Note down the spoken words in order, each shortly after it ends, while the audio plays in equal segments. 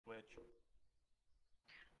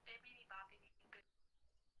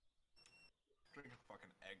Drink a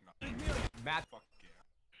fucking eggnog. Matt. Fuck yeah.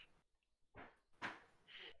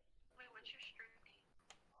 Wait, what's your stream name?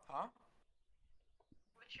 Huh?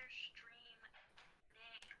 What's your stream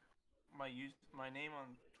name? My name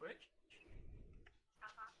on Twitch?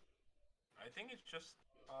 Uh-huh. I think it's just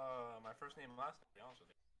my first name and last name, to be honest with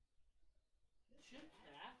you. Shit,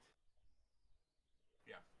 cat.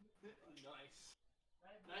 Yeah. Nice.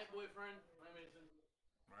 Night, boyfriend. Night, Mason.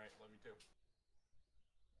 Alright, love you too.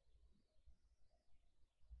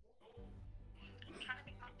 I'm trying to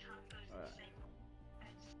make my tongue go the same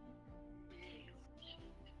as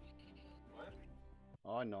What?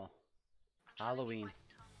 Oh no. I'm trying Halloween. to make my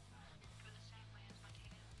tongue go the same way as my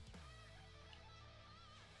tail.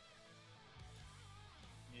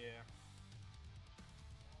 Yeah.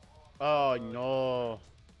 Oh no.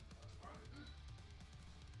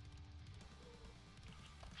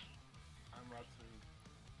 I'm about to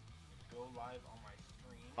go live on my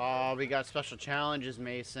stream. Oh, we got special challenges,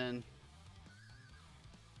 Mason.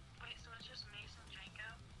 Wait, so it's just Mason Janko?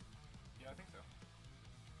 Yeah, I think so.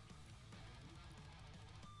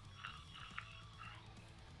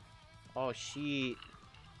 Oh shit.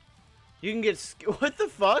 You can get what the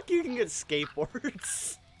fuck? You can get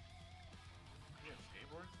skateboards You have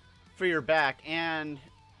skateboards? for your back, and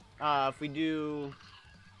if we do,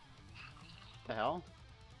 the hell?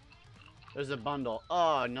 There's a bundle.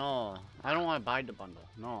 Oh no, I don't want to buy the bundle.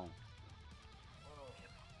 No. Oh,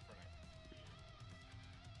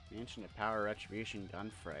 Fortnite. Mansion of Power, Retribution,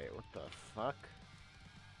 Gunfight. What the fuck?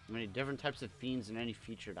 How many different types of fiends in any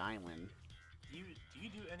featured island? Do you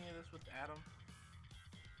do any of this with Adam?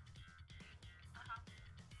 Uh-huh.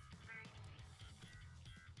 Very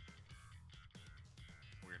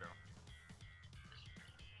Weirdo. just right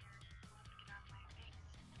here. Get out of my face.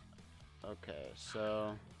 Okay,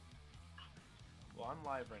 so Well, I'm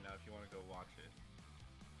live right now if you want to go watch it.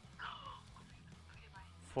 Okay, bye.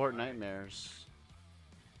 Fortnitemares.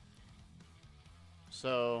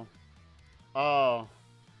 So, oh,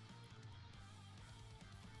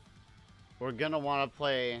 we're gonna want to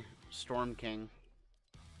play Storm King.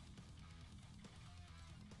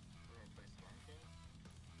 We're gonna play Storm King?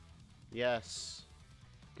 Yes,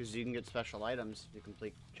 because you can get special items if you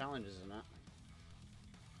complete challenges in it.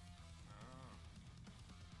 Oh.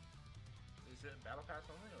 Is it Battle Pass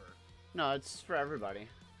only, or? No, it's for everybody.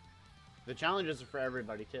 The challenges are for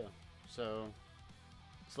everybody too. So,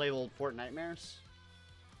 it's labeled Fortnitemares.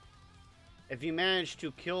 If you manage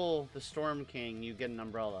to kill the Storm King, you get an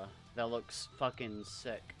umbrella. That looks fucking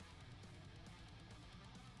sick.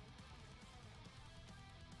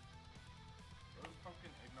 Rose Pumpkin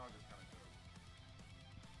Eggnog is kind of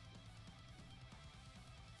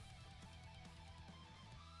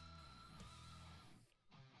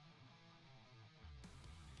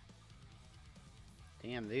good.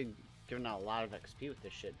 Damn, they've given out a lot of XP with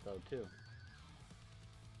this shit though too.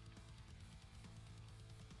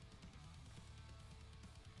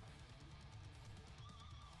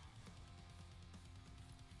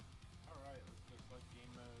 Alright, let's go select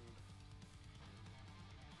game mode.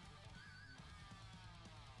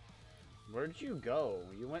 Where did you go?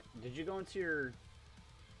 You went? Did you go into your?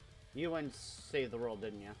 You went save the world,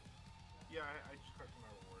 didn't you? Yeah, I just collected my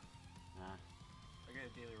reward. Ah. I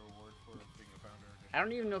get a daily reward for being a founder. I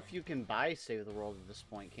don't even know if you can buy save the world at this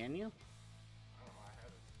point. Can you? I don't know, I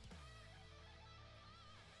have it.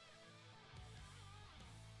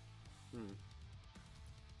 Hmm.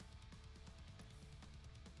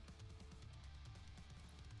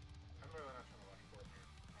 I'm really not trying to watch Fortnite.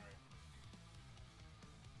 Alright.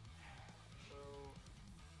 So...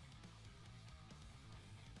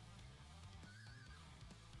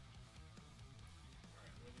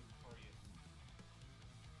 Alright, I'm gonna do party.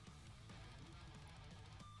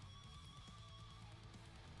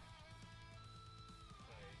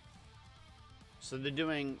 Play. So they're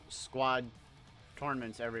doing squad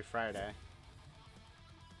tournaments every Friday. Alright,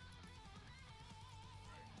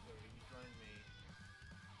 so you joined me.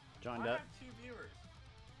 Joined I up. have 2 viewers.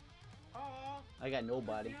 Aww. I got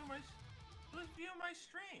nobody. Who's viewing my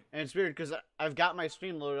stream? And it's weird because I've got my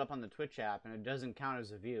stream loaded up on the Twitch app and it doesn't count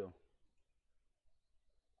as a view.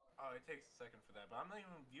 Oh, it takes a second for that, but I'm not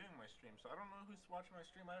even viewing my stream, so I don't know who's watching my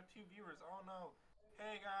stream. I have 2 viewers. Oh no.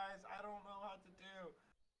 Hey guys, I don't know how to do.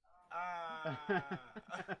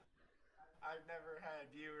 I've never had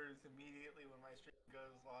viewers immediately when my stream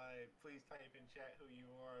goes live. Please type in chat who you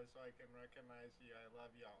are so I can recognize you. I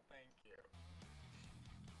love y'all. Thank you.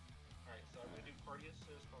 Alright, so I'm gonna do party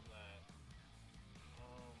assist on that.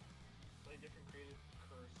 Play different creative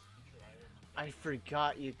curse featured items. I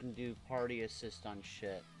forgot you can do party assist on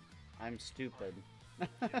shit. I'm stupid. Yeah.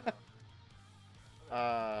 Okay,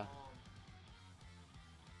 Uh,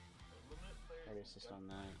 limit players Already in assist on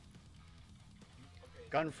that. Okay,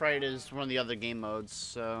 Gunfight is one of the other game modes,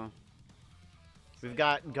 so we've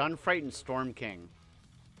got Gunfight and Storm King.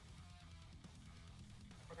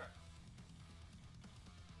 Okay.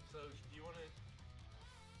 So do you want to?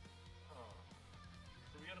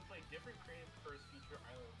 So we gotta play different creative first feature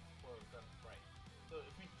island for Gunfight. So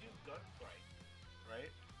if we do Gunfight,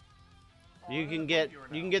 right? You can get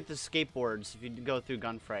the skateboards if you go through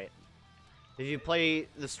Gunfight. If you play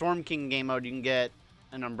the Storm King game mode, you can get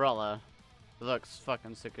an umbrella. It looks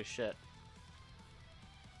fucking sick as shit.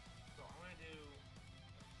 So I'm gonna do.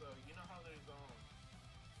 So you know how there's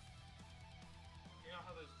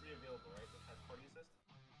three available, right? That has party assist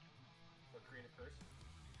for creative curse.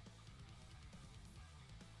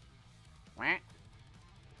 Wah. Okay,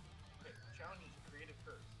 challenge is creative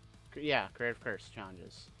curse. Yeah, Creative Curse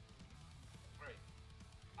challenges. Right.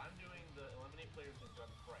 I'm doing the eliminate players in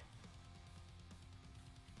Gunfight.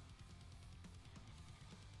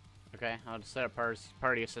 Okay, I'll just set a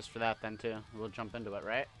party assist for that then too. We'll jump into it,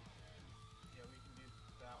 right? Yeah, we can do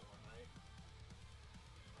that one, right?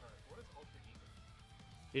 Alright, what is Ultra Ego?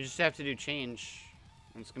 You just have to do change,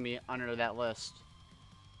 and it's gonna be under that list.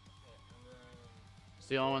 Okay, and then. It's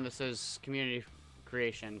the only one that says community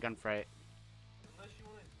creation, Gunfight. Unless you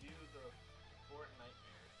want to do the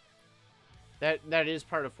Fortnitemares. That is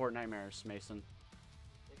part of Fortnitemares, Mason.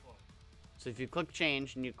 Which one? So if you click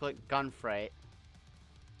change and you click Gunfight,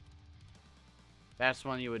 that's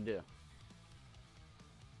one you would do.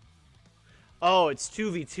 Oh, it's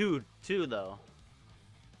 2v2 too, though. Alright,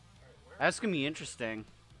 where? That's gonna be interesting.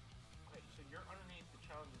 Okay, so you're underneath the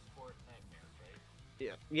challenges Fortnitemares,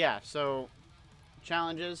 right? Yeah, so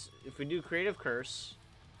challenges, if we do Creative Curse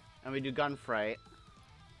and we do Gunfight,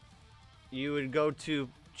 you would go to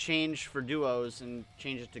change for duos and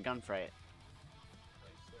change it to Gunfight. Right,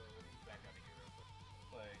 so let me back out of here real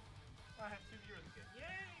quick. Play. I have 2 viewers again.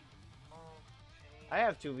 Yay! Change. I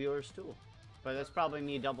have 2 viewers too, but that's probably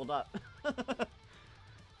me doubled up. Okay,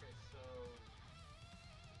 so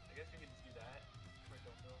I guess we can just do that. Quick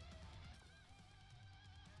also.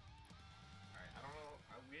 Alright, I don't know.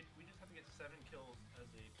 We just have to get 7 kills as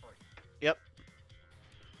a party. Yep.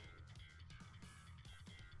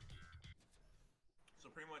 So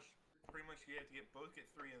pretty much you have to get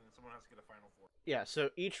 3 and then someone has to get a final 4. Yeah, so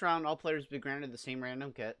each round, all players will be granted the same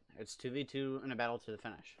random kit. It's 2v2 and a battle to the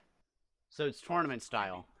finish. So it's tournament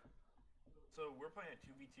style. So we're playing a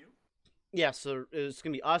 2v2? Yeah, so it's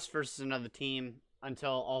going to be us versus another team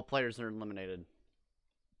until all players are eliminated.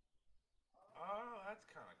 Oh, that's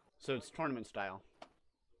kind of cool. So it's tournament style.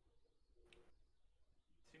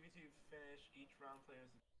 2v2 finish. Each round players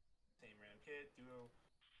same random kit. Duo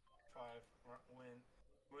 5 win.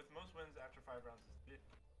 With most wins after 5 rounds.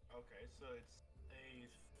 Okay, so it's a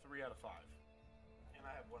 3 out of 5. And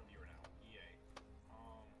I have 1 viewer now. EA.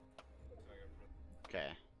 So I gotta put...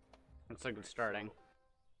 Okay. Looks like it's starting.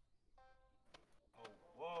 Oh,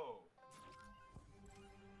 whoa.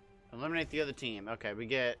 Eliminate the other team. Okay, we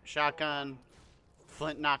get shotgun,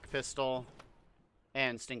 flint knock pistol,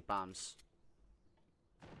 and stink bombs.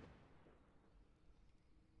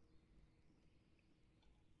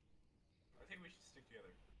 I think we should stick together.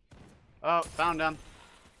 Oh, found him.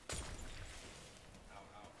 Ow,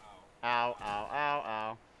 ow, ow. Ow, ow, ow,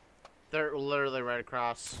 ow. They're literally right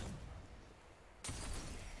across.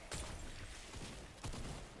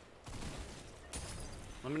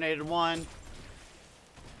 Eliminated one.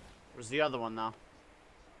 Where's the other one, though?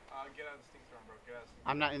 Get out of the stink storm, bro. Get out of the stink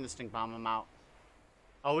I'm not in the stink bomb. I'm out.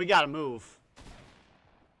 Oh, we gotta move.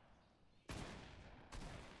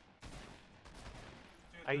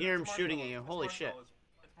 Dude, I hear him it's shooting at Marshmallow. you. It's Holy Marshmallow. shit.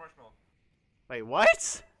 It's Marshmallow. Wait, what?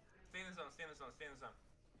 Stay in the zone, stay in the zone, stay in the zone.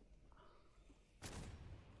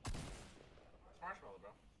 It's Marshmallow,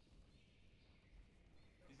 bro.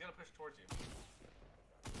 He's gonna push towards you.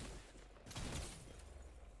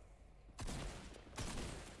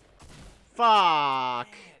 Fuck.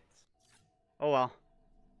 Dang it. Oh well.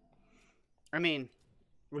 I mean,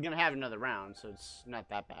 we're gonna have another round, so it's not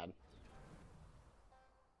that bad.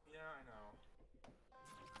 Yeah, I know.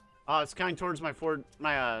 Oh, it's kind of towards my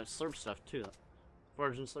slurp stuff too.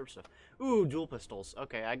 Forge and slurp stuff. Ooh, dual pistols.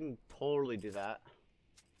 Okay, I can totally do that.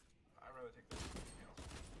 I'd rather take this.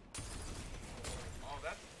 Oh,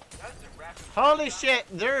 that's a rapid. Holy shit!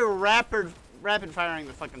 They're rapid firing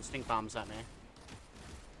the fucking stink bombs at me.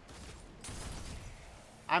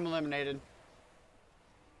 I'm eliminated.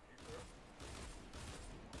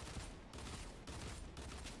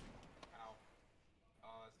 Ow. Oh,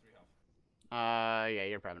 that's 3 health. Yeah,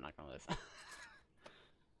 you're probably not gonna live.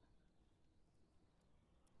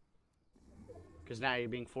 Because now you're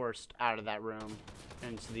being forced out of that room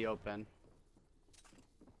into the open.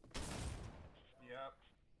 Yep.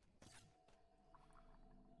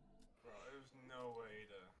 Bro, there's no way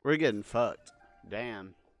to... We're getting fucked.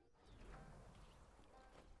 Damn.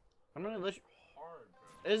 I'm gonna let you... Hard, bro.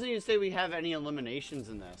 It doesn't even say we have any eliminations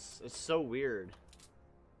in this. It's so weird.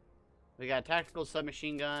 We got tactical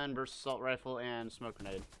submachine gun, burst assault rifle, and smoke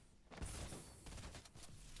grenade.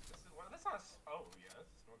 That's not oh, yeah,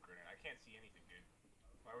 that's a smoke grenade. I can't see anything, dude.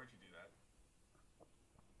 Why would you do that?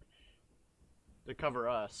 To cover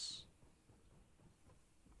us.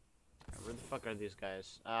 Where the fuck are these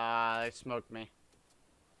guys? They smoked me.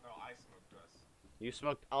 No, I smoked us. You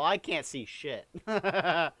smoked... Oh, I can't see shit.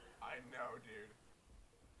 I know, dude.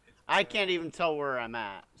 I can't even tell where I'm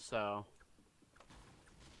at, so...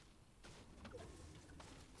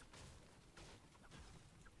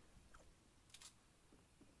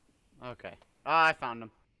 Okay. I found him.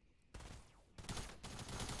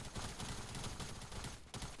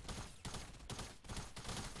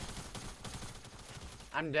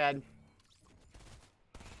 I'm dead.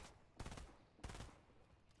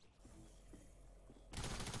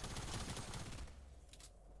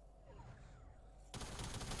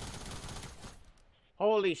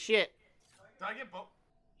 Holy shit. Did I get both?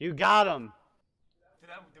 You got him. Did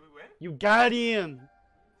we win? You got him.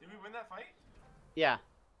 Did we win that fight? Yeah.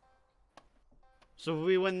 So if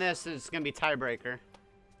we win this, it's gonna be tiebreaker.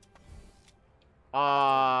 We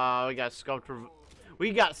got sculptor.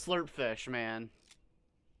 We got slurpfish, man.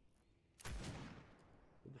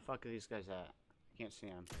 Where the fuck are these guys at? Can't see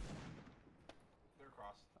them. They're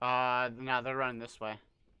across. No, they're running this way.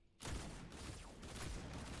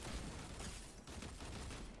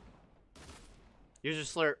 Use your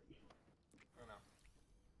slurp. Oh no.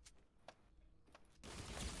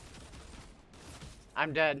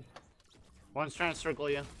 I'm dead. One's trying to circle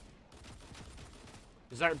you.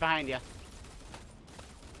 He's right behind you.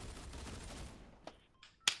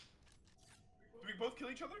 Did we both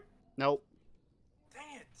kill each other? Nope.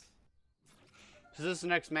 Dang it. So this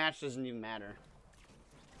next match doesn't even matter.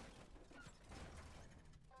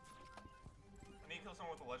 I need to kill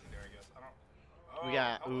someone with a legendary, I guess. I don't... Oh, We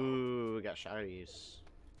got, hello. ooh, we got shotties. Is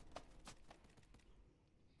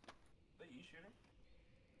that you shooting?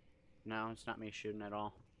 No, it's not me shooting at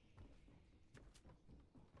all.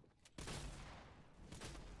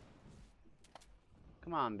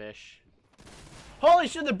 Come on, Bish. Holy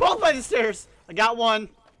shit, they're both by the stairs! I got one.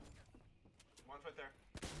 One's right there.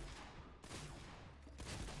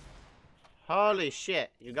 Holy shit,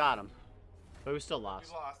 you got him. But we still We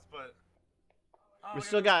lost. lost, but... Oh, We got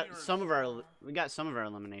still got viewers. some of our, we got some of our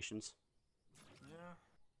eliminations. Yeah.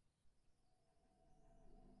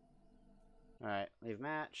 Alright, leave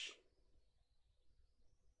match.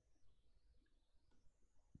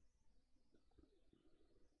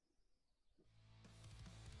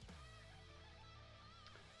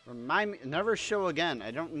 Remind me, never show again. I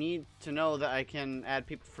don't need to know that I can add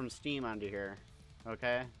people from Steam onto here.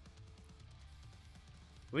 Okay?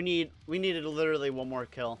 We needed literally one more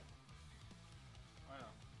kill. I know.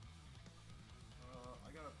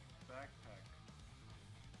 I got a backpack.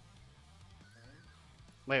 Okay.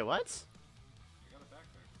 Wait, what? I got a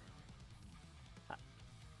backpack, apparently.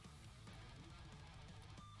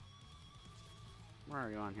 Where are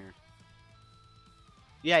you on here?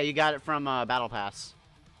 Yeah, you got it from Battle Pass.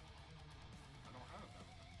 I don't have a backpack.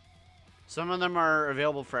 Some of them are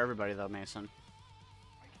available for everybody though, Mason.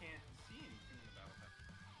 I can't see anything in the battle pack.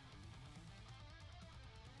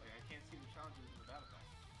 Like, I can't see the challenges in the battle pack.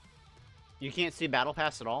 You can't see Battle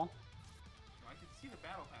Pass at all? No, I can see the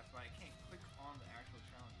battle pass, but I can't click on the actual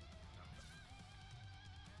challenges in the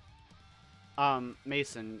battle pass.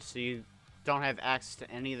 Mason, so you don't have access to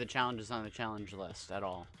any of the challenges on the challenge list at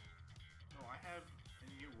all. No, I have a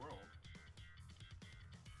new world.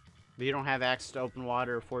 But you don't have access to Open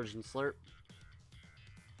Water or Forge and Slurp?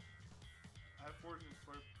 I have Forge and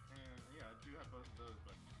Slurp, and yeah, I do have both of those,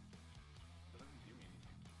 but that doesn't do me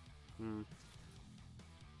anything.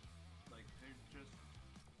 Like, they're just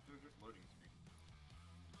loading screens.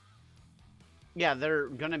 Yeah, they're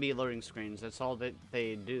gonna be loading screens. That's all that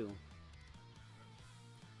they do.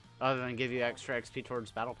 Other than give you extra XP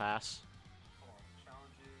towards Battle Pass. Hold on,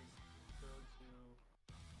 challenges, go to,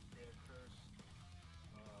 create a curse.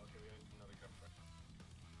 Okay, we have another gunfight.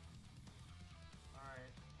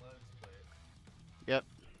 Alright, let's play it. Yep.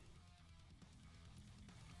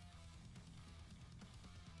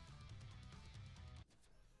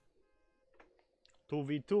 Two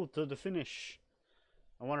v two to the finish.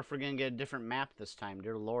 I wonder if we're gonna get a different map this time,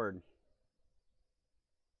 dear lord.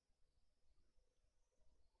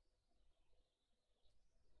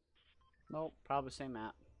 Nope, probably same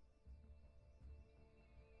map.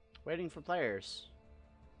 Waiting for players.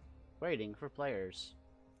 Waiting for players.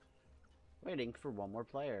 Waiting for one more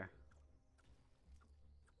player.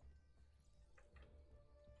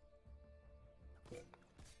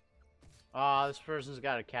 Oh, this person's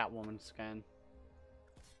got a Catwoman skin.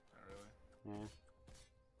 Not really. Yeah.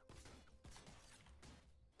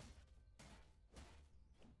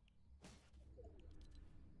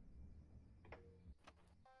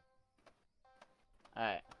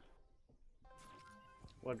 Alright.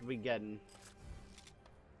 What are we getting?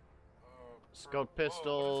 Scope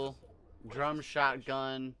pistol, drum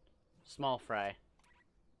shotgun, small fry.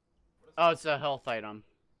 Oh, it's a health item.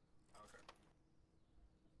 Okay.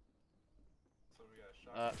 So we got a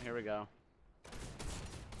shotgun. Here we go.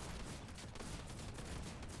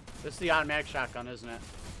 This is the automatic shotgun, isn't it?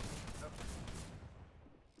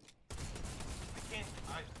 I can't.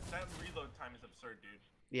 That reload time is absurd, dude.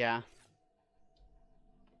 Yeah.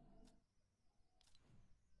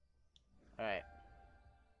 Alright.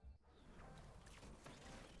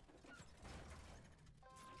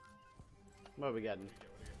 What are we getting?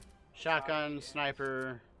 Shotgun,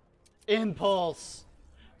 sniper, impulse.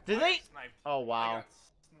 Did I they? got sniped. Oh I wow. got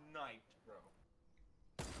sniped, bro.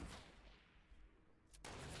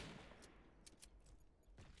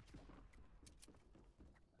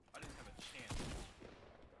 I didn't have a chance.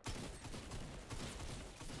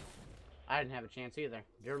 I didn't have a chance either.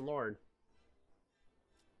 Dear Lord.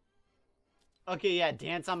 Okay, yeah,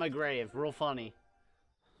 dance on my grave. Real funny.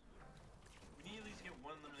 We need to at least get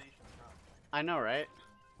one elimination shot. I know, right?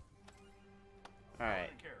 I Alright.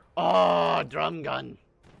 don't care. Oh, drum gun.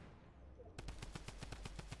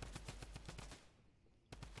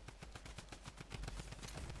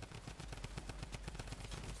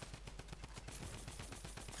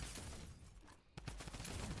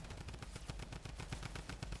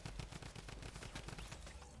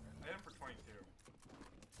 I hit him for 22.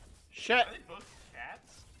 Shit. Are they both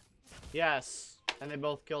cats? Yes. And they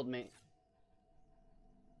both killed me.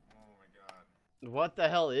 Oh my god. What the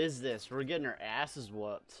hell is this? We're getting our asses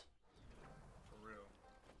whooped. For real.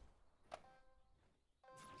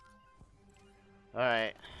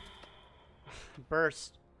 Alright.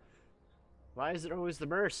 Burst. Why is it always the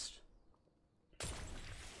burst?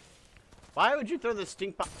 Why would you throw the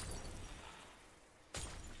stink bomb?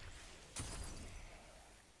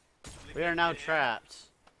 We are now trapped.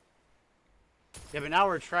 Yeah, but now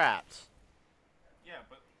we're trapped. Yeah,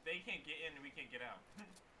 but they can't get in and we can't get out.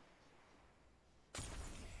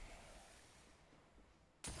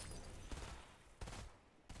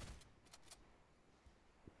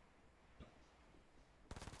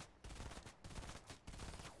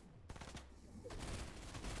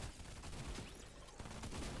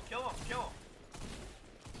 Kill him! Kill him!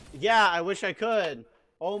 Yeah, I wish I could.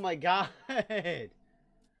 Oh my god. Oh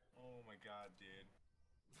my god, dude.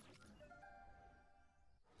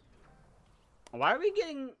 Why are we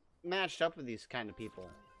getting matched up with these kind of people?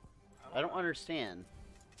 I don't understand.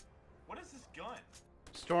 What is this gun?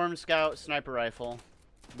 Storm Scout sniper rifle.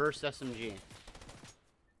 Burst SMG.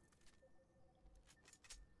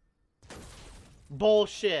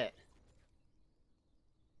 Bullshit.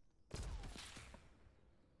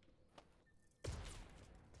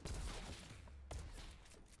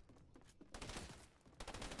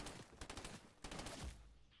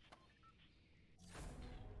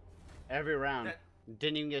 Every round.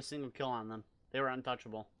 Didn't even get a single kill on them. They were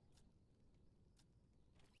untouchable.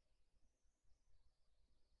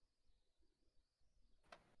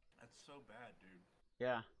 That's so bad, dude.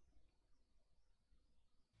 Yeah.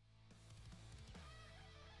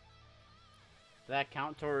 Did that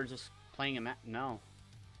count towards just playing a map? No.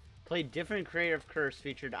 Play different creative curse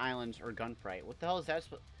featured islands or gunfight. What the hell is that?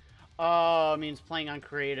 Oh, it means playing on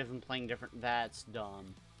creative and playing different. That's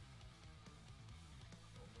dumb.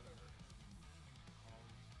 Well, whatever.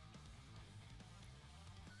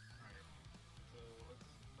 Alright. So, let's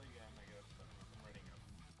play again, I guess. I'm writing up.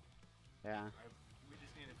 Yeah. We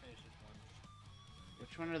just need to finish this one.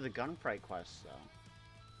 Which one are the gunfight quests, though?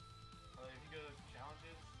 If you go to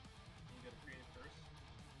challenges, you go to creative first.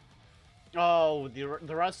 Oh,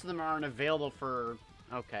 the rest of them aren't available for...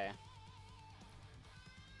 Okay.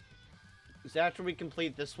 So after we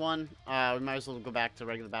complete this one, we might as well go back to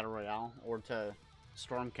regular Battle Royale, or to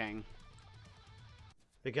Storm King.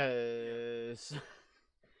 Because...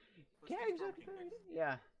 can't exactly play,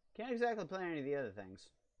 yeah, can't exactly play any of the other things.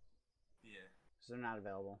 Yeah. Because they're not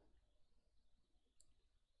available.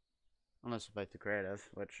 Unless we play through creative,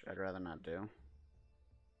 which I'd rather not do.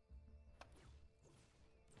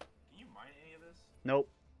 Can you mine any of this? Nope.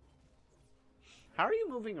 How are you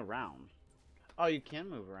moving around? Oh, you can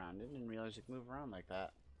move around. I didn't realize you could move around like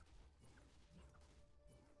that.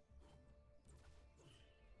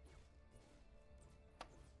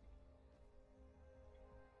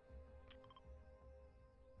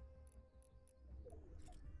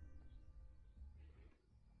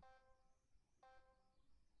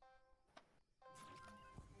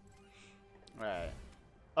 Right.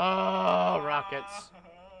 Oh, rockets.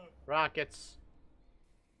 Rockets.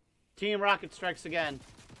 Team Rocket strikes again.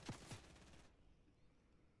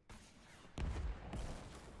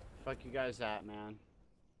 Fuck you guys at, man.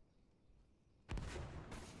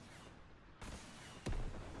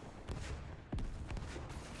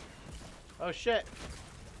 Oh shit.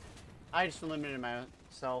 I just eliminated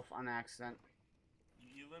myself on accident.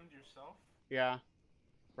 You limbed yourself? Yeah.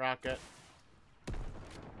 Rocket.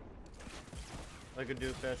 Like a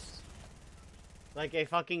doofus. Like a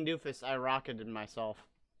fucking doofus, I rocketed myself.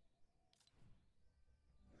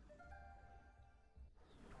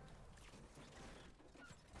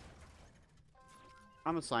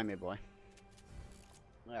 I'm a slimy boy.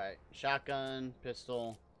 Alright. Shotgun,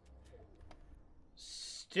 pistol.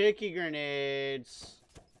 Sticky grenades.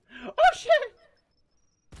 Oh shit!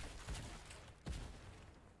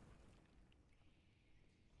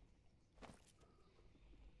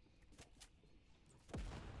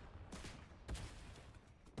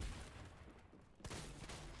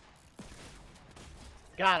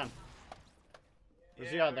 Got him.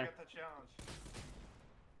 Where's the other? I got the challenge.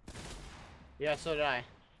 Yeah, so did I.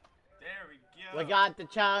 There we go. We got the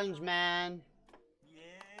challenge, man. Yeah.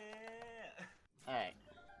 Alright.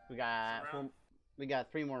 We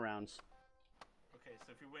got 3 more rounds. Okay,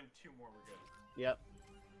 so if you win 2 more, we're good. Yep.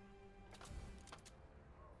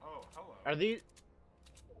 Oh, hello. Are these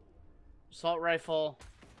assault rifle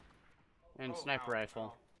and sniper ow, rifle?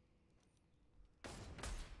 ow.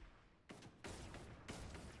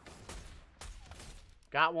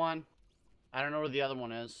 Got one. I don't know where the other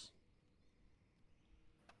one is.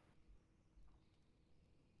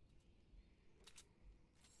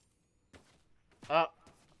 Oh.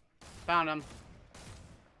 Found him.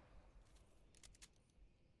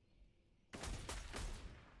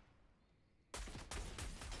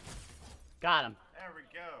 Got him. There we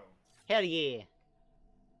go. Hell yeah.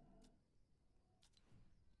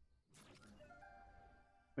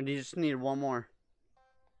 And you just need one more.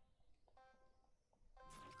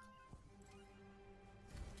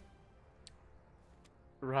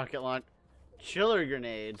 Rocket launch. Chiller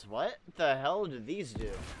grenades. What the hell do these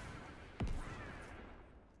do?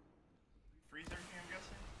 Freezer king, I'm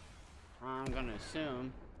guessing? I'm gonna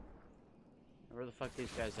assume. Where the fuck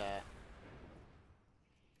these guys at?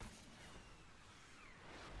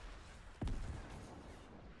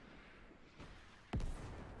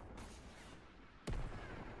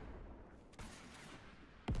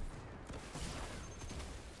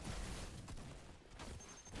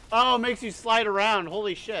 Oh, it makes you slide around.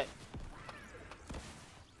 Holy shit.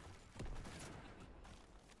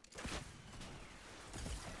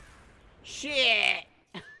 Shit!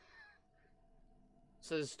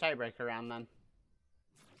 So this is tiebreaker round then.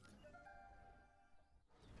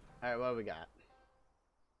 Alright, what do we got?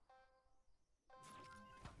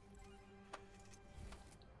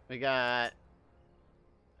 We got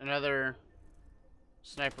another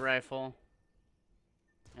sniper rifle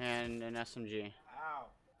and an SMG. Ow. Ow.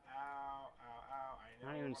 Ow. Ow. I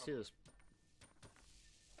don't even see this.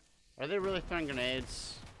 Are they really throwing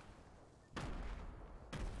grenades?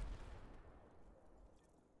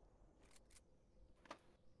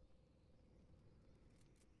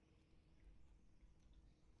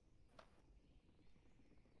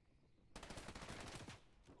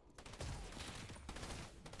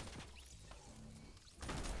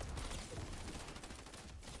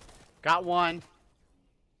 Got one.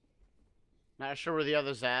 Not sure where the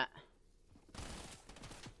other's at.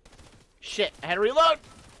 Shit, I had to reload!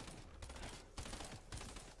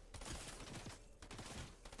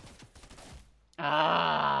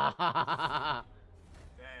 Ah!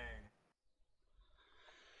 Dang.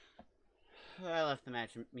 I left the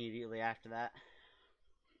match immediately after that.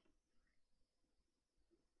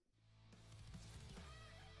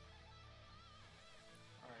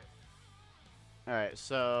 Alright,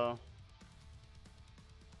 so...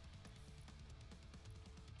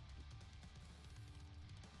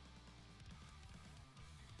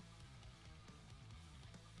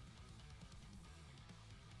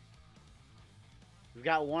 we've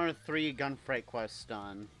got 1 or 3 gunfight quests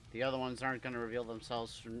done. The other ones aren't going to reveal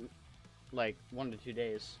themselves for like 1 to 2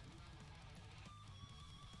 days.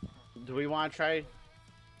 Do we want to try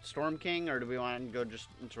Storm King, or do we want to go just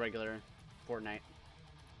into regular Fortnite?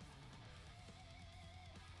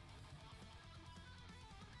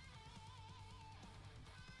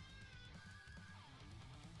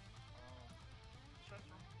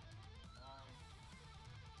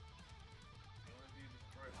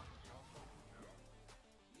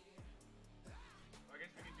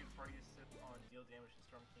 deal damage to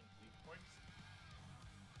Storm King's weak points.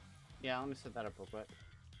 Yeah, let me set that up real quick.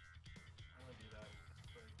 I'm gonna do that.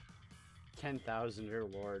 Quick. 10,000, dear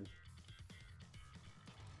lord.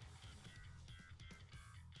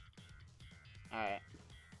 Alright.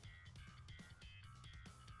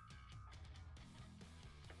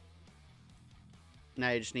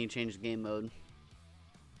 Now you just need to change the game mode.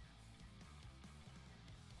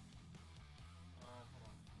 Hold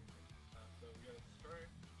on. So we gotta start.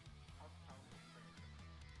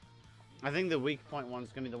 I think the weak point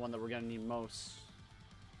one's gonna be the one that we're gonna need most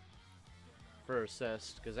for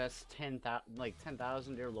assist, because that's 10,000, like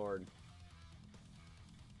 10,000, dear lord.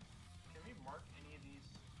 Can we mark any of these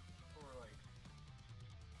for like?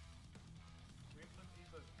 Can we put these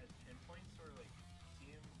as pinpoints or like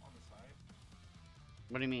see them on the side?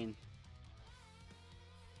 What do you mean?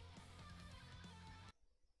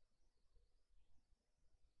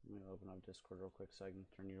 Let me open up Discord real quick so I can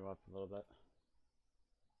turn you up a little bit.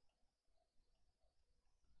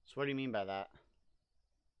 So what do you mean by that?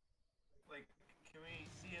 Like, can we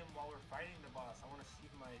see him while we're fighting the boss? I want to see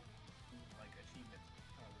my like achievements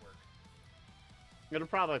kind of work. It'll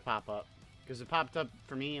probably pop up, because it popped up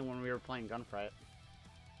for me when we were playing Gunfight.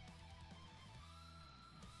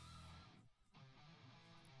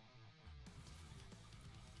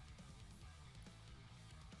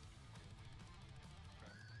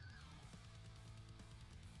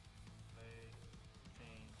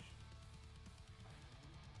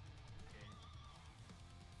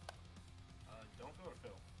 Don't go to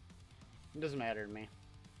Phil. It doesn't matter to me.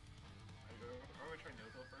 I'm gonna try no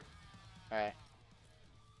Phil first. Alright.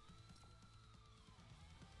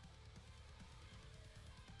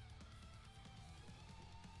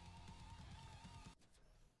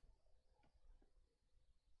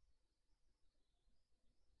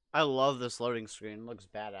 I love this loading screen. It looks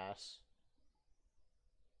badass.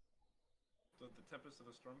 So the Tempest of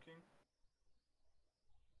the Storm King?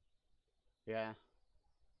 Yeah.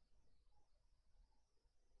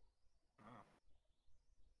 Oh.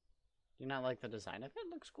 Do you not like the design of it?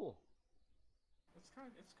 It looks cool.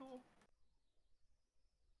 It's cool.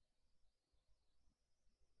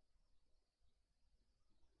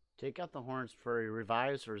 Take out the horns for he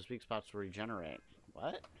revives or his weak spots will regenerate.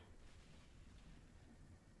 What?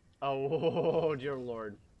 Oh, dear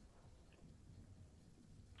lord.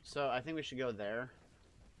 So, I think we should go there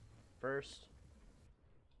first.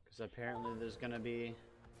 Because apparently there's gonna be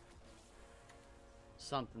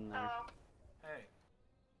something there. Oh, Hey,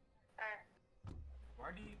 er, why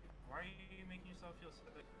are you making yourself feel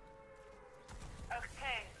sick?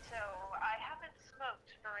 okay, so I haven't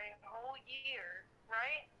smoked for a whole year,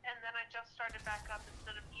 right? And then I just started back up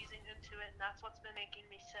instead of easing into it, and that's what's been making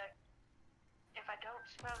me sick. If I don't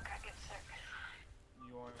smoke, I get sick.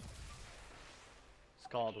 You want? It's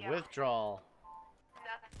called Yeah. withdrawal.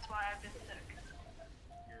 That's why I've been sick.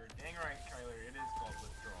 You're dang right, Kyler. It is called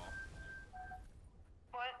withdrawal.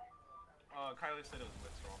 What? Kyler said it was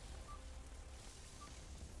withdrawal.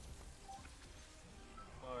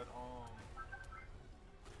 But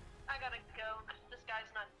I gotta go. This guy's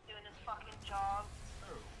not doing his fucking job.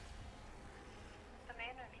 oh, The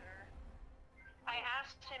manager. I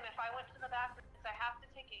asked him if I went to the bathroom because I have to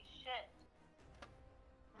take a shit.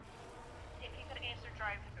 If he could answer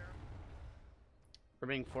drive-through. We're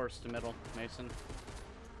being forced to middle, Mason.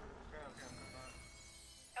 okay, I'm fine.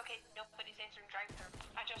 Okay, nobody's answering drive-through.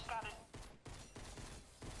 I just got it.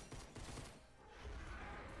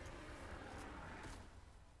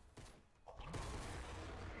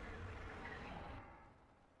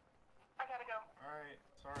 I gotta go. All right,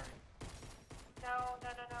 sorry. No,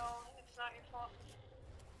 it's not your fault.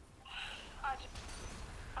 I'm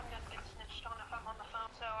gonna get snitched on if I'm on the phone,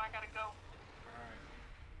 so I gotta go. All right,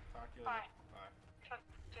 talk to you Bye. later. Bye. Talk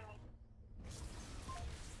to me.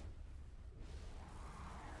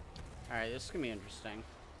 Alright, this is gonna be interesting.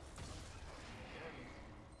 Yeah, it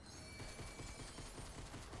is.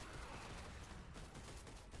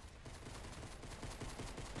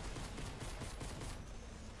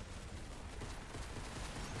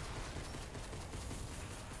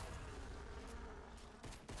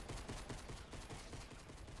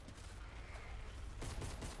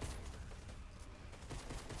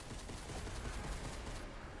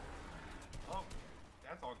 Oh,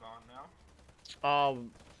 that's all gone now.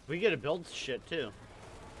 We get to build shit too.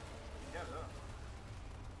 Yeah, duh.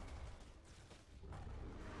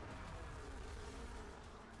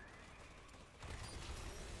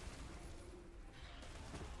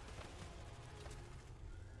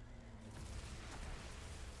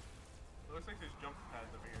 It looks like there's jump pads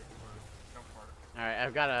over here for jump part. Alright,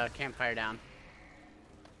 I've got a campfire down.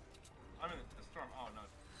 I'm in the storm. Oh no.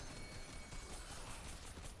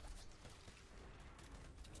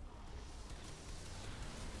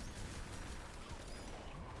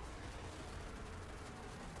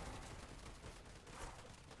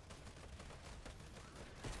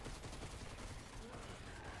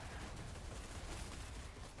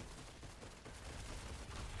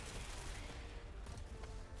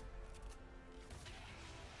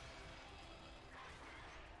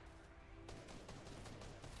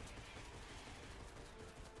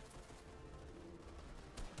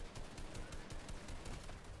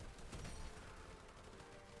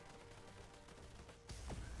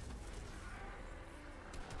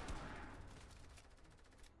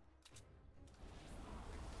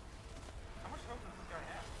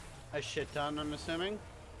 A shit ton, I'm assuming.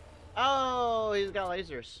 Oh, he's got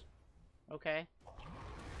lasers. Okay.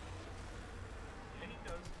 Yeah, he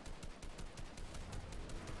does.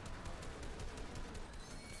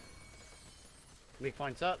 Weak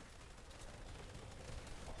points up.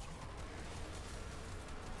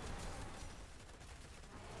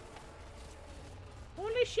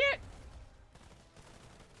 Holy shit!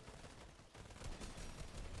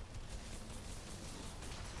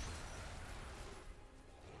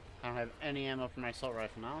 I don't have any ammo for my assault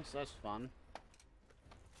rifle now, so that's fun.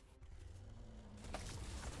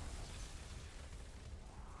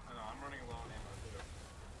 I know, I'm running low on ammo too.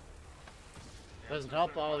 Yeah, Doesn't I'm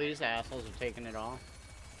help starting all to these find- assholes are taking it all.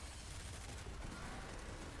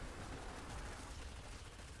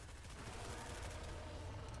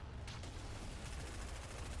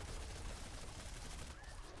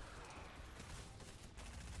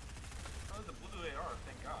 Oh, there's a blue AR,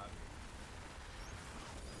 thank God.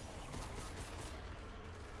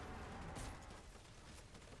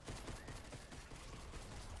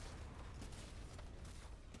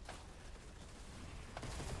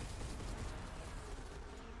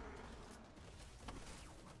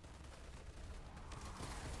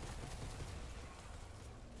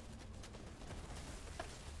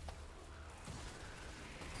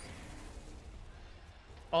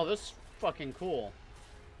 Oh, this is fucking cool.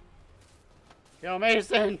 Yo,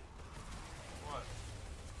 Mason! What?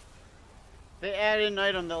 They added an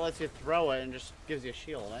item that lets you throw it and just gives you a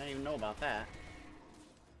shield. I didn't even know about that.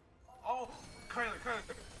 Oh, Kyler,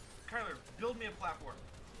 build me a platform.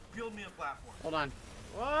 Build me a platform. Hold on.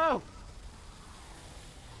 Whoa!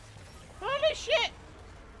 Holy shit!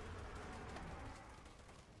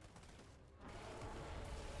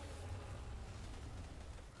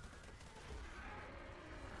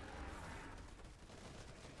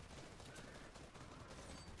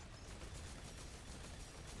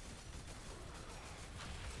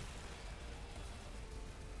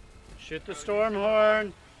 Shoot the storm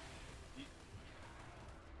horn.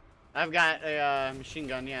 I've got a machine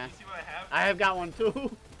gun, yeah. You see what I have? I have got one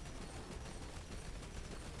too.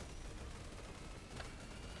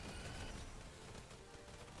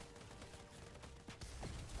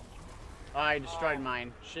 Oh, I destroyed Oh.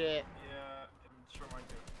 mine. Shit. Yeah, I'm sure mine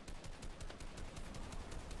too.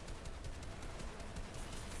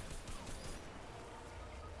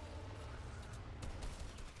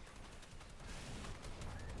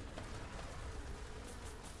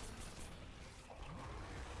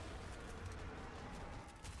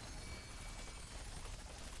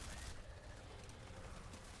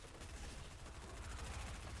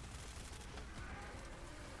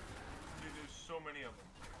 Dude, there's so many of them.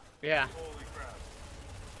 Yeah. Holy crap.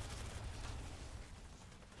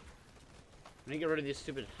 I need to get rid of these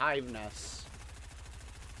stupid hive nests.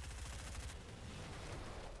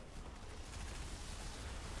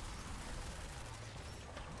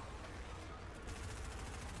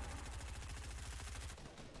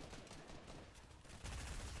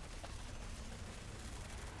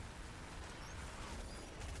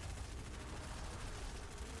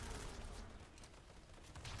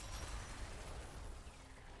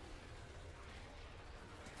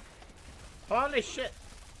 Holy shit!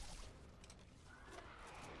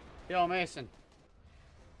 Yo, Mason.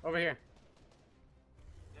 Over here.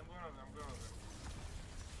 Yeah, I'm going over there, I'm going over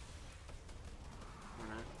there.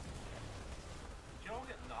 Alright. Did you all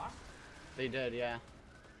get knocked? They did, yeah.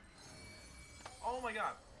 Oh my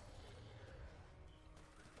god.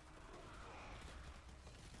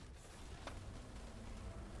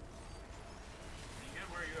 You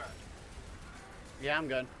good? Where are you at? Yeah, I'm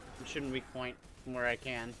good. I'm shooting weak point from where I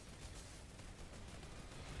can.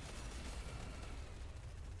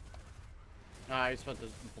 Ah, he's about to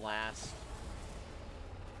blast.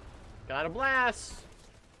 Got a blast!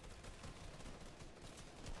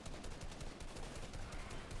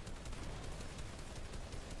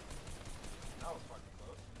 That was fucking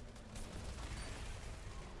close.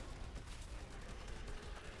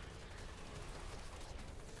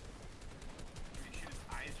 Did you shoot his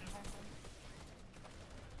eyes or something?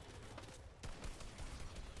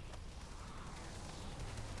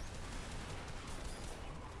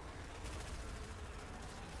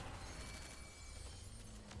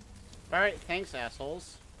 Alright, thanks,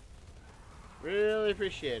 assholes. Really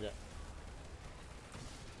appreciate it.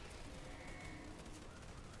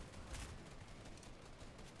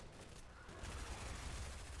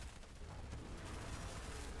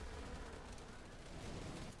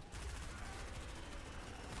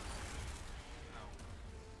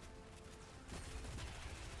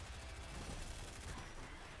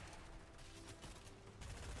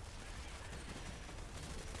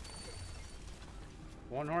 No.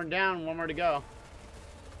 One horn down, one more to go.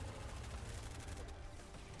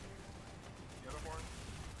 The other horn.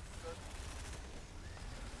 Good.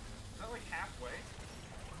 Is that like halfway?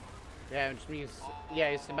 Yeah, which means,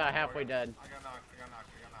 yeah, he's about halfway dead. I got knocked.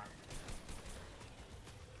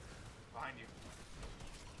 Behind you.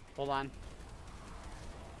 Hold on.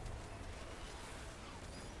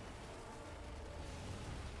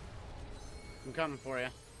 I'm coming for you.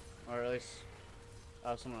 Or at least...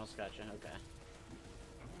 Oh, someone else got you. Okay.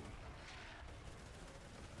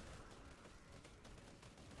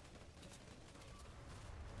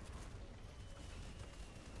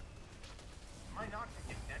 Am I not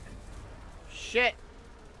getting dead? Shit!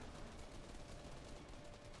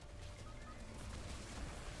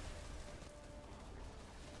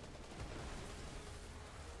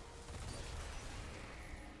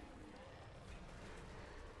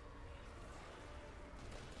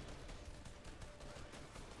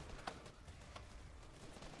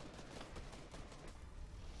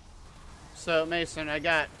 So, Mason, I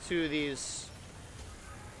got 2 of these.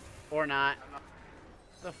 Or not.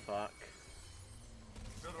 The fuck?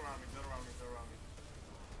 Build around me.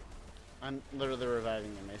 I'm literally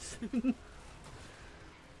reviving you, Mason.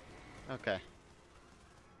 Okay.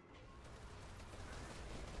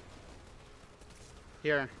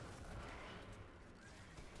 Here.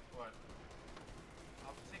 What?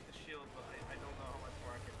 I'll take the shield, but I don't know how much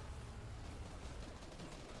more I can.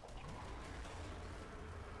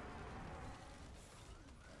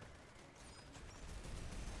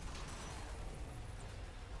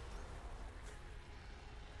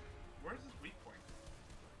 Where's this weak point?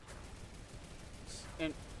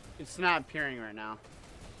 It's not appearing right now.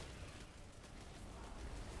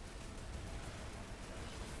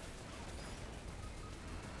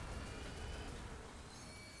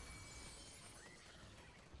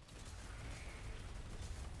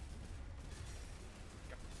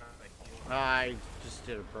 I just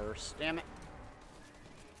did a burst. Damn it.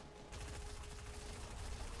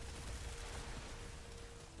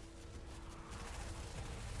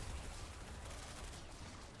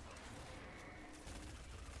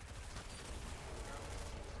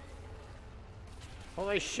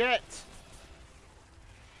 Holy shit!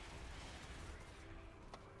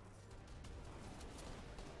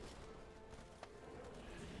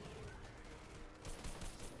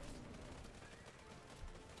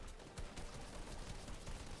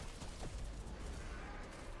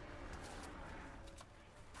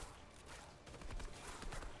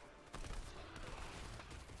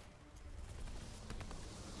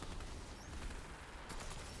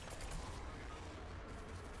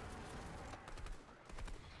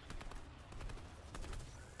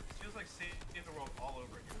 Feels like Save the World all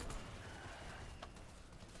over again.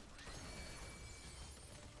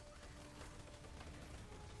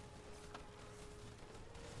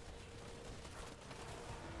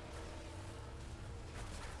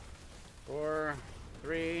 Four,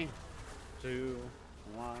 3, 2,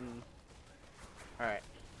 1. Alright.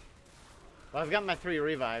 Well, I've got my 3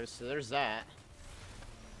 revives, so there's that.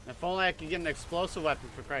 If only I could get an explosive weapon,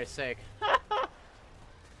 for Christ's sake.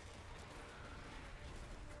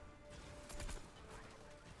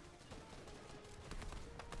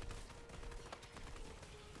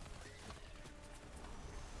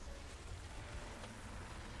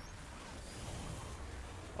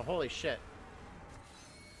 Oh, holy shit.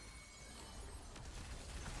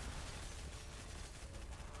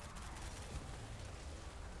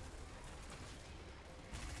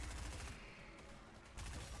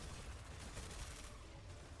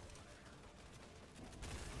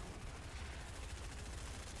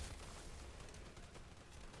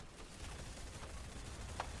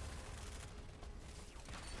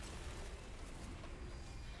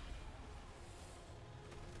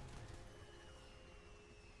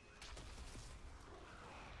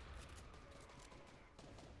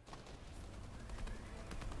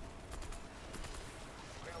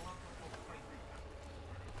 I got level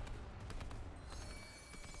 23.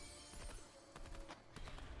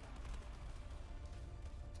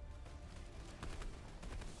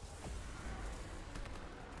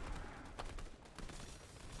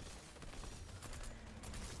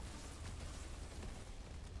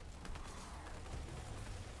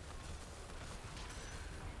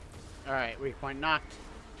 Alright, weak point knocked.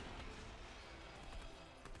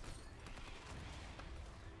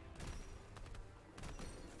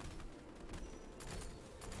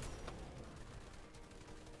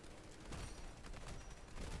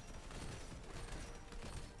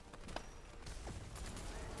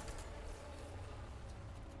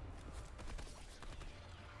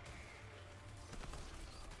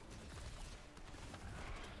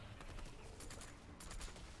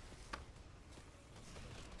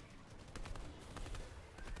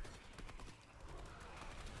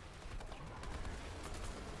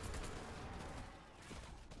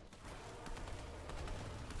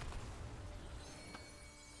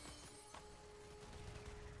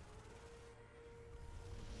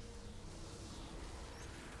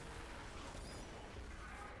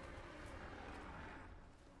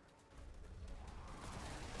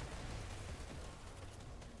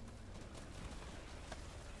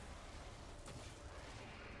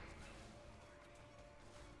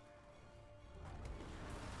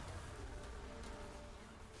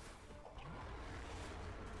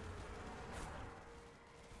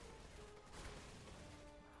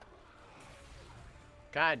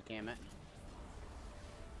 God damn it.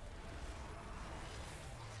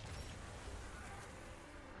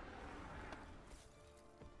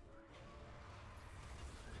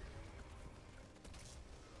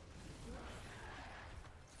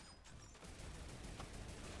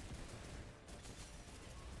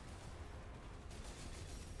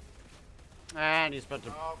 And he's about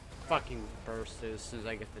to fucking burst as soon as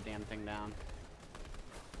I get the damn thing down.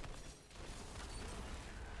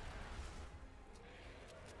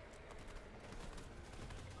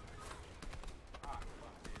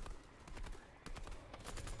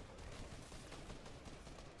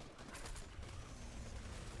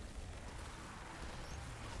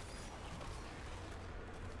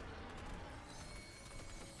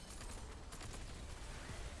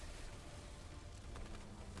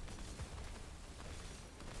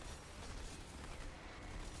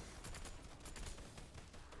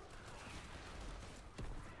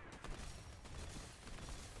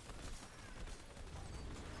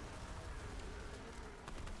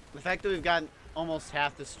 The fact that we've got almost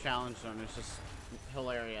half this challenge done is just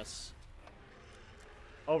hilarious.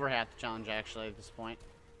 Over half the challenge, actually, at this point.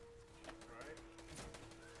 Right.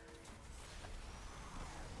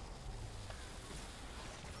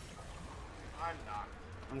 I'm not.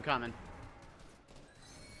 I'm coming.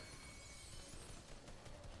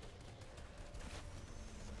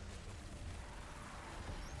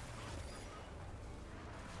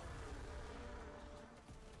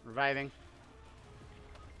 Reviving.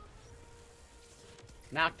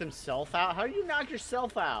 Knocked himself out? How do you knock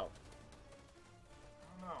yourself out? I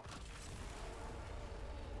don't know.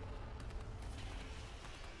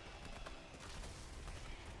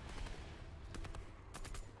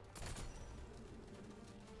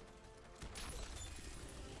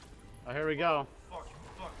 Oh, here we go. Fuck,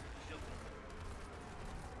 fuck. Shield.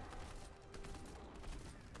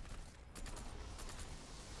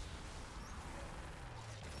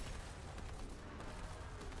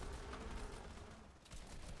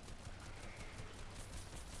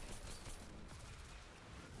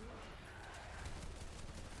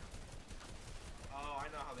 Oh, I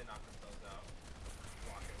know how they knock themselves out.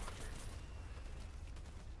 Rocket launcher.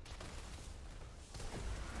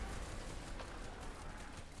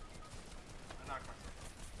 I knocked myself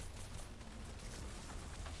out.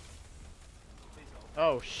 Please help.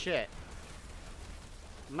 Oh, shit.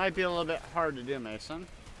 Might be a little bit hard to do, Mason.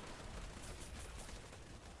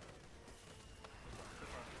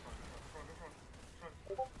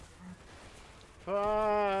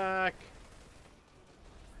 Fuck.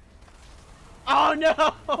 Oh, no! It's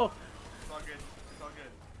all good. It's all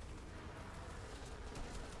good.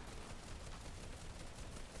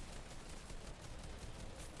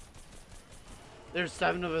 There's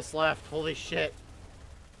 7 of us left. Holy shit.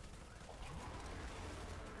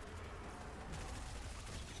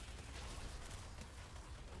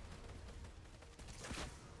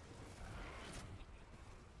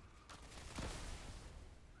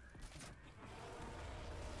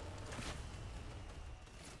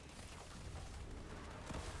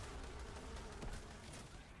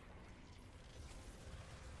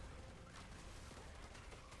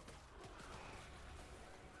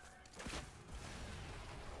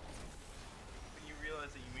 When you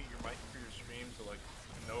realize that you mute your mic for your stream, so like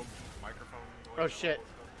no microphone noise. Oh, and shit. all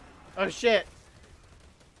that stuff. Oh, shit.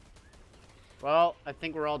 Well, I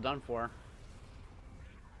think we're all done for.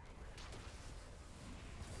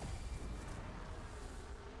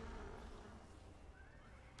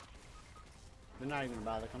 They're not even gonna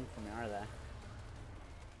bother coming for me, are they?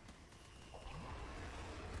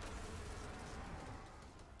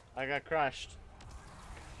 I got crushed.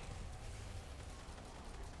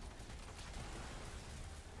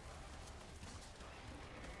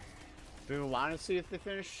 Do we want to see if they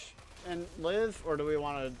finish and live, or do we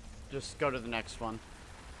want to just go to the next one?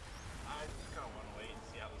 I just kind of want to wait and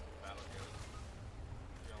see how this battle goes.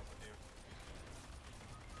 To be honest with you.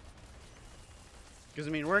 Because,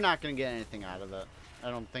 I mean, we're not going to get anything out of it.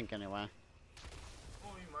 I don't think, anyway.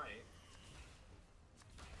 Well, you might.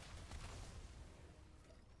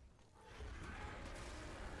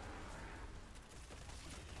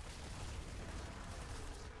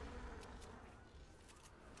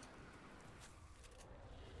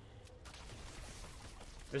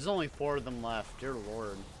 There's only 4 of them left. Dear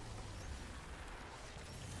Lord.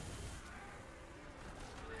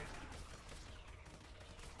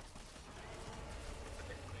 I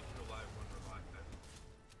think we'll make you alive when we're alive then.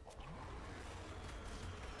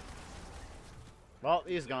 Well,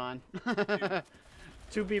 he's gone.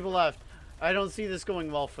 2 people left. I don't see this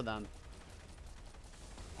going well for them.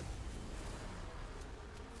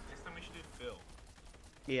 Next time we should do Phil.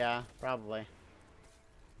 Yeah, probably.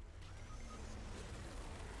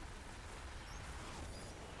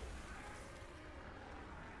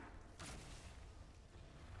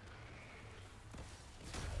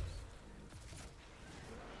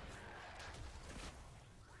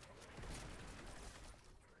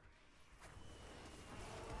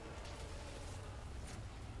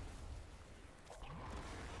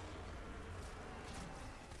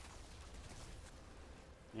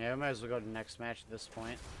 Yeah, I might as well go to the next match at this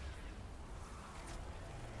point.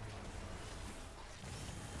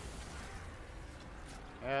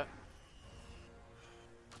 Yep.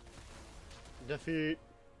 Defeat.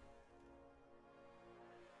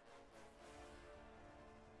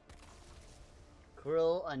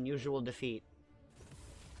 Cruel, unusual defeat.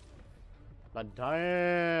 But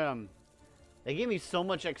damn! They gave me so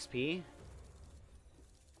much XP.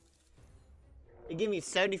 They gave me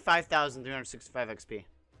 75,365 XP.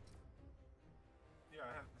 Yeah,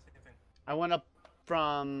 I have the same thing. I went up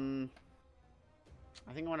from...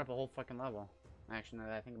 I think I went up a whole fucking level. Actually, now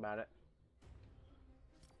that I think about it.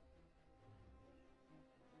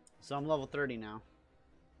 So I'm level 30 now.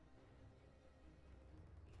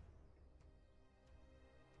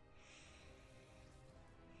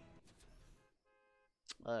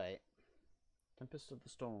 Alright. Tempest of the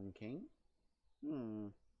Storm King.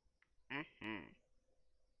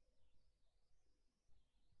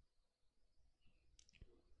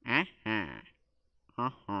 I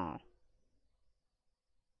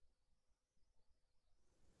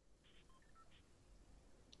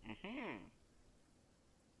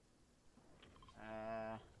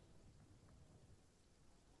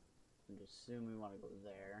assume we want to go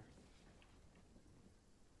there.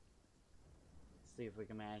 Let's see if we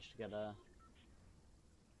can manage to get a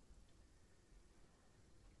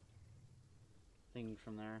thing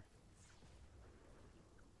from there.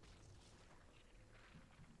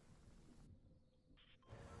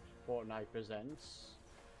 Fortnite presents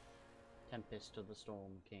Tempest of the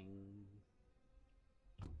Storm King.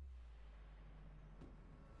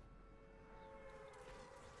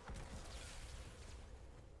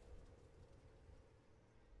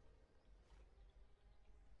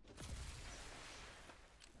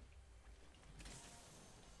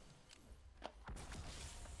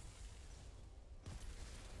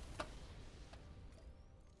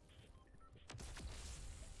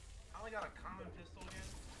 I only got a common pistol again.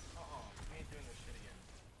 We ain't doing this shit again.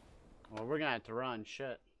 Well, we're gonna have to run.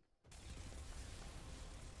 Shit.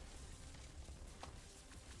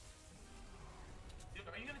 Dude,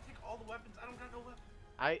 are you gonna take all the weapons? I don't got no weapons.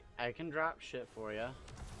 I can drop shit for you. No,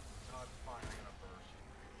 it's fine. I got a burst.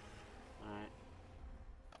 Alright.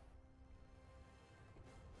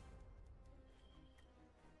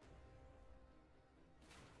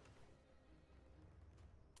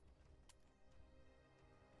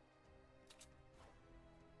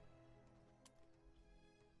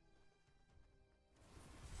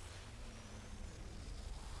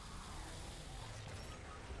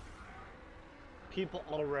 People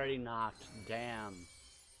already knocked. Damn.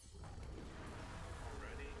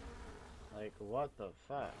 Already? Like, what the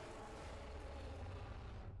fuck?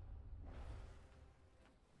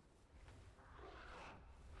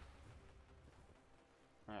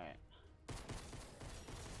 Alright.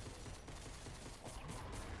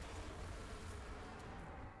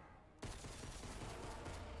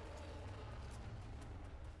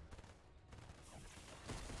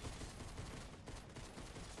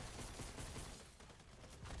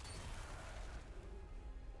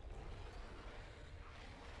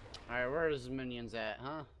 Alright, where's the minions at,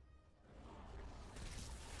 huh?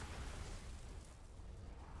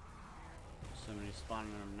 So many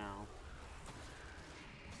spawning them now.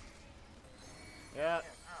 Yeah. Yeah,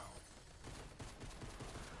 ow.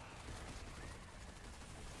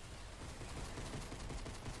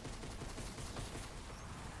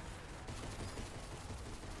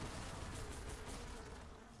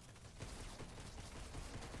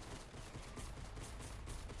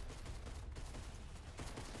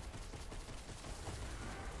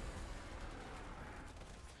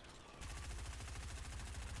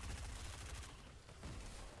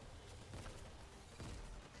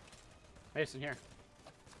 Mason, here.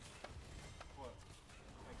 What?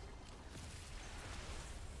 Thank you.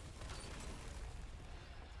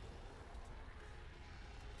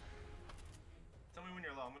 Tell me when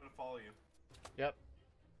you're low. I'm gonna follow you. Yep.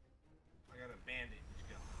 I got a bandage.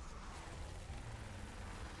 Go.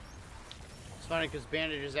 It's funny because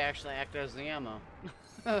bandages actually act as the ammo.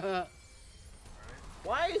 Alright.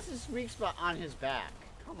 Why is this weak spot on his back?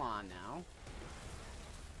 Come on now.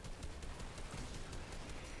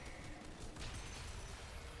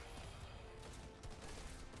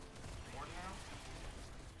 More now?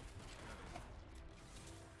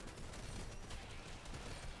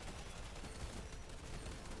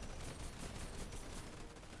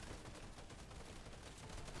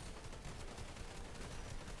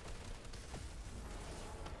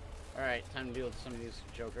 Alright, time to deal with some of these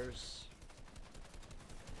jokers.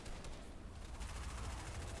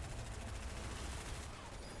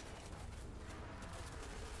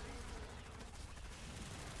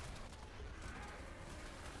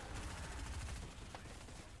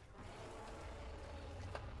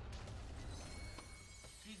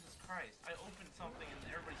 Christ. I opened something and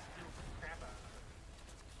everybody still took the crap out of it.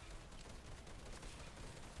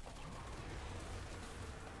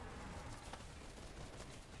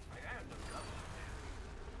 Like, I have no guts, man.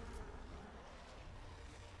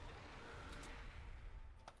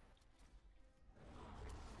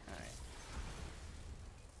 Alright.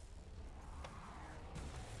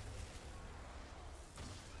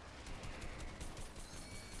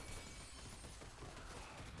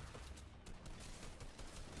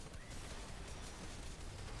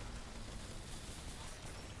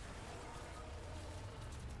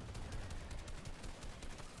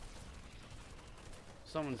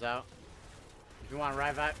 Someone's out. If you want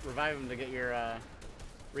to revive him to get your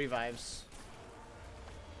revives,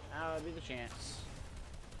 that would be the chance.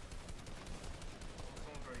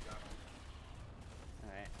 Someone's already got him.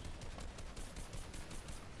 Alright.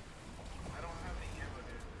 I don't have any ammo,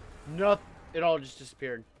 dude. Nope. It all just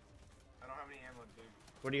disappeared. I don't have any ammo, dude.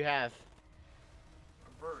 What do you have? A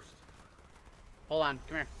burst. Hold on.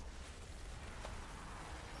 Come here.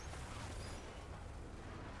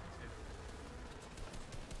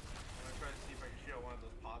 I'm gonna try to see if I can shoot one of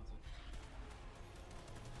those pods.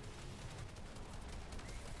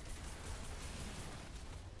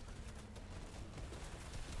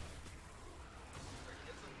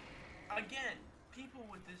 Again, people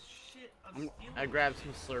with this shit of stealing. I grabbed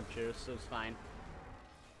some shit. slurp juice, so it's fine.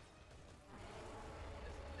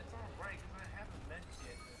 It's alright, because I have a med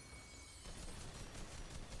kit.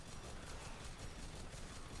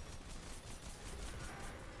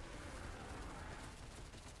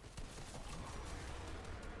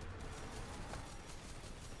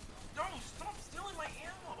 No, stop stealing my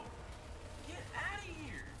ammo! Get out of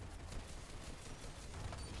here!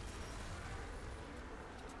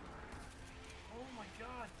 Oh my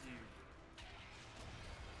god, dude.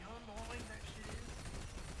 You know how annoying that shit is?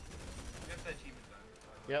 You got that achievement done.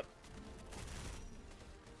 by the way. Yep.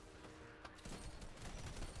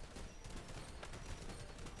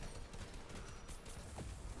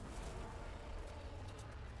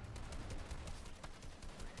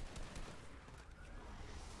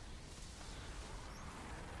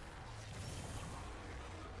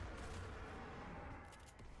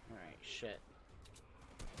 Alright, shit.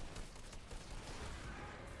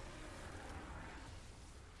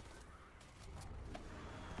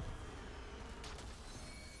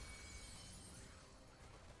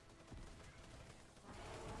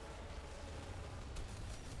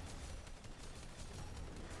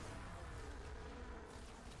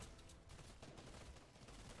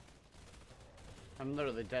 I'm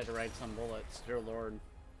literally dead to rights on bullets, dear lord.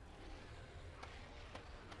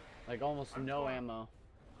 Like almost I'm no fine. ammo.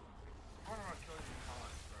 Why am I killing these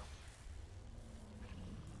pods,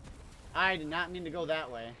 bro? I did not mean to go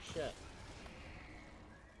that way. Shit.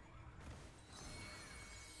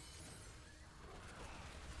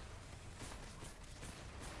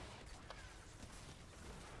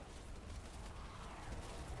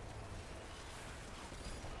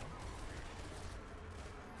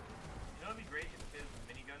 You know, it'd be great if it was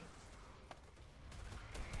a minigun.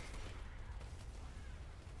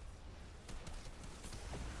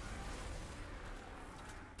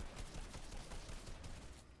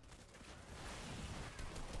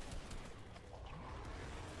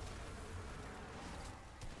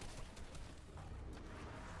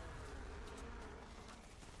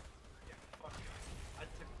 Yeah, fuck it. I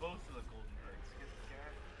took both of the golden hearts. Get the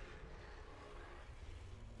cat.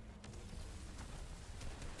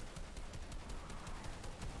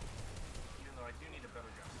 Even though I do need a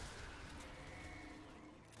better gun.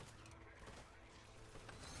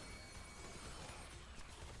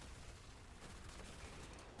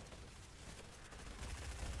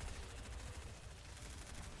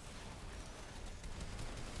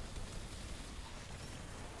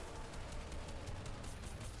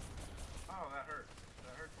 Oh, that hurts.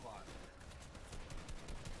 That hurts a lot.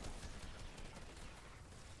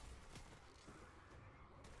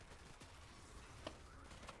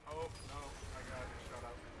 Oh, no. I got shot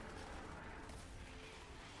up.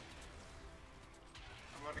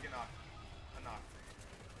 I'm about to get knocked. A knock.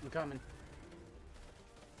 I'm coming.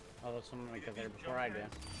 Although someone might get there before I do.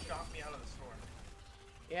 Shot me out of the storm.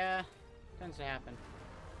 Yeah, tends to happen.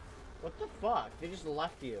 What the fuck? They just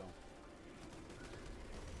left you.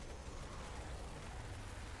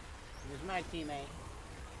 Here's my teammate.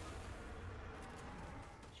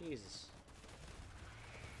 Jesus.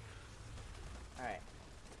 Alright.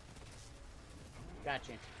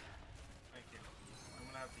 Gotcha. Thank you. I'm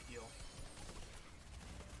gonna have to heal.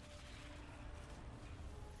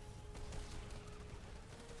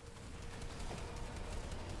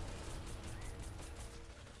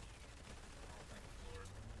 Oh, thank the Lord.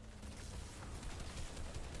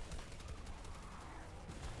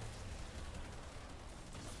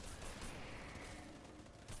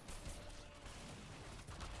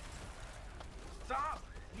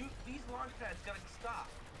 mouse pad's gotta stop.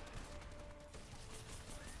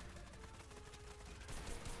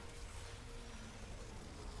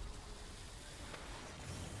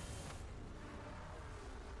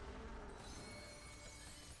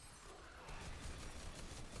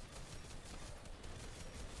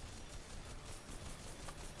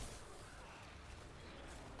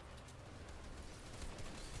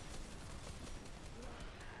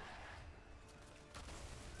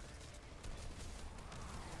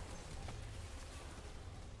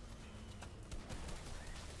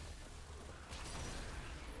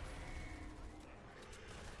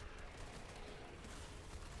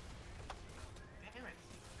 Damn it,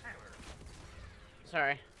 Tyler.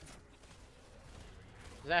 Sorry.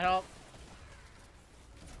 Does that help?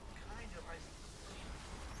 Kind of,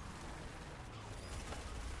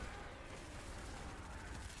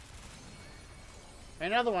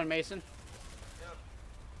 Another one, Mason. Yep.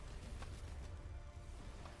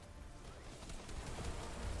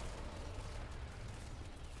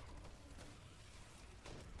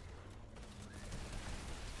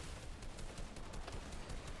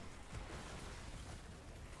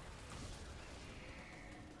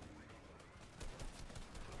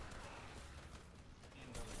 Need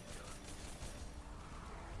another gun.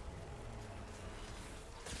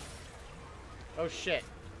 Oh shit.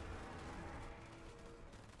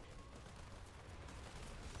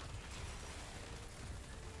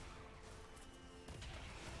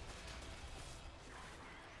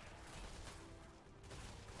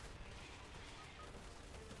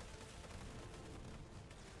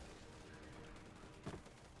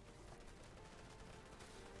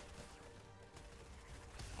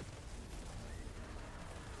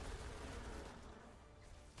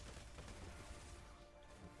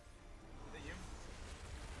 Is it you?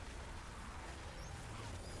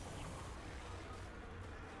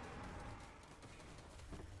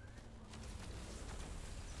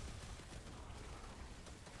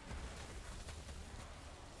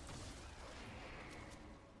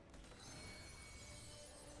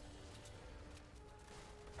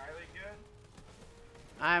 Kylie good?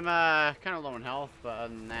 I'm kind of low in health, but other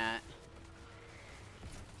than that,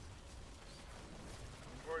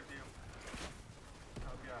 I'm towards you.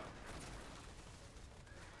 Help you out.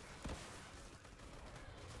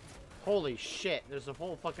 holy shit, there's a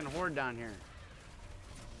whole fucking horde down here.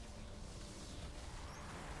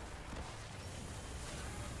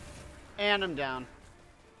 And I'm down.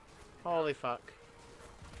 Holy fuck.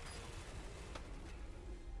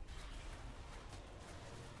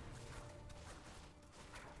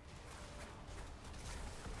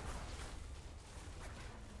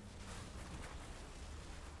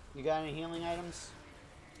 You got any healing items?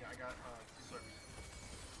 Yeah, I got 2 slurpees.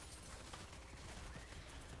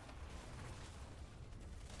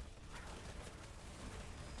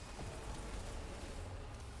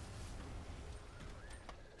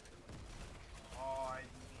 Oh, I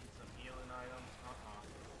need some healing items.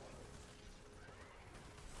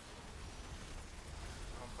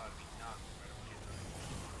 I'm about to be knocked if I don't get them.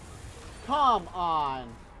 Come on!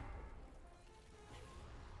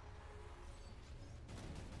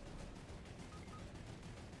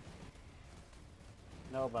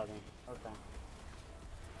 Nobody. Okay.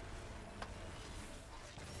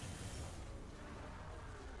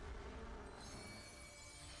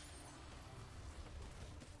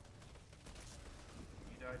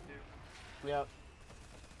 You died too? Yep.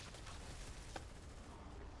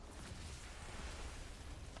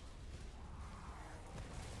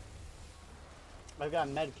 I've got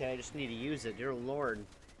medkit, I just need to use it, dear lord.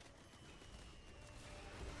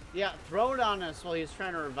 Yeah, throw it on us while he's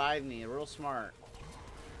trying to revive me, real smart.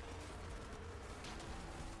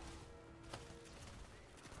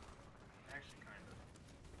 Actually, kind of.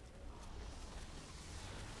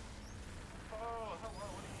 Oh, hello,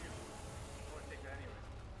 what are you? I want to take that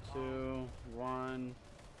anyway. 2, 1.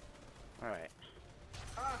 Alright.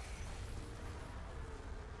 Ah!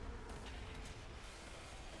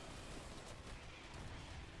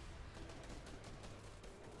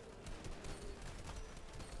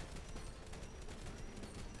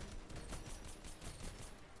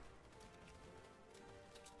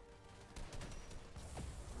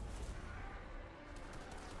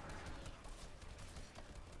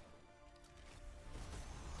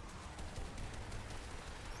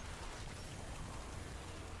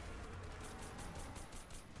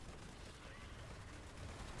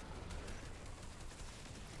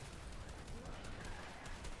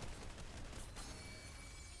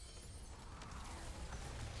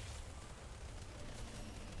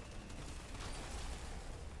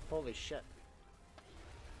 Holy shit.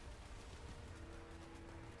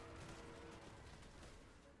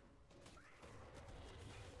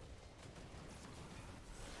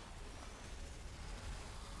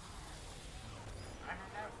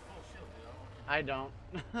 I don't.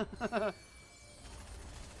 There.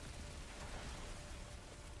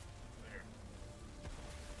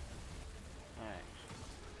 Alright.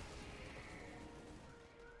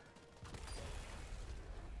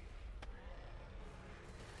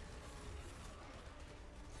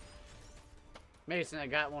 Mason, I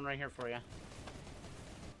got one right here for you. I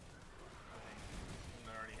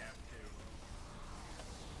already have two.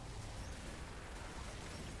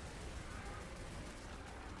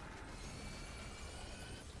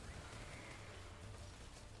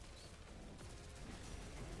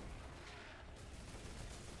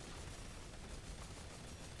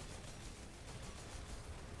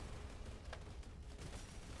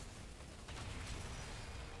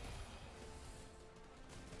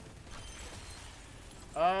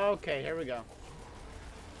 Okay, here we go.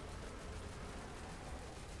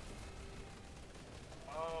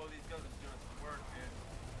 Oh, these guns are doing some work, dude.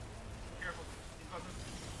 Careful. These buttons.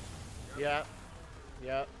 Yep.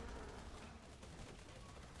 Yep.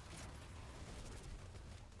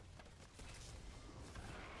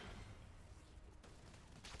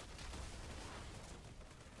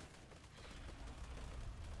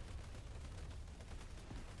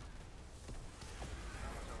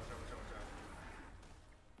 Watch out.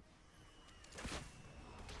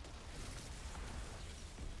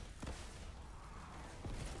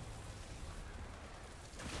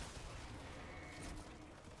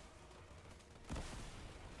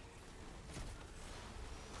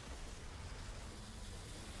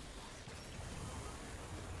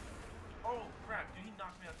 Oh, crap, dude, he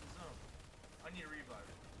knocked me out the zone. I need to revive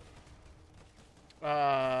it.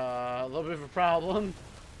 A little bit of a problem.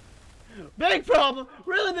 Big problem!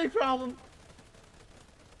 Really big problem!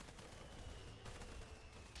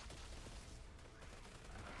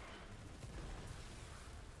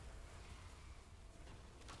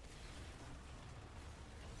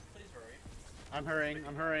 Please hurry. I'm hurrying,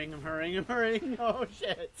 I'm hurrying, I'm hurrying, I'm hurrying. Oh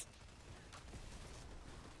shit.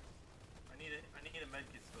 I need a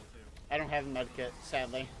medkit still too. I don't have a medkit,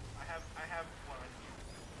 sadly. I have one.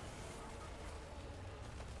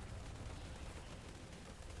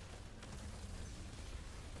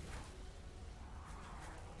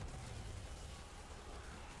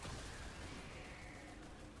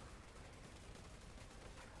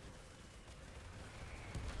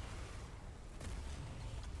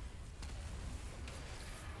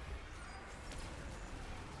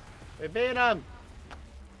 We beat him!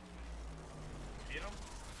 Beat him?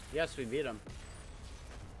 Yes, we beat him.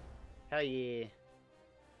 Hell yeah.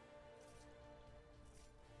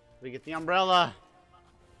 We get the umbrella.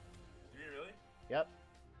 Did you really? Yep.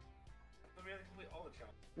 So we had to complete all the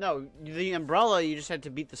challenges. No, the umbrella, you just had to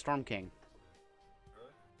beat the Storm King. Really?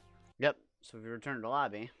 Yep. So if you return to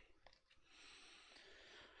lobby,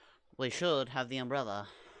 we should have the umbrella.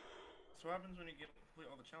 So what happens when you complete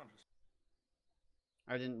all the challenges?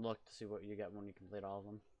 I didn't look to see what you get when you complete all of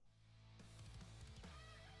them.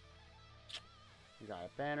 You got a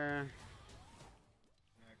banner.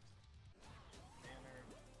 Next. Banner.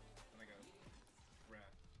 And I got rat.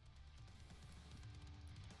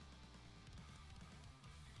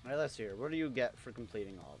 Alright, let's see here. What do you get for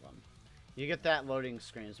completing all of them? You get that loading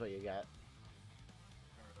screen is what you get.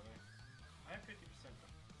 Oh, really? I have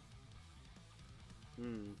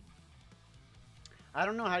 50%. I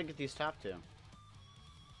don't know how to get these top two.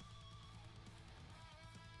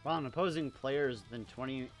 Well, an opposing players than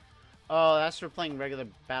 20... Oh, that's for playing regular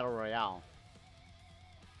Battle Royale.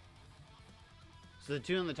 So the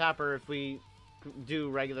two on the top are if we do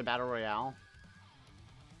regular Battle Royale.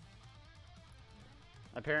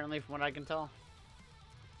 Apparently, from what I can tell.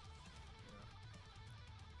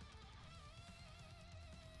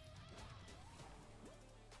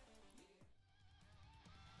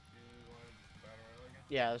 You want to do Battle Royale again?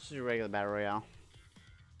 Yeah, let's do regular Battle Royale.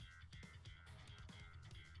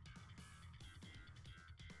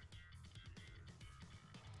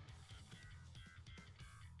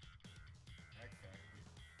 Okay.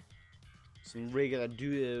 Some regular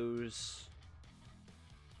duos.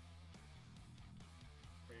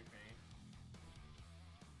 Spray paint.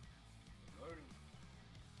 Loading.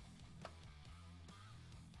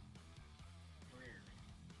 Career.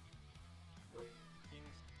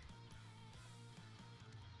 Kings.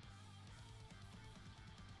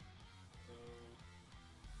 So.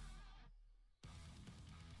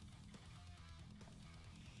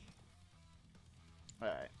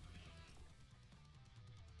 Alright.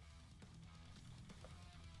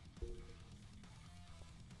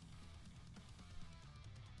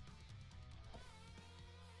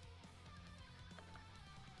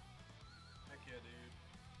 Heck yeah, dude.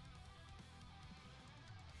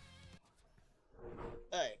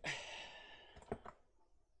 Alright.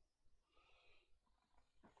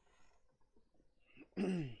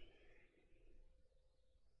 We've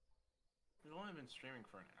only been streaming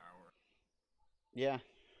for an hour. Yeah.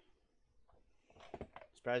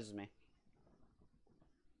 Surprises me.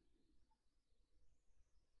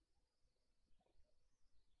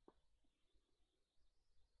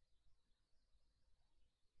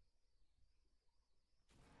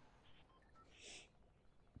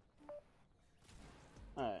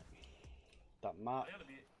 Alright. That mop. I gotta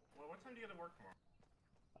be. Well, what time do you gotta work tomorrow?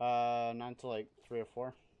 9 to like 3 or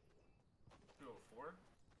 4. 2:04.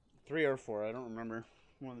 3 or 4, I don't remember.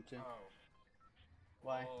 One of the two. Oh.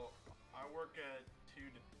 Why? Well, I work at 2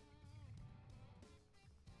 to.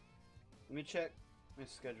 Let me check my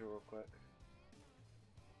schedule real quick.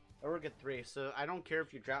 I work at 3, so I don't care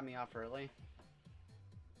if you drop me off early.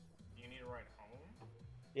 You need a ride home?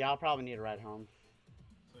 Yeah, I'll probably need a ride home.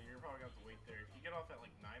 So you're probably gonna have to wait there. If you get off at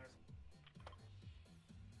like 9 or something.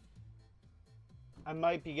 I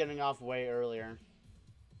might be getting off way earlier.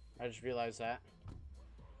 I just realized that.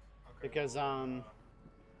 Okay, Because, well,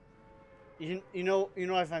 you know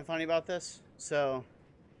what I find funny about this? So,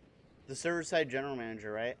 the server side general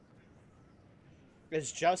manager, right?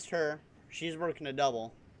 It's just her. She's working a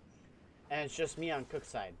double. And it's just me on cook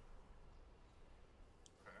side.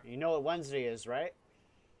 okay. You know what Wednesday is, right?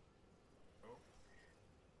 Oh.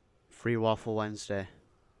 Free Waffle Wednesday.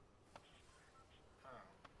 Huh.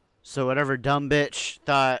 So whatever dumb bitch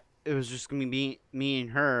thought it was just going to be me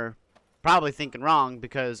and her, probably thinking wrong,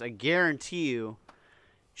 because I guarantee you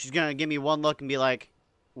she's going to give me one look and be like,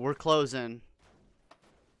 we're closing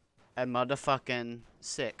at motherfucking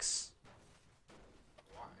 6.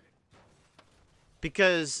 Why?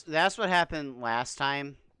 Because that's what happened last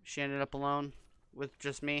time. She ended up alone with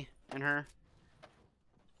just me and her.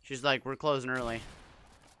 She's like, we're closing early.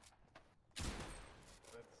 That's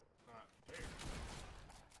not fair.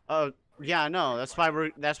 Oh, yeah, no, that's why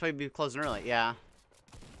we'd be closing early. Yeah.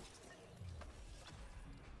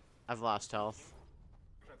 I've lost health.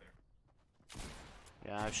 Right there.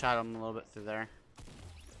 Yeah, I've shot him a little bit through there.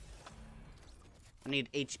 I need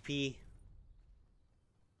HP.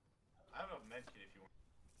 I have a med kit if you want.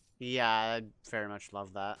 Yeah, I very much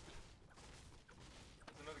love that.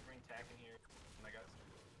 There's another green tack in here. And I got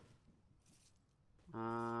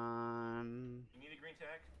some. You need a green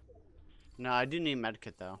tack? No, I do need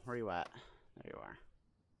medkit though. Where you at? There you are.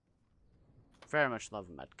 Very much love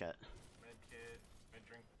a medkit. Med kit, med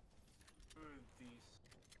drink. Food, these.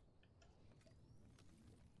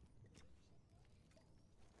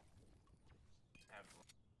 Have.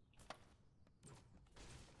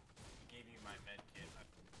 Gave you my med kit.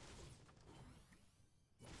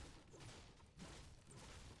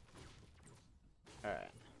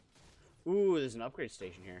 Alright. Ooh, there's an upgrade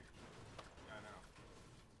station here. I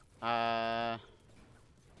know.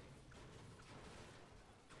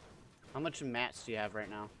 How much mats do you have right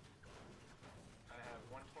now? I have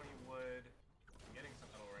 120 wood. I'm getting some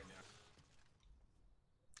metal right now.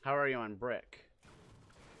 How are you on brick?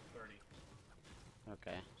 30.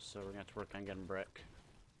 Okay, so we're gonna have to work on getting brick.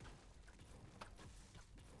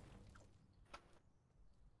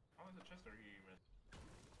 How is the chest are you with?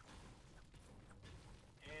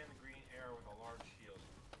 And the green arrow with a large shield.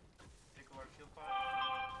 Take a large shield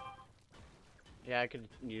pot? Yeah, I could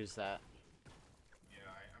use that. Yeah,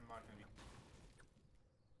 I'm not gonna be.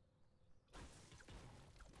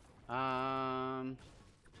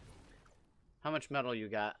 How much metal you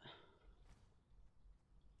got?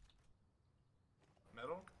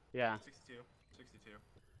 Metal? Yeah. 62. 62.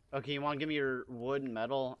 Okay, you want to give me your wood and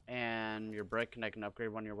metal and your brick, and I can upgrade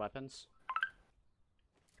one of your weapons?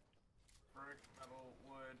 Brick, metal,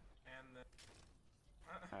 wood, and then.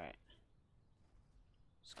 Alright.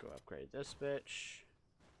 Let's go upgrade this bitch.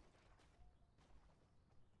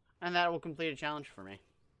 And that will complete a challenge for me.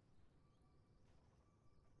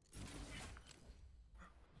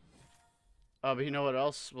 Oh, but you know what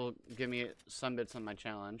else will give me some bits on my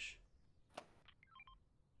challenge?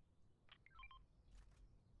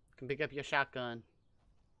 Can pick up your shotgun.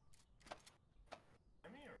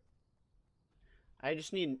 I'm here. I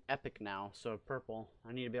just need an epic now, so purple.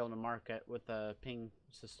 I need to be able to mark it with a ping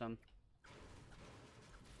system.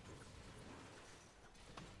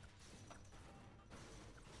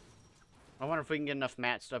 I wonder if we can get enough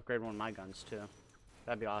mats to upgrade one of my guns too.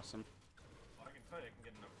 That'd be awesome. Well, I can tell you I can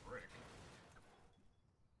get enough brick.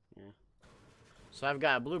 Yeah. So I've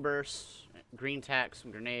got blue burst, green tack, some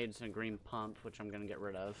grenades, and a green pump, which I'm gonna get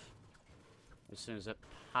rid of as soon as it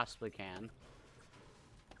possibly can.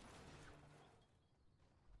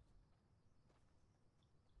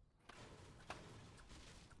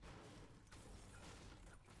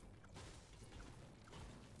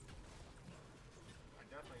 I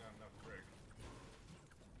definitely got enough brick.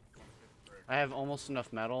 I have almost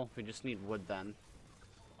enough metal. We just need wood then.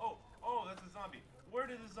 Oh, that's a zombie. Where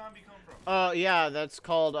did the zombie come from? Oh, yeah, that's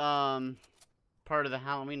called, part of the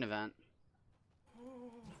Halloween event.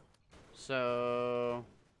 So,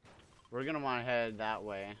 we're gonna want to head that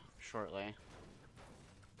way shortly.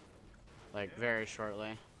 Like, very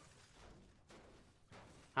shortly.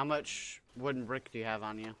 How much wooden brick do you have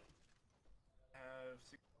on you? I have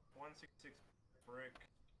 166 brick,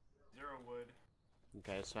 0 wood.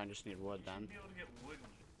 Okay, so I just need wood then. You should be able to get wood.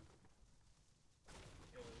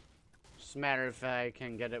 Just a matter if I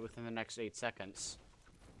can get it within the next 8 seconds.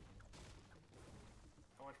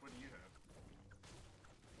 How much wood do you have?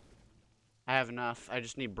 I have enough. I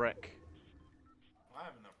just need brick. Well, I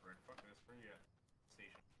have enough brick. Fuck this. Where you at?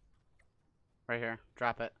 Station. Right here.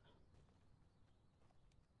 Drop it.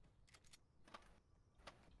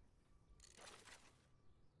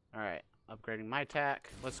 Alright. Upgrading my tack.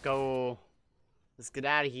 Let's go. Let's get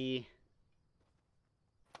out of here.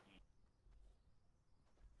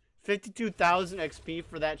 52,000 XP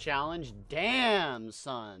for that challenge? Damn,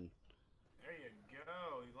 son. There you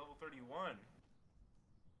go. You level 31.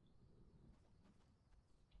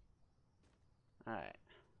 Alright.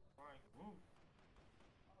 Woo.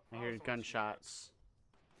 I Oh, hear someone's gunshots.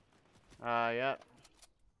 Yep.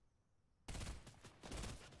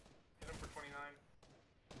 Hit him for 29.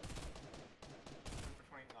 Hit him for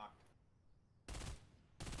 20. Knocked.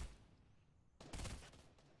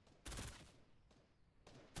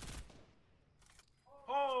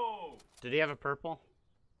 Oh! Did he have a purple?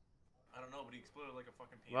 I don't know, but he exploded like a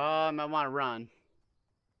fucking peanut. Well, I might want to run.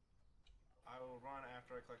 I will run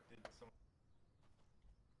after I collected some.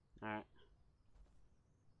 Alright.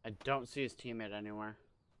 I don't see his teammate anywhere.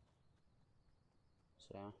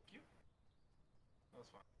 So. That was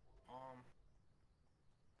fine.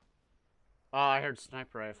 Oh, I heard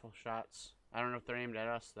sniper rifle shots. I don't know if they're aimed at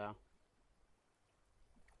us, though.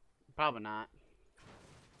 Probably not.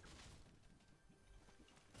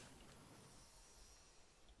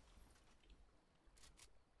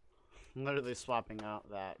 I'm literally swapping out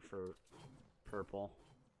that for purple.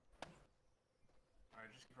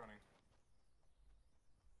 Alright, just keep running.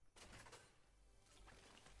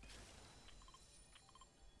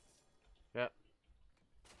 Yep.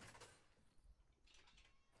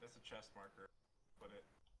 That's a chest marker. Put it.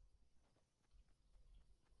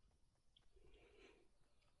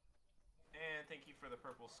 And thank you for the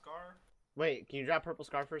purple scar. Wait, can you drop purple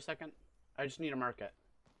scar for a second? I just need to mark it.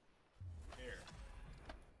 Here.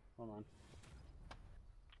 Hold on.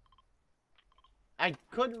 I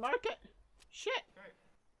couldn't mark it! Shit! Okay.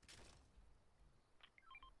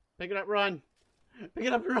 Pick it up, run! Pick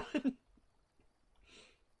it up and run!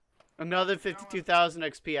 Another 52,000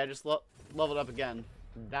 XP. I just leveled up again.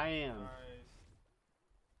 Damn. Nice.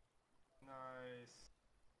 Nice.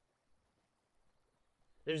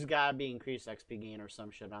 There's gotta be increased XP gain or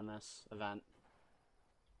some shit on this event.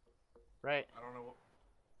 Right? I don't know what.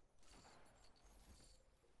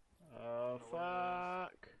 Oh,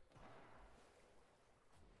 fuck.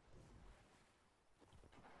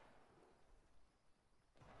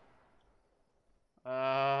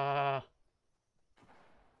 I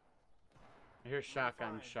hear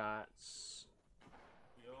shotgun shots.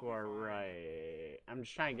 To our right. I'm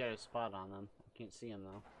just trying to get a spot on them. I can't see them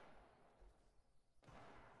though.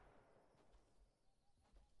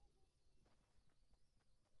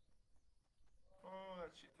 Oh,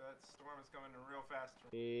 that storm is coming real fast.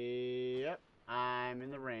 Yep. I'm in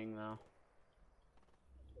the ring though.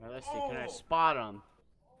 Now let's see. Can I Oh! spot them?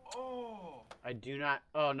 Oh! I do not.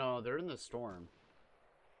 Oh no, they're in the storm.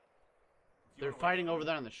 You They're wanna wait fighting for over them?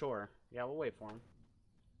 there on the shore. Yeah, we'll wait for them.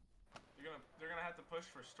 They're gonna have to push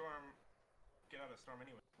for storm. Get out of storm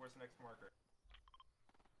anyway. Where's the next marker?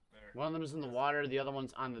 There. One of them's in the water. The other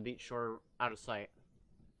one's on the beach shore, out of sight.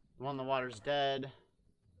 The one in the water's dead.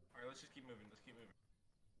 Alright, let's just keep moving. Let's keep moving.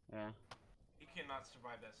 Yeah. He cannot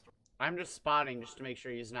survive that storm. I'm just spotting just to make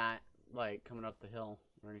sure he's not like coming up the hill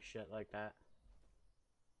or any shit like that.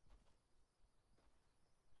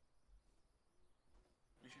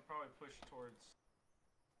 We should probably push towards.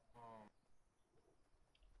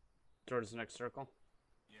 Towards the next circle.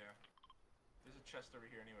 Yeah. There's a chest over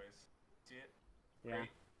here, anyways. See it? Yeah. Right.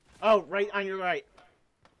 Oh, right on your right.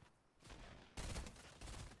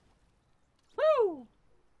 Woo!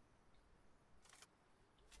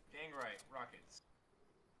 Dang right. Rockets.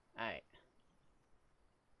 Alright.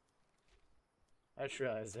 I just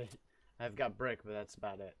realized I've got brick, but that's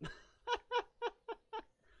about it.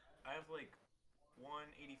 I have like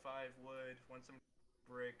 185 wood, one some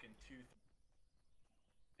brick, and 2.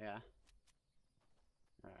 Yeah.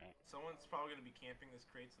 Alright. Someone's probably gonna be camping this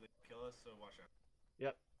crate so they can kill us. So watch out.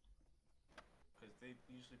 Yep. because they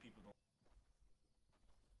usually people don't.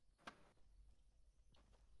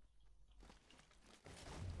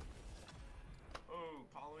 Oh,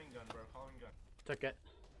 Halloween gun, bro. Halloween gun. Took it.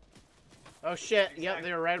 Oh shit! Yep, Exactly.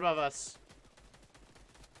 they were right above us.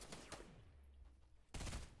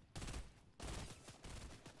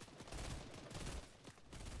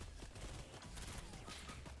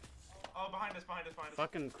 Oh, behind us, behind us, behind us.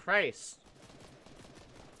 Fucking Christ!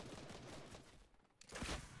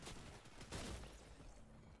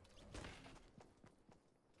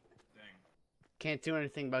 Dang. Can't do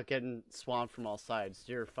anything about getting swamped from all sides.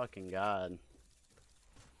 Dear fucking god.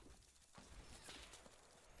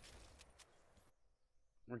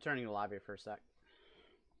 I'm returning to the lobby for a sec.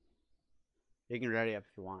 You can ready up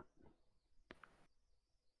if you want.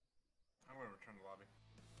 I'm gonna return to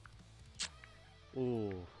the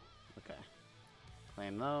lobby. Ooh. Okay.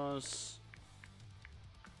 Claim those.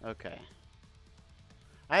 Okay.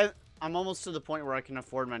 I'm almost to the point where I can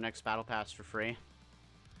afford my next battle pass for free.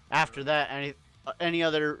 After that, any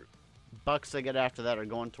other bucks I get after that are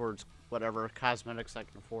going towards whatever cosmetics I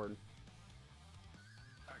can afford.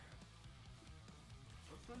 Okay.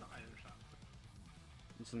 What's in the item shop?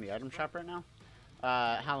 It's in the item shop right now.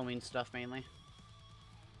 Halloween stuff mainly.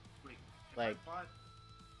 Wait, if Like- I bought...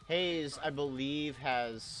 Haze, I believe,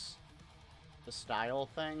 has the style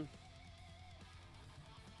thing.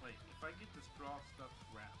 Wait, if I get the straw stuff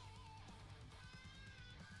wrapped...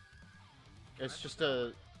 It's just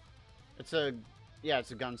a... It's a... Yeah,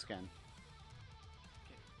 it's a gun skin.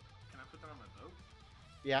 Can I put that on my boat?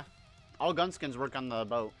 Yeah. All gun skins work on the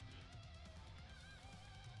boat.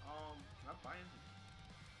 Can I buy it?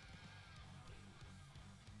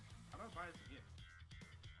 How do I buy it as a gift?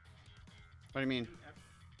 What do you mean? 2F...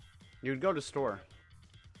 You would go to store.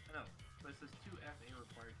 I know, but it says 2FA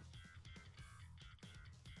required.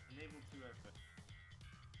 Enable 2FA.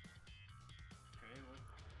 Okay, what?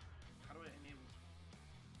 How do I enable?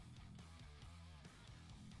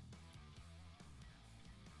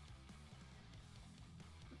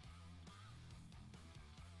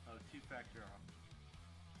 Oh, two-factor off.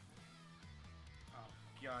 Oh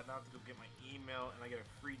god, now I have to go get my email and I get a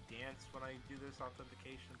free dance when I do this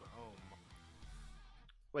authentication, but oh my.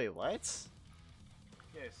 Wait, what?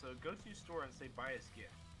 Yeah, so go to your store and say buy as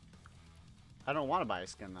gift. I don't want to buy a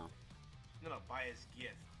skin, though. No, buy as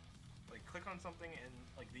gift. Like, click on something and,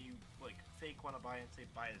 like, that you, like, fake want to buy and say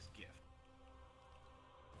buy as gift.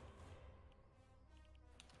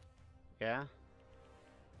 Yeah?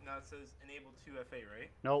 Now it says enable 2FA, right?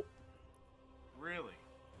 Nope. Really?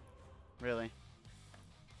 Really.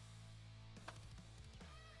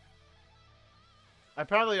 I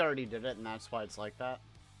probably already did it, and that's why it's like that.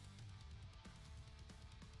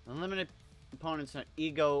 Unlimited opponents at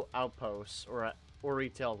Ego Outposts or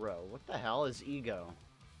Retail Row. What the hell is Ego?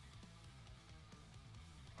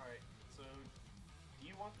 Alright, so, do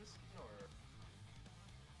you want this skin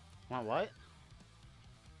or... Want what?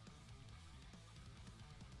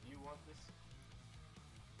 Do you want this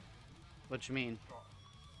What you mean? cross,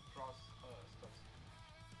 stuff?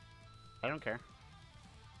 I don't care.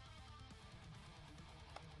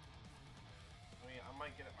 I mean, I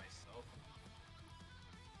might get it myself.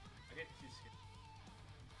 I get 2 skins.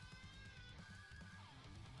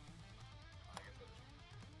 I guess I'll just...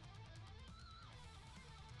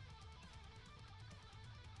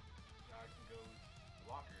 Now I can go to the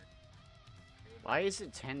locker. Why is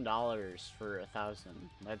it $10 for 1,000?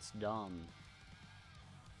 That's dumb.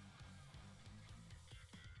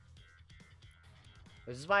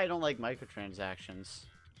 This is why I don't like microtransactions.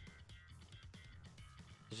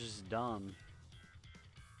 It's just dumb.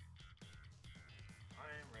 I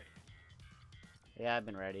am ready. Yeah, I've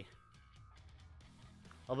been ready.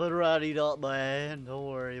 I've been ready, man. Don't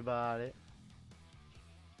worry about it.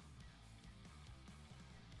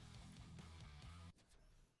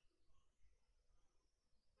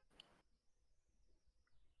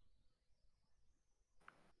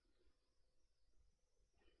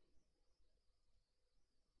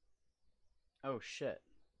 Oh shit.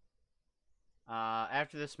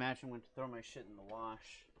 After this match, I'm going to throw my shit in the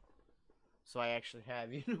wash. So I actually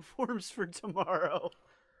have uniforms for tomorrow.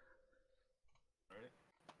 Ready?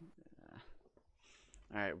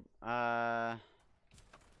 Alright,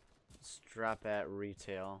 let's drop at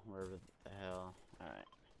retail, wherever the hell. Alright.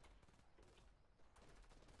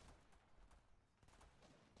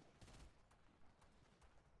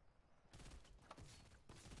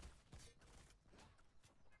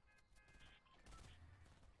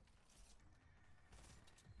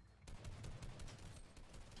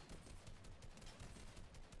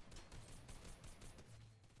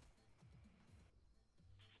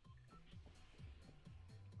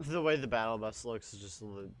 The way the battle bus looks is just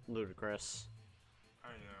ludicrous. I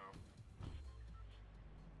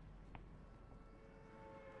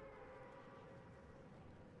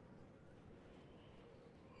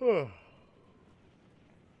know.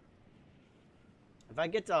 If I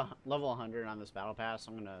get to level 100 on this battle pass,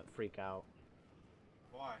 I'm gonna freak out.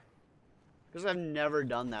 Why? Because I've never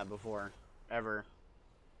done that before. Ever.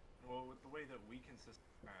 Well, with the way that we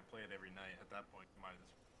consistently play it every night, at that point, you might as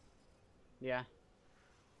well. Yeah.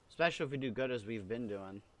 Especially if we do good as we've been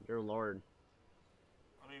doing. Dear Lord.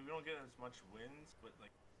 I mean, we don't get as much wins, but,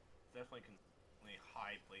 like, definitely consistently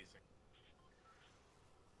high placing.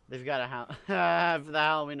 They've got a for the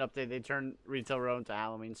Halloween update, they turned Retail Row into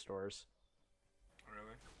Halloween stores.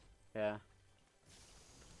 Really? Yeah.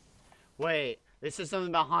 Wait, they said something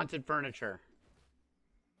about haunted furniture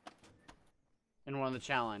in one of the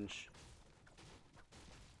challenge.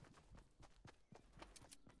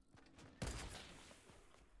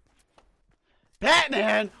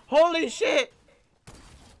 Batman! Holy shit!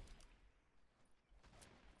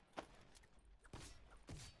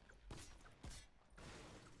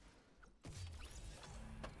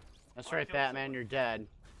 That's right, Batman, you're dead.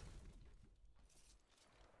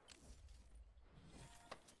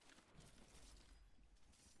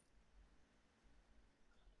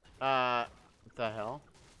 What the hell?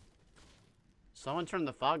 Someone turned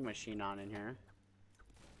the fog machine on in here.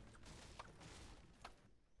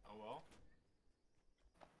 Oh well.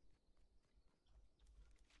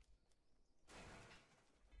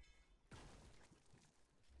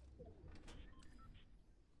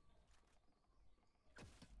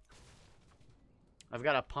 I've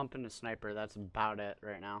got a pump and a sniper. That's about it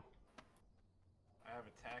right now. I have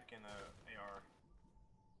attack and a AR.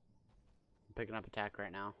 I'm picking up attack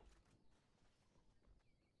right now.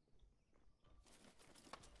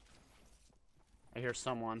 I hear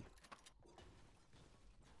someone.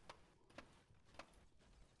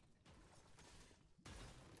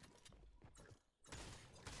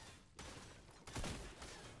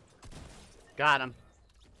 Got him.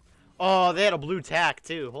 Oh, they had a blue tack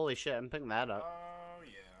too. Holy shit, I'm picking that up. Oh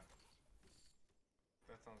yeah.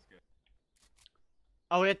 That sounds good.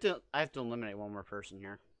 Oh, I have to eliminate one more person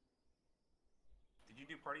here. Did you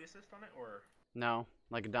do party assist on it, or? No,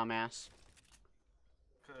 like a dumbass.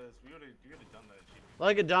 Because you would have done that achievement.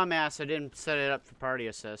 Like a dumbass, I didn't set it up for party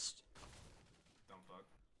assist. Dumb fuck.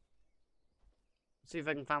 Let's see if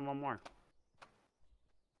I can find one more.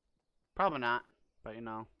 Probably not, but you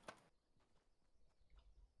know.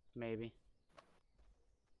 Maybe.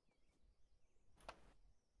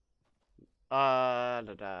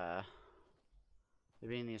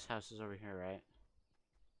 Maybe in these houses over here, right?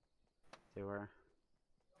 They were.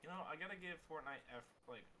 You know, I gotta give Fortnite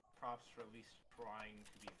like props for at least trying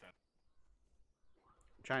to be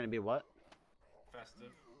Trying to be what?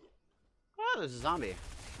 festive. Oh, there's a zombie.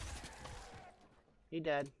 He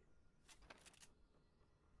dead.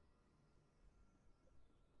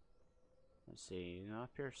 Let's see, you know,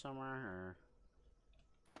 up here somewhere, or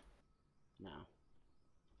no?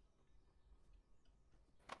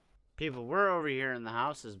 People were over here in the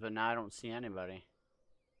houses, but now I don't see anybody.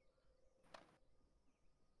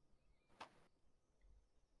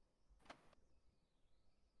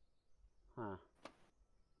 Huh.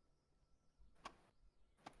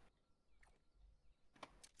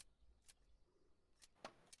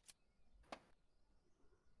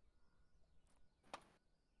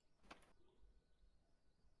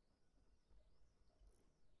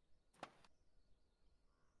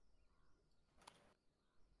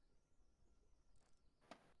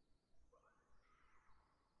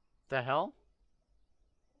 The hell?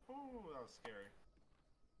 Ooh, that was scary.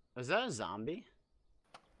 Is that a zombie?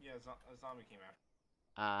 Yeah, a zombie came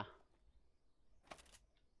after.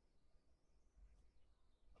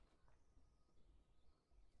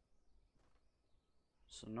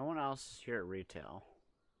 So no one else is here at retail.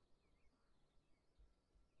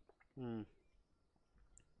 Do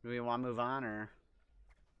we want to move on, or?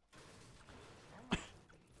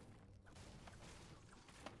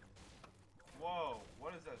 Whoa,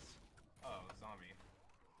 what is this? Oh, zombie.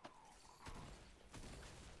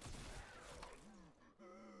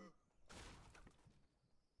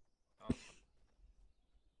 Oh.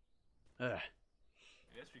 Ugh. I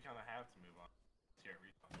guess we kind of have to move on here at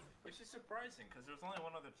retail. Which is surprising, because there's only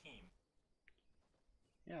one other team.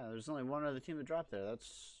 Yeah, there's only one other team that dropped there.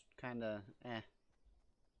 That's kind of eh.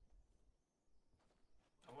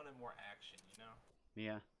 I wanted more action, you know?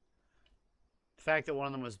 Yeah. The fact that one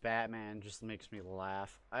of them was Batman just makes me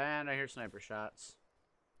laugh. And I hear sniper shots.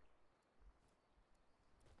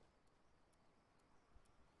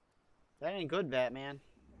 That ain't good, Batman.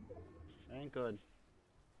 That ain't good.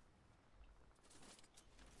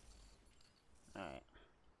 Alright.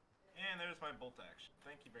 And there's my bolt action.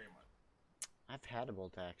 Thank you very much. I've had a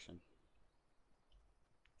bolt action.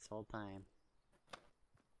 This whole time.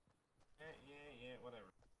 Yeah,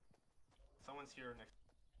 whatever. Someone's here next.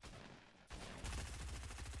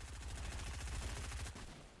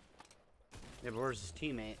 Yeah, but where's his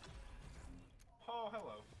teammate? Oh,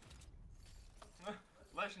 hello.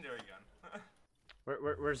 Legendary gun.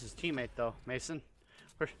 Where's his teammate, though? Mason?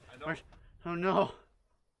 I don't. Oh, no.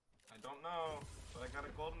 I don't know, but I got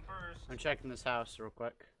a golden burst. I'm checking this house real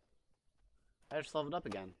quick. I just leveled up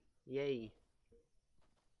again. Yay.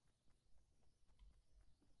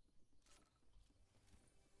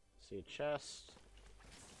 See a chest.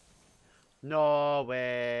 No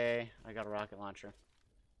way. I got a rocket launcher.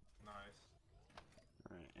 Nice.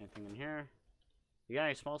 Alright, anything in here? You got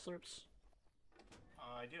any small slurps?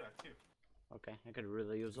 I do have 2. Okay, I could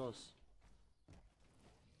really use those.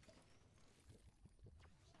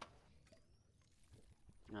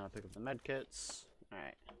 Now I'll pick up the med kits.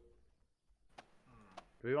 Alright.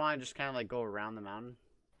 Do we want to just kind of like go around the mountain?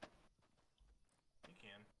 You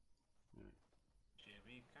can. She'll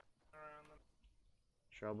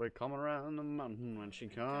be coming around the mountain when she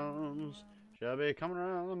comes. She'll be coming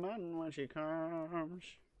around the mountain when she comes.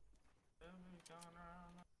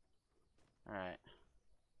 Alright.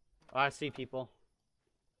 Oh, I see people.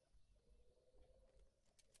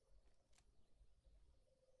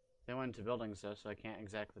 They went into buildings though, so I can't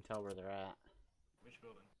exactly tell where they're at. Which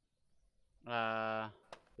building?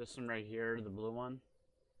 This one right here, the blue one.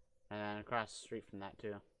 And then across the street from that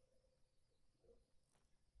too.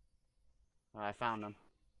 I found them.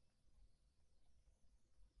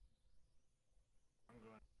 I'm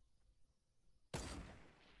going.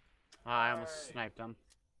 I almost sniped them.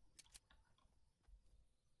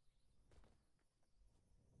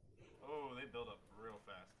 Oh, they build up real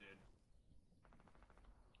fast, dude.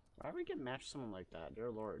 Why would we get matched someone like that? Dear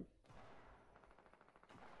Lord.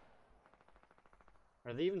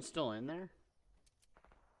 Are they even still in there?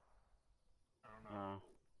 I don't know.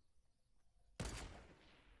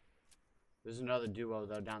 There's another duo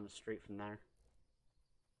though down the street from there.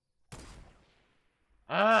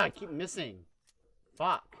 Ah, I keep missing.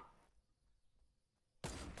 Fuck.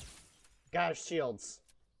 Got his shields.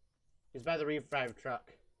 He's by the revive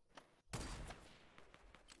truck.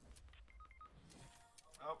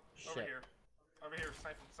 Oh, Shit. over here. Over here,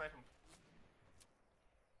 snipe him, snipe him.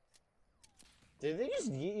 Did they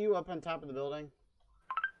just yeet you up on top of the building?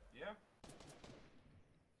 Yeah.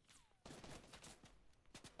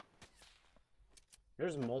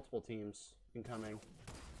 There's multiple teams incoming.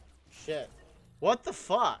 Shit. What the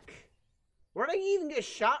fuck? Where'd I even get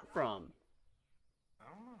shot from? I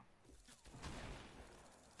don't know.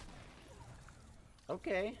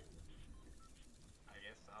 Okay. I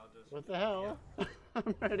guess I'll just... What the hell? Yeah.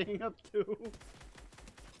 I'm heading up too.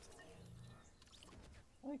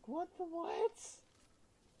 Like, what the what?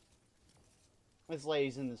 This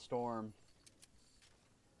lady's in the storm.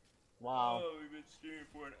 Wow. Oh, we've been streaming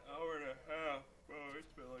for an hour and a half. Bro,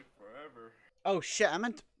 it's been like forever. Oh shit, I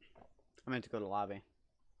meant to go to the lobby.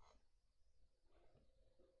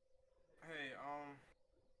 Hey,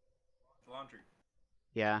 laundry.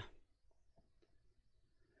 Yeah.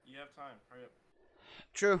 You have time, hurry up.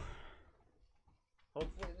 True.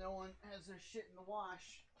 Hopefully no one has their shit in the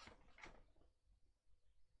wash.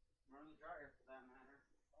 Or in the dryer, for that matter.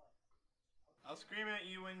 I'll scream at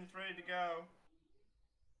you when it's ready to go.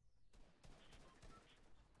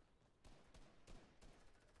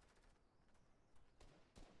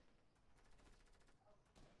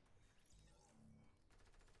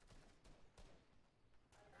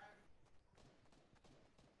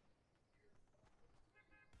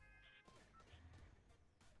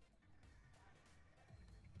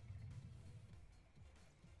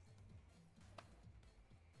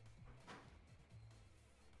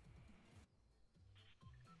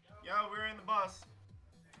 Yo, we're in the bus.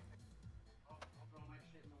 I'll throw my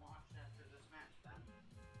shit in the wash after this match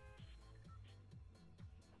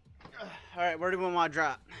then. Alright, where do we want to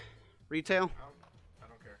drop? Retail? I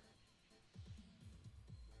don't care.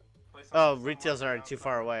 Oh, retail's already too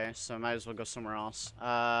far away, so I might as well go somewhere else.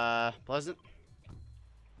 Pleasant?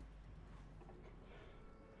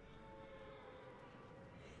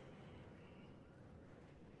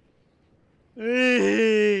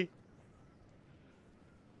 Hey!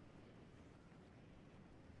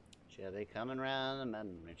 She'll be coming round the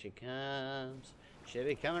mountain when she comes. She'll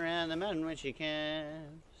be coming round the mountain when she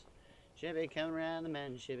comes. She'll be coming round the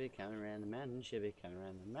mountain. She'll be coming round the mountain. She'll be coming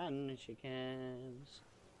round the mountain when she comes.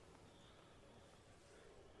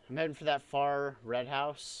 I'm heading for that far red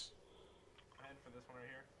house. I'm heading for this one right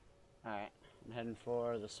here. Alright, I'm heading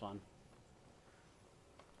for this one.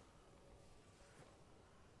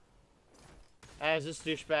 As this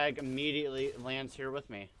douchebag immediately lands here with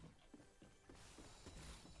me.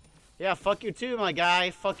 Yeah, fuck you too, my guy.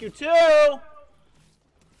 Fuck you too! Where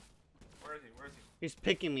is he? Where is he? He's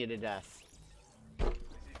picking me to death.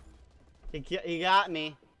 Is He got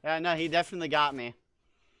me. Yeah, no, he definitely got me.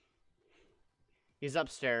 He's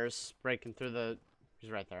upstairs, breaking through the... He's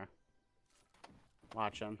right there.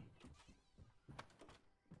 Watch him.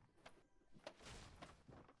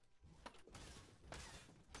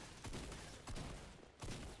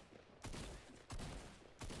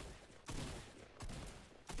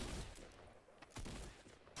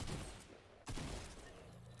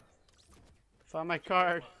 Found my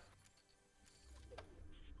card.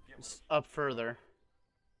 It's up further.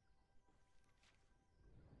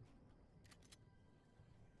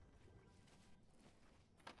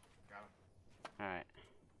 Got him. Alright.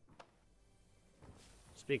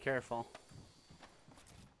 Just be careful.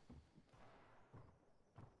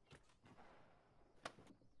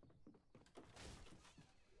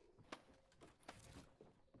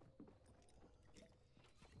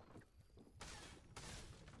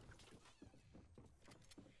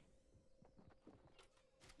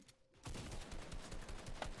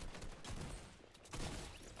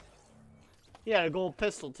 Yeah, a gold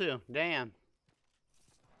pistol too. Damn.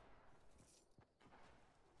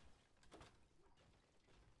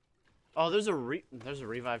 Oh, there's a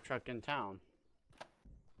revive truck in town.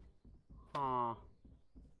 Huh.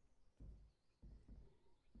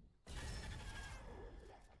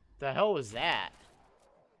 The hell was that?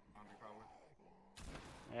 Zombie probably.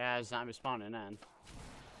 Yeah, it's not respawning in.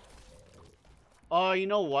 Oh, you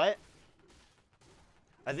know what?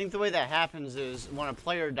 I think the way that happens is when a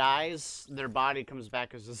player dies, their body comes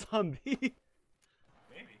back as a zombie. Maybe.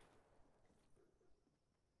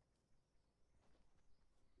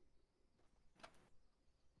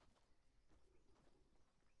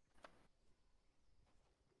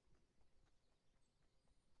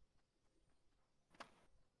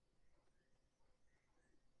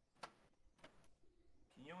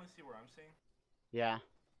 Can you only see where I'm seeing? Yeah.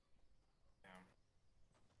 Yeah.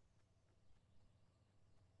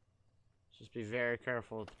 Just be very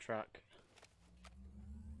careful with the truck.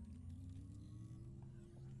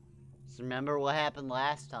 Just remember what happened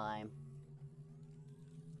last time.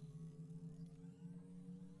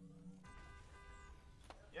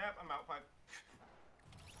 Yep, I'm out. Pipe.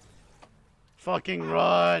 Fucking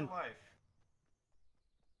run! Life.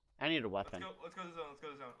 I need a weapon. Let's go to the zone. Let's go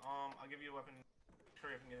to the zone. I'll give you a weapon.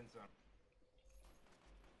 Hurry up and get in the zone.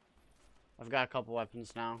 I've got a couple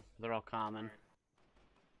weapons now. They're all common. Alright.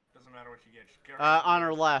 Doesn't matter what you get. Just get On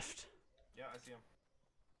our left. Yeah, I see him.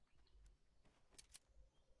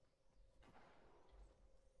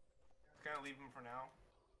 Just kind of leave him for now.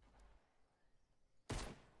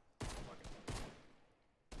 Fuck it.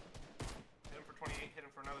 Hit him for 28. Hit him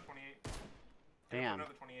for another 28. Hit him Damn. for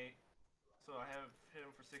another 28. So I have hit him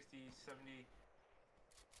for 60, 70.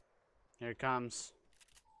 Here it comes.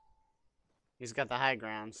 He's got the high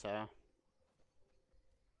ground, so.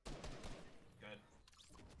 Good.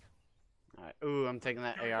 Alright. Ooh, I'm taking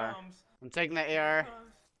that Here AR. it comes. I'm taking that Here AR. it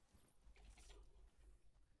comes.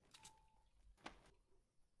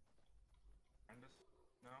 Find us?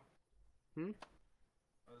 No? Hmm?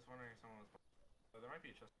 I was wondering if someone was... Oh, there might be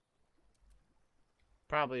a chest.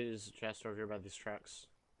 Probably is a chest over here by these trucks.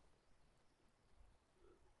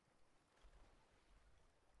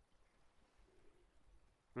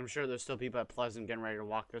 I'm sure there's still people at Pleasant getting ready to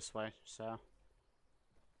walk this way, so.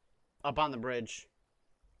 Up on the bridge.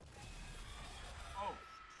 Oh!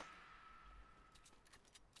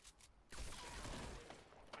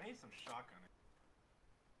 I need some shotgun.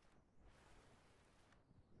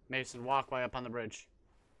 Mason, walk way up on the bridge.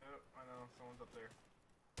 Oh, I know. Someone's up there.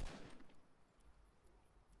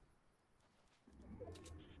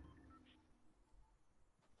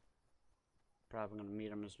 Probably gonna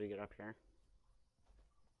meet him as we get up here.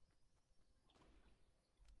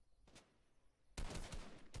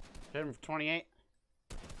 Hit him for 28. Hit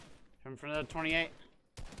him for another 28.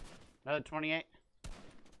 Another 28.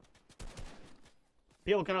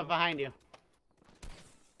 People come up behind you.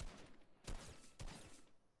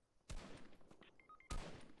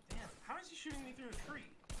 Damn, how is he shooting me through a tree?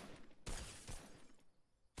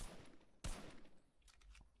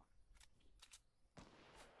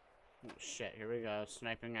 Oh, shit, here we go.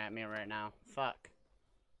 Sniping at me right now. Fuck.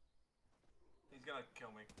 He's gonna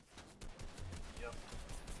kill me. Yep.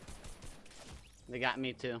 They got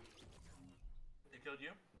me too. They killed you?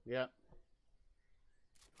 Yep.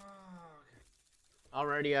 Oh, okay.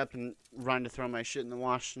 Already up and run to throw my shit in the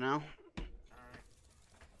wash now. Alright.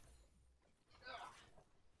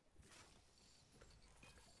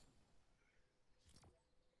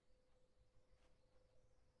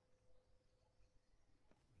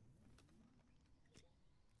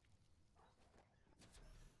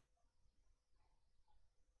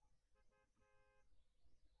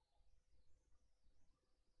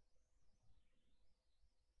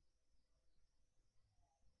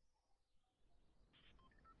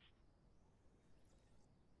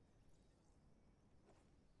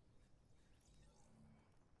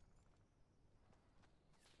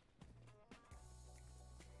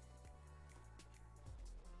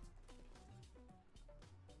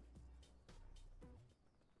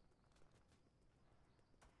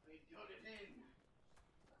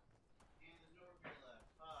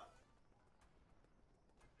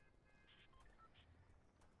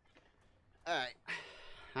 Alright.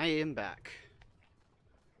 I am back.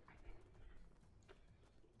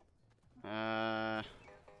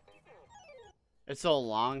 It's a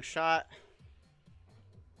long shot.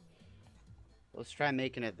 Let's try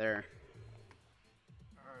making it there.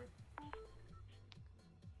 Alright.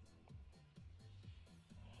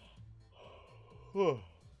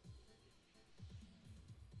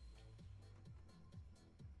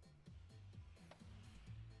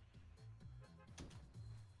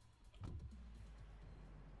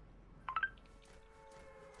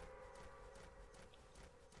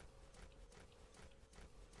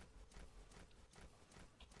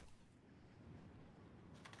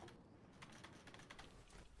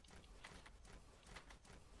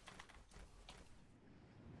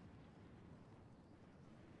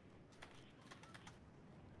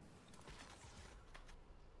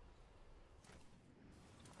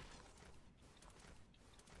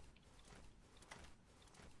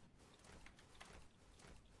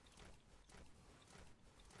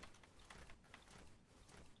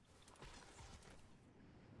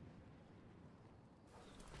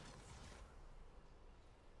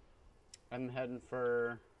 I'm heading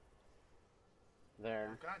for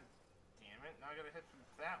there. God damn it! Now I gotta hit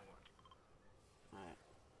for that one. Alright.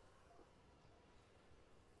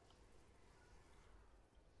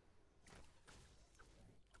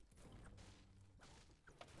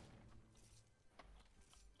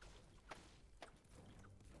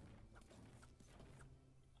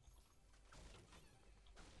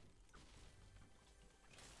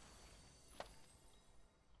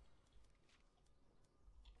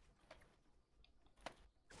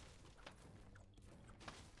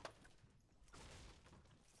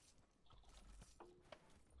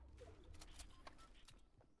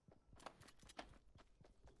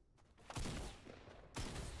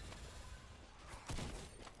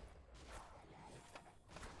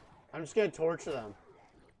 I'm just gonna torture them.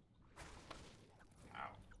 Ow.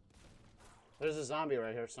 There's a zombie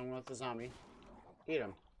right here. Someone with a zombie. Eat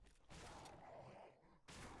him.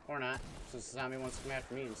 Or not, since the zombie wants to come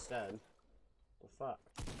after me instead. The fuck?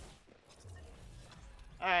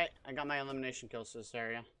 Alright, I got my elimination kills to this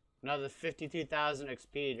area. Another 52,000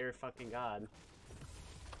 XP, dear fucking god.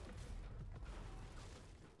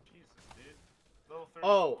 Jesus, dude. Level 34.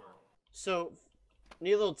 Oh, so,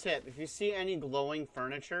 need a little tip. If you see any glowing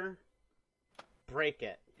furniture, break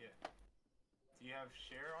it. Yeah. Do you have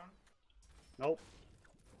share on? Nope.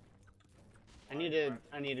 I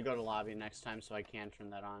Why- need to go to lobby next time so I can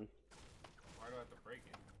turn that on. Why do I have to break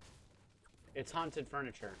it? It's haunted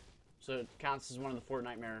furniture, so it counts as one of the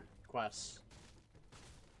Fortnitemares quests.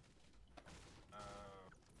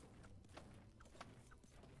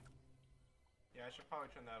 Yeah, I should probably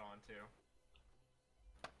turn that on too.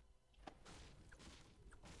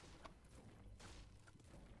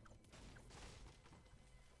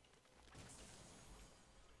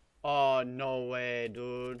 Oh, no way,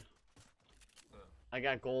 dude. So, I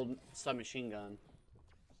got gold submachine gun.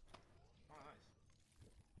 oh, nice.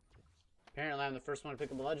 Apparently I'm the first one to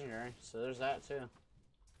pick up a legendary, so there's that too.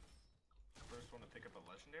 First one to pick up a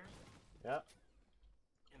legendary Yep.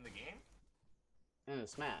 in the game? In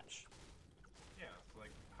this match. Yeah, it's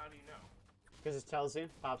like, how do you know? Because it tells you,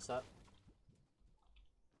 pops up.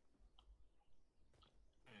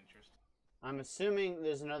 Interesting. I'm assuming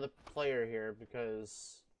there's another player here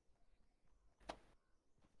because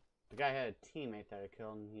the guy had a teammate that I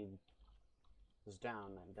killed and he was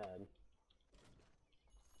down and dead.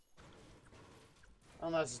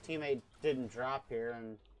 Unless his teammate didn't drop here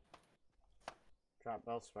and drop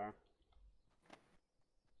elsewhere.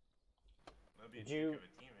 That'd be a Did cheek you- of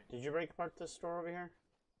a teammate. Did you break apart this store over here?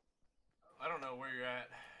 I don't know where you're at.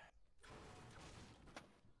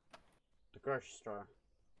 The grocery store.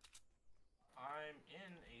 I'm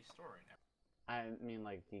in a store right now. I mean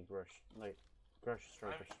like the grocery store, I'm-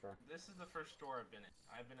 grocery store. This is the first store I've been in.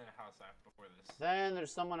 I've been in a house after before this. Then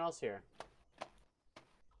there's someone else here.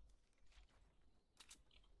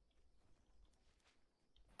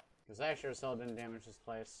 Because I sure as hell didn't damage this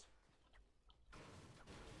place.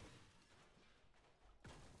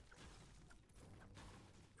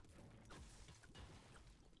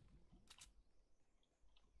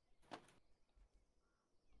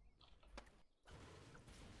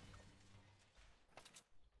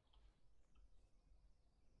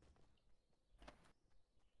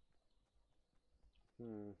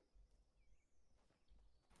 Hmm.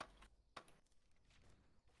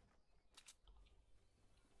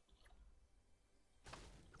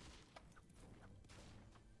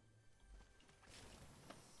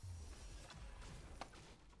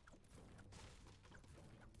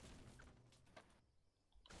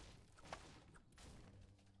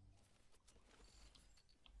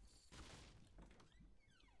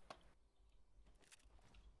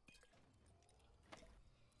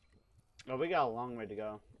 Oh, we got a long way to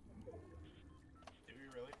go. Do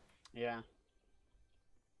we really? Yeah.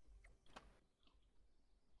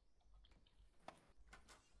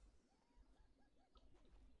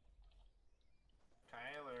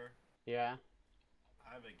 Tyler, Yeah.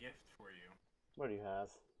 I have a gift for you. What do you have?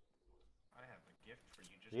 I have a gift for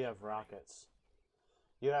you. Just You have keep running. rockets.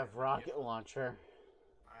 You have rocket launcher.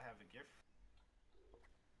 I have a gift.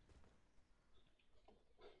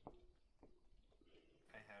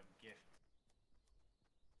 I have gift.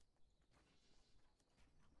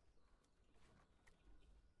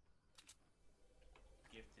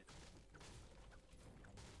 Gifted.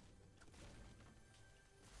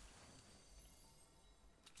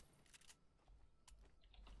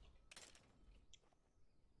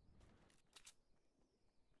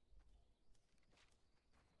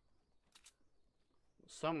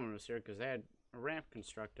 Someone was here because they had a ramp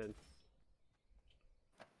constructed.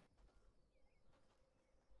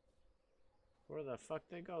 Where the fuck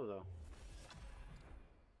they go, though?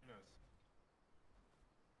 Who knows?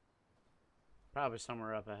 Probably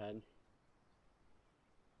somewhere up ahead.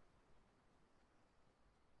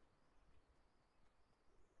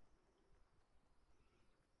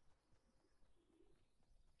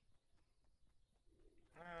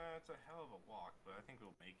 It's a hell of a walk, but I think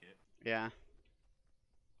we'll make it. Yeah.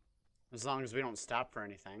 As long as we don't stop for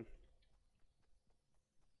anything.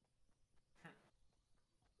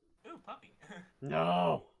 Ooh, puppy.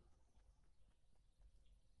 No!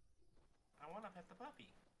 I want to pet the puppy.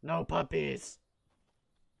 No puppies!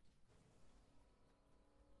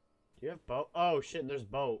 Do you have boat? Oh shit, there's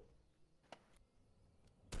boat.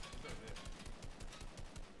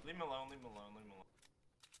 Leave him alone, leave him alone, leave him alone.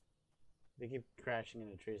 They keep crashing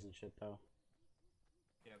into trees and shit, though.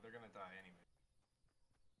 Yeah, they're gonna die anyway.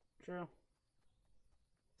 True.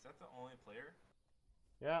 Is that the only player?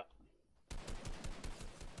 Yep.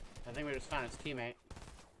 I think we just found his teammate.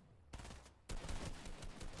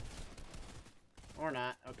 Or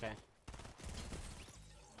not. Okay.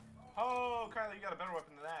 Oh, Kyler, you got a better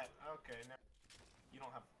weapon than that. Okay, now you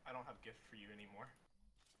don't have. I don't have gift for you anymore.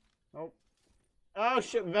 Oh. Oh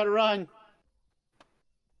shit, we better run.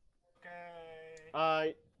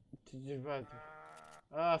 Okay.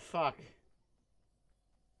 Fuck.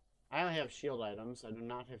 I only have shield items. I do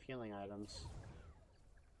not have healing items.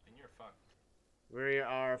 And you're fucked. We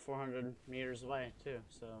are 400 meters away, too,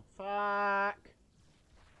 so... Fuck!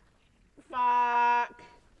 Fuck!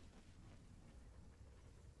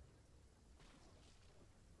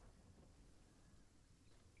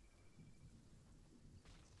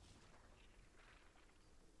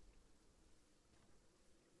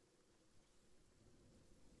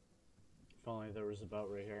 If only there was a boat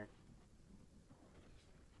right here.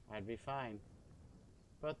 I'd be fine.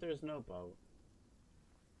 But there's no boat.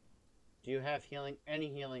 Do you have any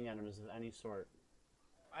healing items of any sort?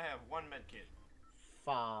 I have one med kit.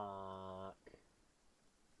 Fuck.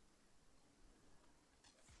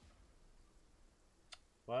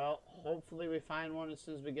 Well, hopefully we find one as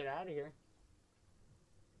soon as we get out of here.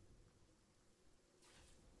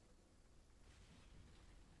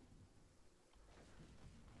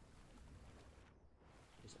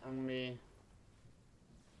 It's only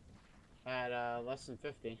at less than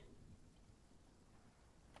 50.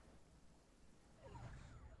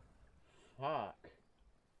 Fuck.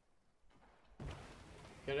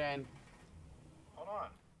 Get in. Hold on.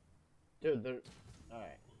 Dude, they're...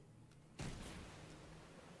 Alright.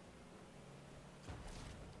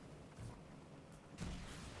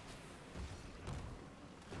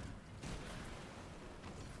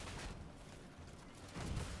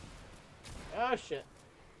 Oh shit.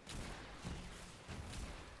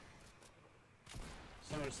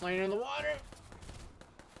 Someone's slain in the water.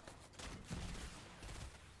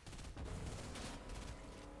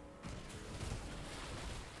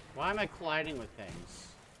 Why am I colliding with things?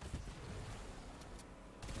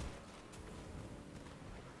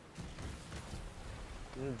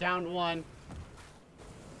 Down one.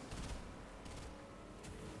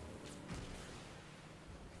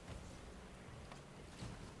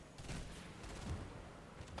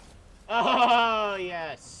 Oh,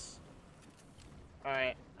 yes.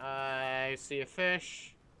 Alright, I see a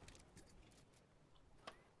fish.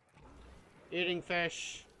 Eating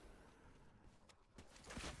fish.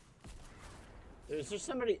 Is there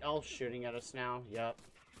somebody else shooting at us now? Yep.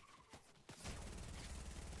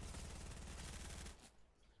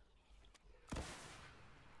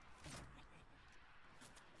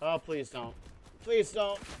 Oh, please don't. Please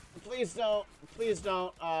don't. Please don't. Please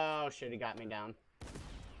don't. Oh, shit, he got me down.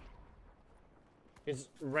 He's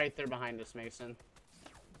right there behind us, Mason.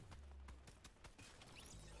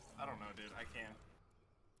 I don't know, dude. I can't.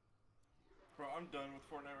 Bro, I'm done with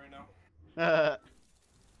Fortnite right now.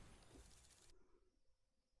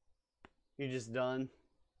 You just done?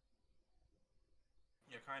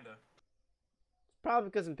 Yeah, kinda. It's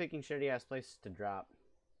probably because I'm picking shitty ass places to drop.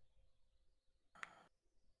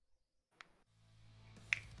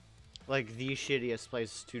 Like the shittiest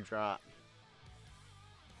places to drop.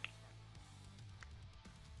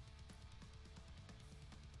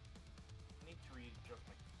 I need to readjust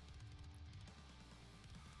my.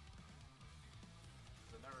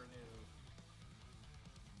 I never knew.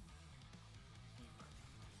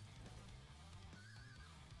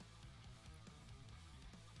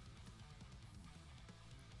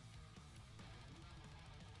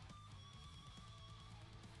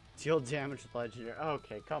 Deal damage with legendary.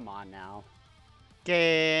 Okay, come on now.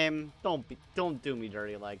 Game, don't do me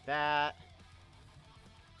dirty like that.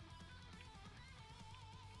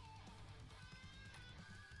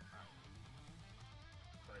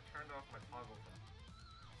 So I turned off my toggle from.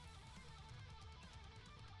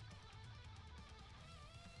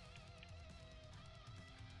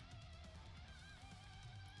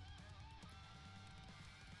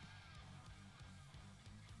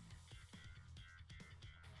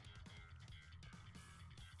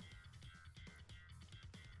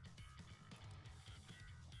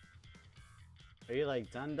 Are you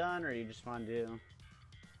like done, or you just want to do?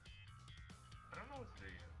 I don't know what to do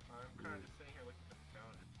yet. I'm kind of just sitting here looking at the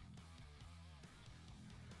challenges.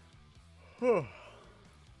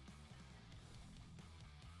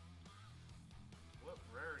 What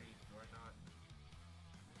rarities do I not?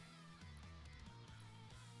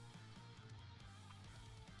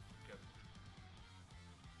 Get?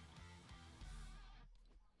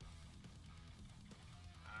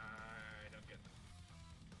 I don't get them.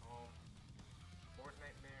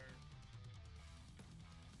 Fortnitemares.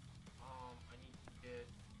 I need to get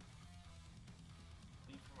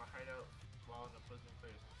leave from a hideout while in opposing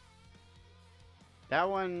players. That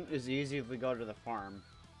one is easy if we go to the farm.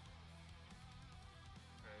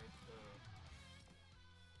 Okay, so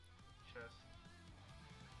chest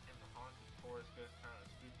in the haunted forest goes kind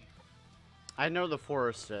of spooky. I know the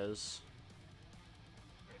forest is.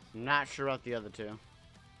 Okay, so Not sure about the other two. I'm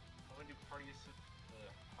gonna do party assist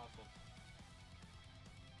household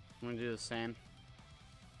I'm gonna do the same.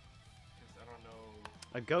 because I don't know.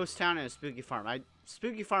 A ghost town and a spooky farm.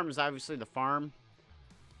 Spooky farm is obviously the farm.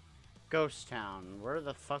 Ghost town. Where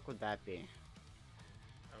the fuck would that be?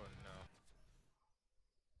 I wouldn't know.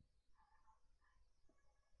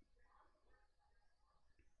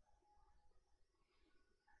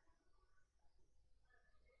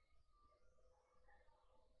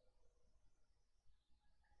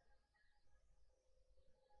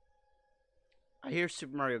 I hear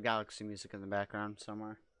Super Mario Galaxy music in the background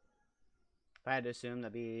somewhere. If I had to assume,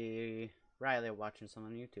 that'd be Riley watching some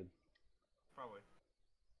on YouTube. Probably.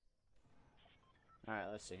 Alright,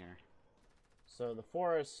 let's see here. So the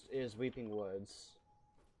forest is Weeping Woods.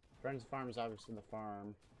 Friends Farm is obviously the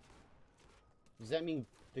farm. Does that mean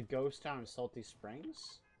the ghost town is Salty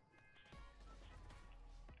Springs?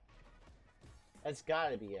 That's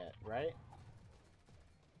gotta be it, right?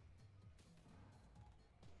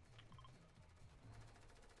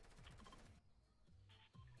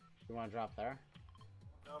 You wanna drop there?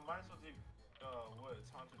 Might as well do woods.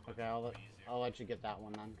 Haunted woods. Okay, is easier. I'll let you get that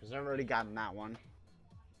one then, because I've already gotten that one.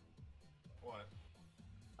 What?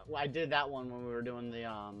 Well, I did that one when we were doing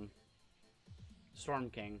the Storm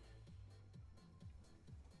King.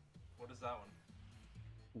 What is that one?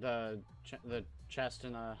 The chest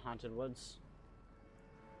in the Haunted Woods.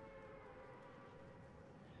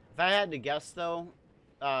 If I had to guess though,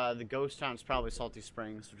 the ghost town's probably Salty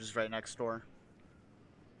Springs, which is right next door.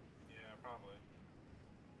 Yeah, probably.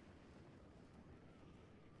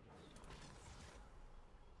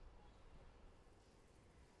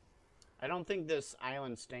 I don't think this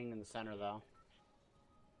island's staying in the center though.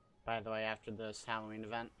 By the way, after this Halloween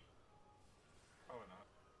event. Probably not.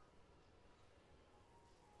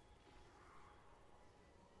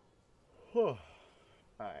 Whew.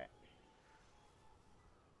 Alright.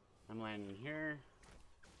 I'm landing here.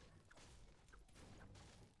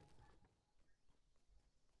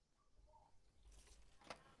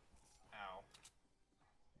 Ow.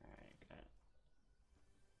 Alright, got it.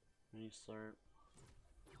 Mini slurp.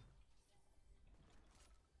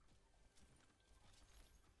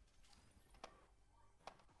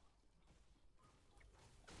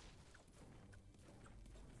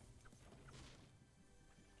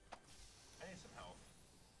 I need some help.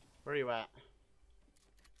 Where are you at?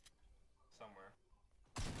 Somewhere.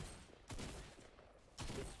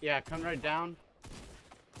 Yeah, come right down.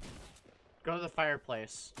 Go to the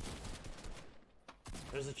fireplace.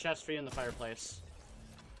 There's a chest for you in the fireplace.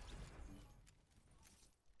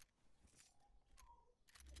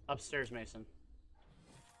 Upstairs, Mason.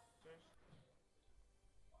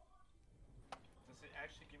 Does it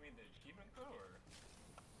actually give me the achievement though, or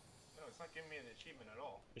no? It's not giving me the achievement at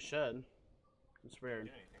all. It should. It's weird.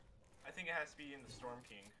 Do anything. I think it has to be in the Storm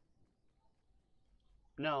King.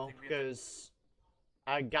 No, because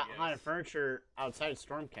I got haunted furniture outside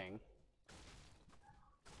Storm King.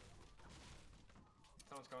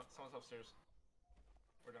 Someone's upstairs.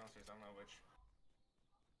 Or downstairs, I don't know which.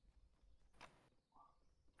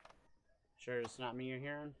 Sure, it's not me you're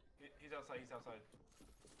hearing? He's outside, he's outside.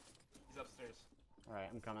 He's upstairs. Alright,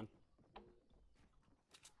 I'm coming.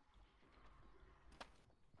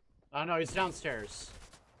 Oh no, he's downstairs.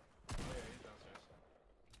 Oh yeah, he's downstairs.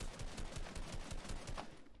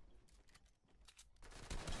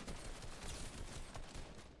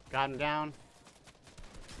 Got him down.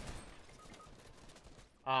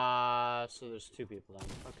 So there's two people then.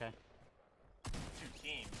 Okay. 2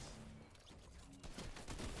 teams.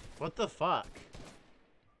 What the fuck?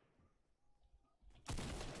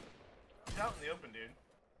 He's out in the open, dude.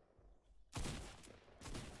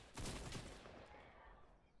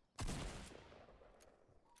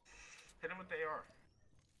 Hit him with the AR.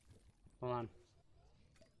 Hold on.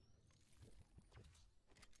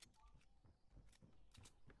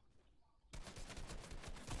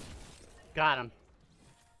 Got him.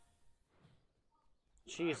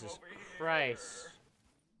 Jesus Christ.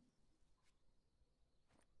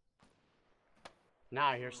 Now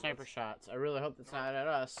I hear sniper shots. I really hope that's not at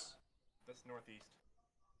us. That's northeast.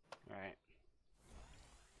 Alright.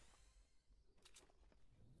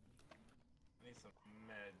 I need some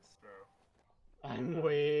meds, bro. I'm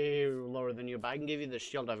way lower than you, but I can give you the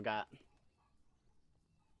shield I've got.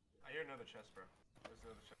 I hear another chest, bro. There's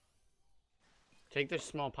another chest. Take this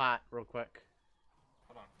small pot real quick.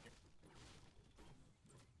 Hold on.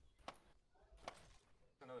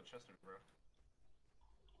 There's another chest, bro.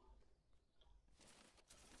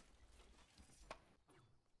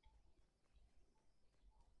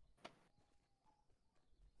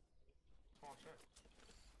 Small chest.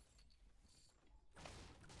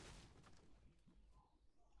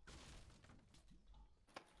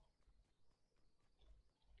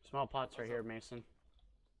 Small pot's right here, Mason.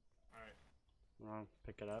 Alright. I'll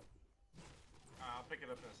pick it up. I'll pick it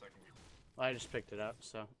up in a second. Well, I just picked it up,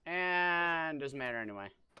 so. And doesn't matter anyway.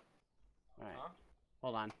 Alright. Huh?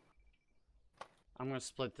 Hold on. I'm gonna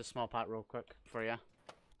split the small pot real quick for you.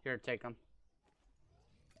 Here, take them.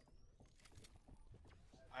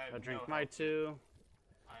 I'll drink my two.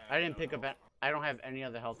 I didn't pick up. I don't have any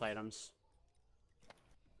other health items.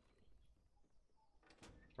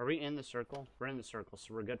 Are we in the circle? We're in the circle,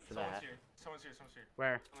 so we're good for that. Here. Someone's here. Someone's here.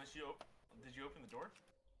 Where? Unless you did you open the door?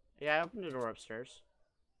 Yeah, I opened the door upstairs.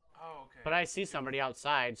 Oh, okay. But I see somebody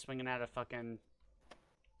outside swinging at a fucking...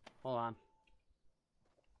 Hold on.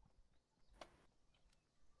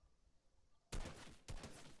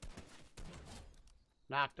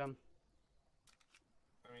 Knocked him.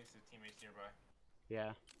 That means the teammates nearby.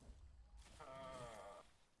 Yeah.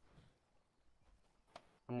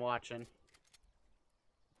 I'm watching.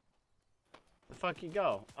 The fuck you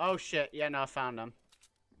go? Oh shit, yeah, no, I found him.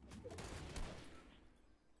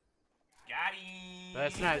 Got him! But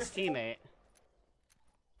that's not his teammate.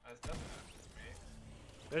 That's definitely not his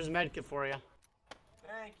teammate. There's a medkit for you.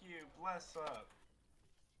 Thank you. Bless up.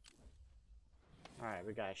 Alright,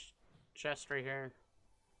 we got a chest right here.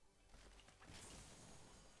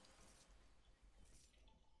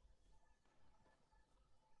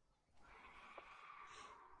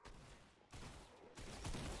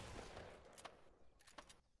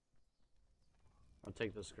 I'll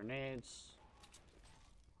take those grenades.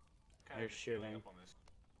 You're shooting.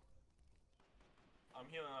 I'm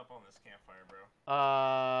healing up on this campfire, bro.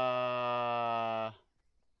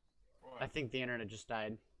 I think the internet just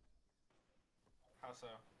died. How so?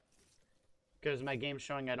 Because my game's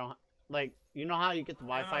showing I don't... Like, you know how you get the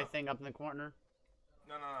Wi-Fi thing up in the corner?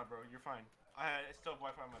 No, bro. You're fine. I still have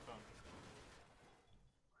Wi-Fi on my phone.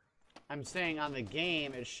 I'm saying on the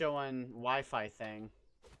game, it's showing Wi-Fi thing.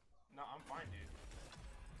 No, I'm fine, dude.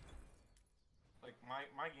 Like,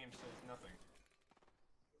 my game says nothing.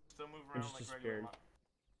 Still move around just like disappeared. regular.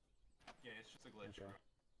 Yeah, it's just a glitch, Okay. bro.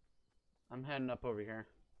 I'm heading up over here.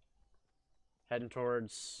 Heading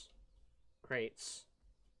towards crates.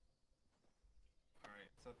 Alright,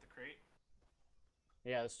 is that the crate?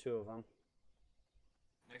 Yeah, there's two of them.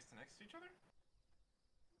 Next to each other?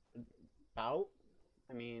 About?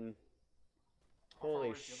 I mean... How far Holy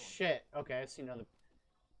away is the other one? shit. Okay, I see another...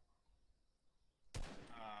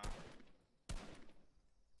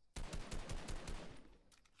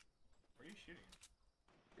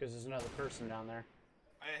 Because there's another person down there.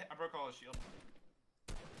 I broke all his shield.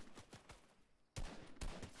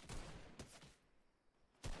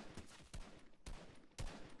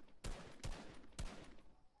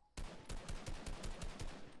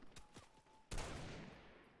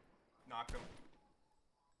 Knocked him.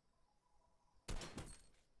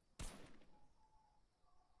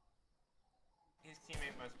 His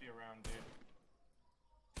teammate must be around, dude.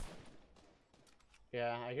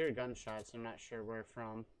 Yeah, I hear gunshots. I'm not sure where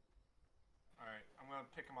from. Alright, I'm gonna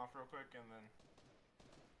pick him off real quick and then...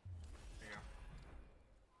 There you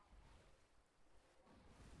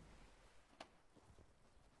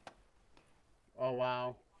go. Oh,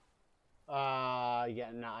 wow.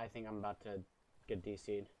 Yeah, no, I think I'm about to get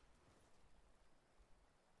DC'd.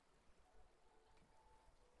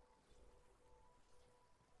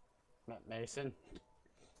 Mason?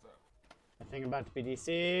 What's up? I think I'm about to be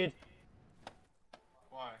DC'd.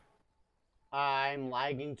 Why? I'm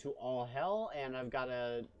lagging to all hell, and I've got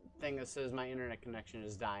a thing that says my internet connection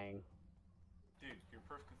is dying. Dude, you're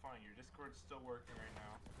perfectly fine. Your Discord's still working right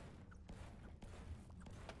now.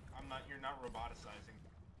 You're not roboticizing.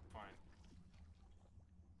 Fine.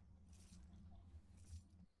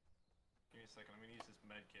 Give me a second, I'm gonna use this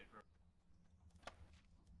med kit.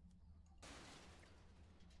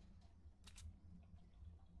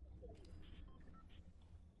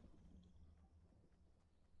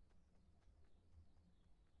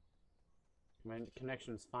 My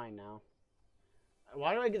connection's fine now.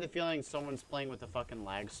 Why do I get the feeling someone's playing with a fucking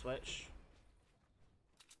lag switch?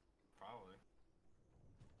 Probably.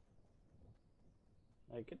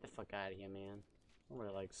 Like, get the fuck out of here, man.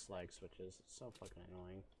 Nobody likes lag switches. It's so fucking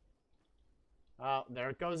annoying. Oh, there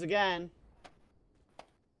it goes again.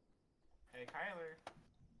 Hey, Kyler.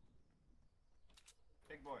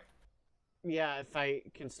 Big boy. Yeah, if I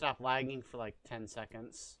can stop lagging for like 10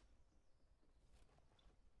 seconds.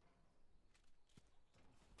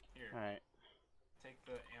 Here. Alright. Take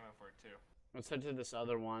the ammo for it too. Let's head to this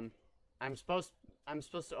other one. I'm supposed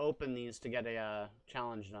to open these to get a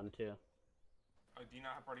challenge done too. Oh, do you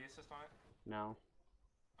not have party assist on it? No.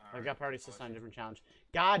 I've Alright, got party I'll assist let on a you- different challenge.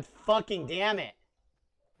 God fucking damn it!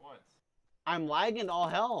 What? I'm lagging to all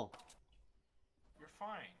hell. You're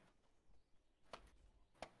fine.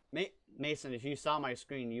 Mason, if you saw my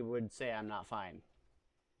screen, you would say I'm not fine.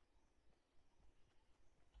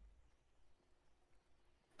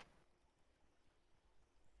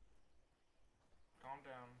 Calm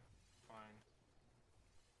down. Fine.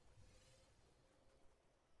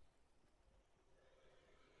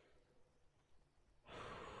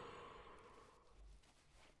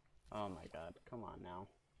 Oh my god, come on now.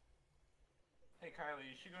 Hey, Kylie,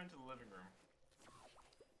 you should go into the living room.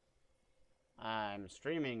 I'm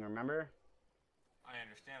streaming, remember? I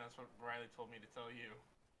understand. That's what Riley told me to tell you.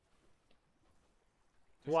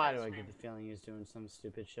 Just Why gotta do I scream. get the feeling he's doing some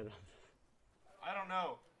stupid shit? I don't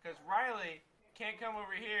know. Because Riley can't come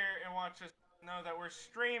over here and watch us know that we're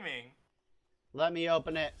streaming. Let me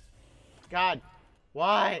open it. God,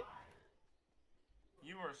 why?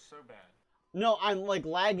 You are so bad. No, I'm like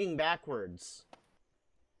lagging backwards.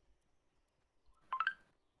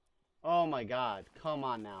 Oh my god, come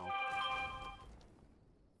on now.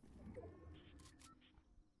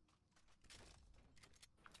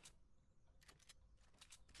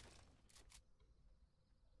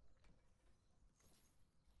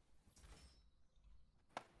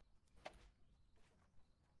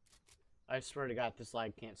 I swear to god, this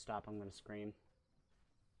lag can't stop. I'm gonna scream.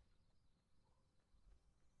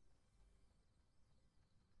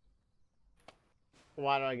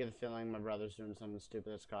 Why do I get the feeling my brother's doing something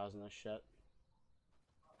stupid that's causing this shit?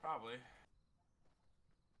 Probably.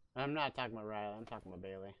 I'm not talking about Riley, I'm talking about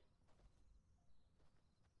Bailey.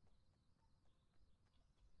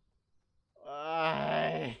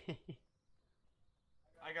 I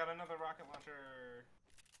got another rocket launcher.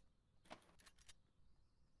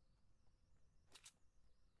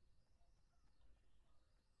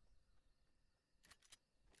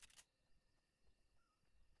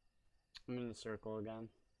 I'm in the circle again.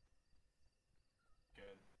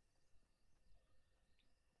 Good.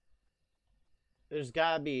 There's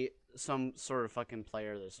gotta be some sort of fucking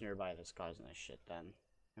player that's nearby that's causing this shit then.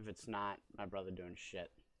 If it's not, my brother doing shit.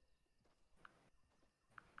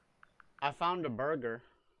 I found a burger.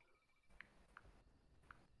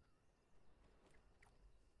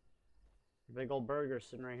 A big old burger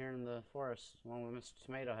sitting right here in the forest, along with Mr.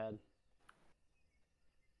 Tomato Head.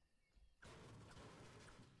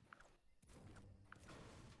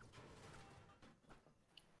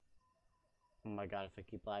 Oh my god, if I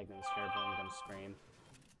keep lagging this terrible, I'm gonna scream.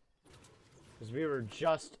 Because we were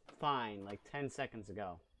just fine, like 10 seconds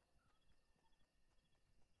ago.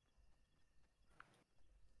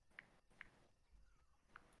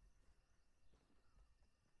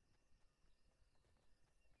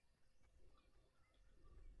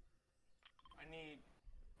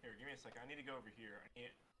 a second. I need to go over here. I need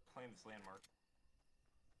to claim this landmark.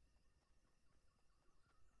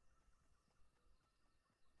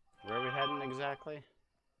 Where are we heading exactly?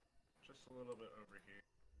 Just a little bit over here.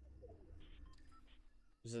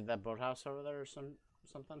 Is it that boathouse over there or something?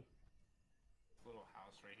 Little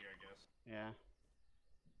house right here, I guess. Yeah.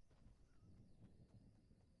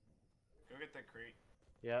 Go get that crate.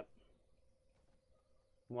 Yep.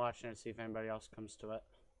 I'm watching it, see if anybody else comes to it.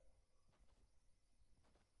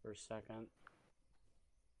 For a second.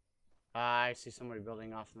 I see somebody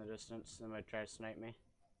building off in the distance. They might try to snipe me.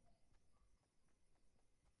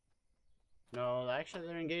 No, actually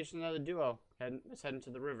they're engaged in another duo. It's heading to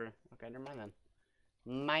the river. Okay, never mind then.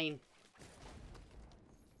 Mine.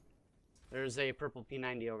 There's a purple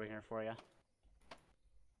P90 over here for you.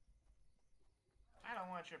 I don't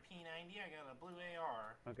want your P90. I got a blue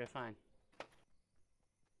AR. Okay, fine.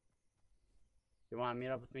 You want to meet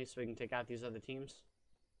up with me so we can take out these other teams?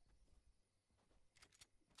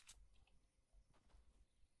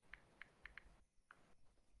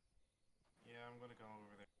 Yeah, I'm gonna go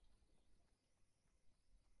over there.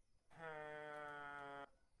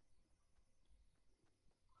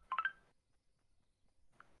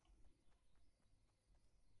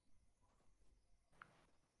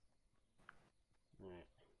 Alright.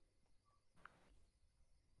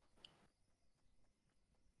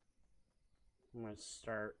 I'm gonna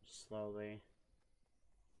start slowly.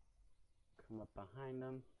 Come up behind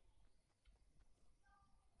them.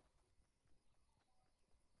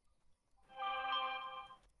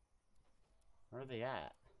 Where are they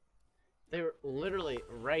at? They were literally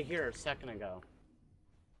right here a second ago.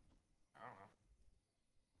 I don't know.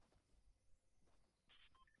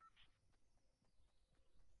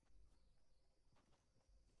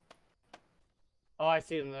 Oh, I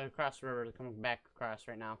see them. They're across the river. They're coming back across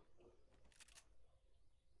right now.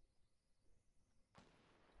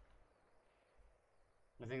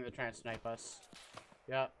 I think they're trying to snipe us.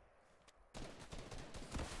 Yep.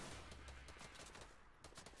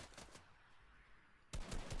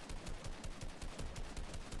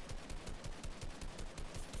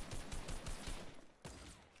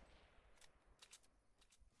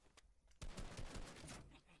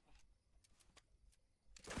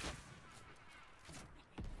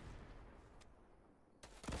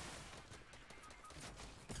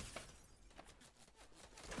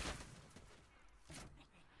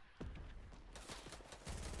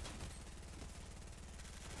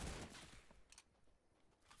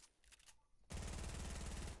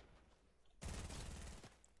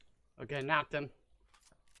 Okay, knocked him.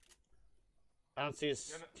 I don't see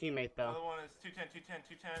his teammate though. Another one is 210, 210,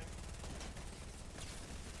 210.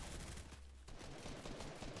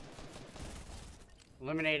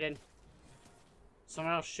 Eliminated.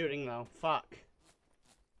 Someone else shooting though. Fuck.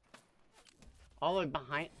 All the way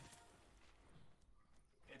behind.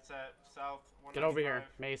 It's at south 195. Get over here,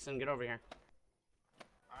 Mason. Get over here.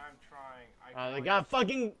 I'm trying. They got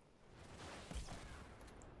fucking.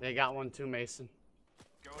 They got one too, Mason.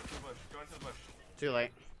 Go into the bush. Go into the bush. Too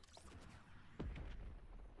late.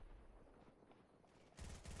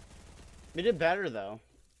 We did better though.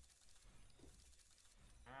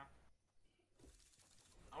 Yeah.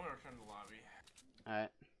 I'm gonna return to the lobby.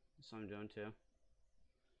 Alright. That's what I'm doing too.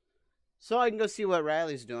 So I can go see what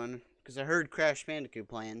Riley's doing. Because I heard Crash Bandicoot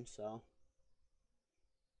playing, so.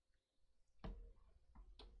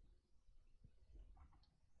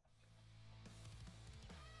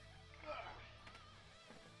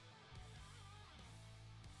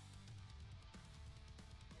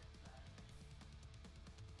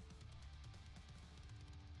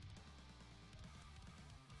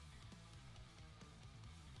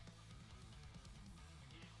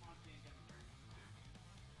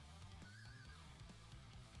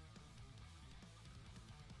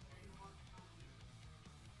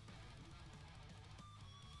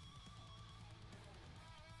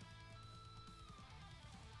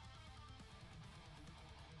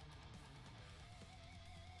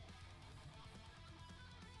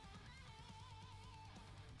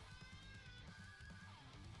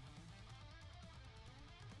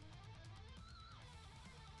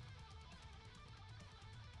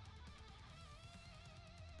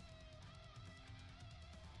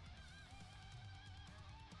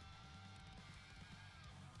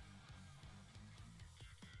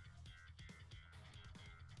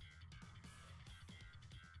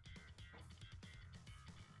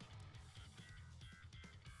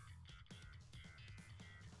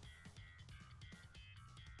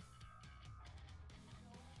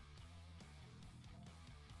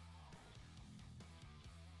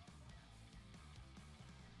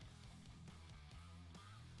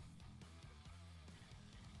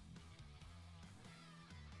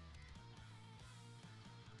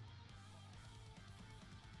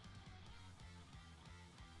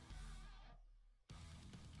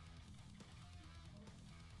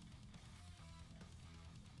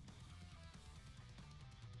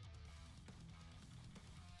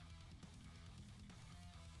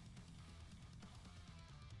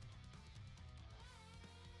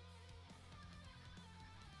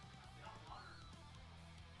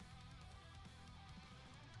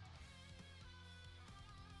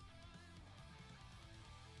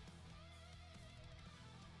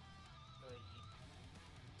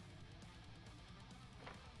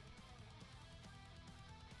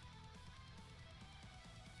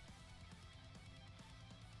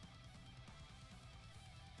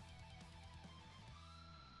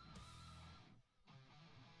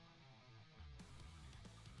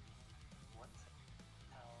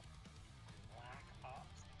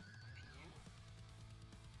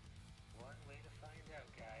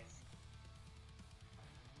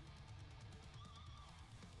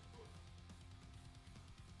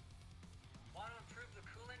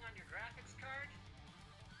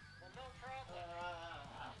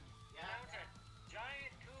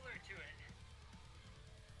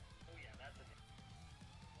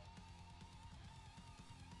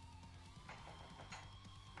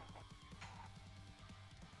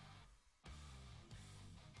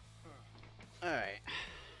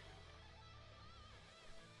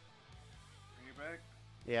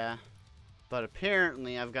 Yeah. But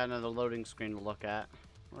apparently I've got another loading screen to look at.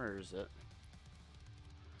 Where is it?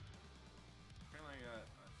 Apparently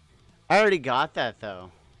I already got that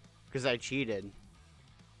though. Because I cheated.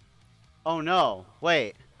 Oh no.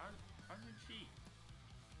 Wait. how did you cheat?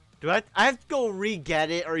 Do I have to go re-get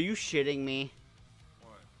it? Are you shitting me?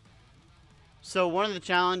 What? So one of the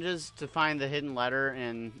challenges to find the hidden letter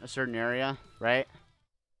in a certain area, right?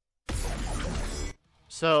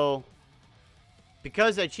 So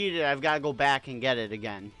because I cheated, I've got to go back and get it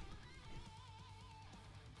again.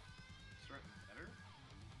 Certain letter?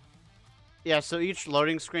 Yeah, so each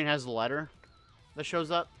loading screen has a letter that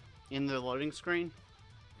shows up in the loading screen.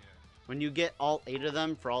 Yeah. When you get all 8 of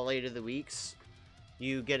them for all 8 of the weeks,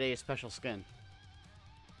 you get a special skin.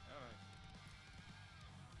 Alright.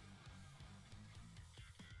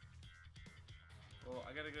 Well,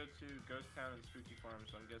 I gotta go to Ghost Town and Spooky Farm,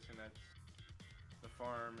 so I'm guessing that's the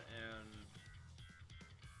farm and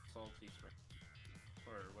Salty Spring.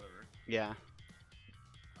 Or whatever. Yeah.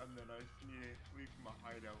 And then I need to leave my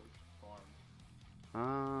hideout with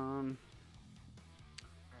farm.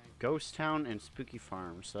 Ghost Town and Spooky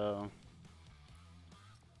Farm, so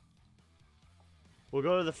we'll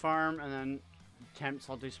go to the farm and then attempt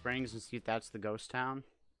Salty Springs and see if that's the ghost town.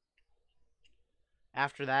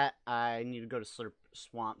 After that, I need to go to Slurp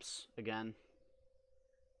Swamps again.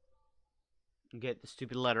 And get the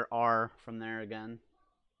stupid letter R from there again.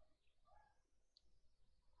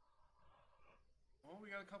 Well,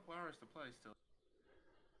 we got a couple hours to play still.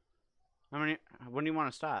 When do you want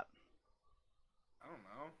to stop? I don't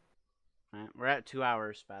know. Alright, we're at 2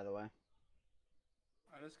 hours, by the way.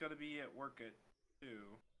 I just gotta be at work at 2.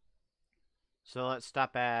 So let's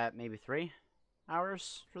stop at maybe 3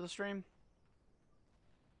 hours for the stream.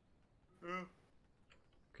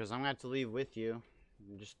 Because I'm going to have to leave with you.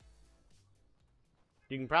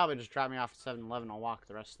 You can probably just drop me off at 7-Eleven. I'll walk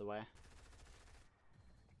the rest of the way.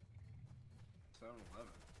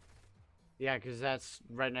 7-Eleven? Yeah, because that's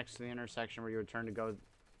right next to the intersection where you would turn to go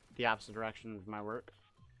the opposite direction of my work.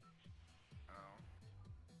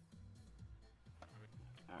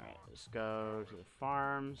 Alright, let's go to the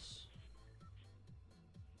farms.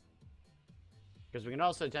 Because we can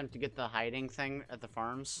also attempt to get the hiding thing at the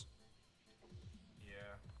farms.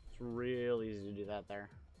 Yeah. It's real easy to do that there.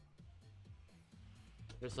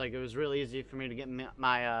 Just like it was really easy for me to get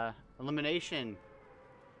my elimination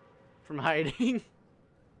from hiding.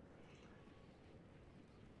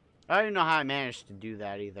 I don't even know how I managed to do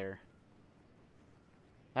that either.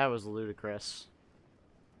 That was ludicrous.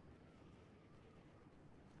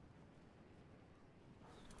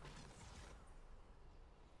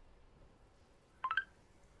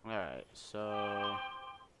 Alright, so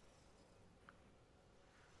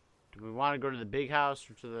do we want to go to the big house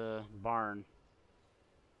or to the barn?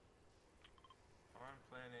 I'm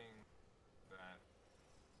planning that.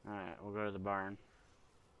 Alright, we'll go to the barn.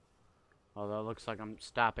 Although it looks like I'm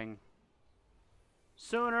stopping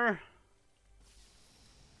sooner.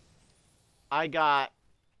 I got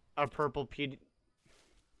a purple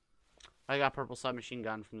I got purple submachine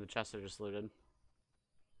gun from the chest I just looted.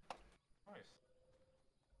 Nice.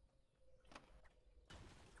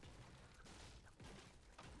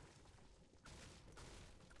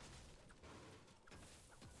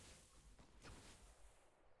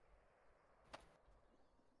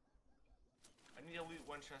 I need to loot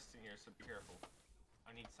one chest in here, so be careful.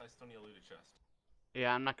 I still need to loot a chest.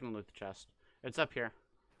 Yeah, I'm not gonna loot the chest. It's up here.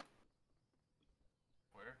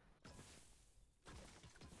 Where?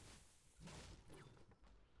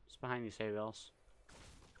 It's behind these hay bales.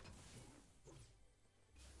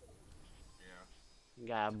 Yeah.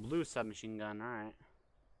 Got a blue submachine gun, alright.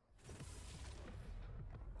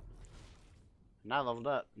 And I leveled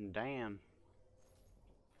up. Damn.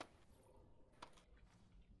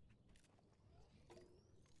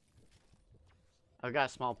 I've got a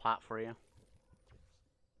small pot for you.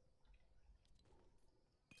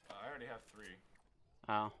 I already have 3.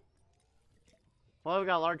 Oh. Well, we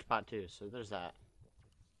got a large pot too, so there's that.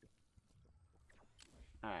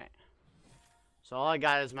 Alright. So all I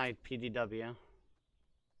got is my PDW.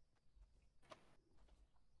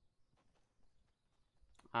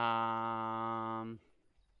 So I'm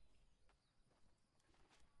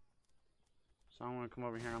gonna come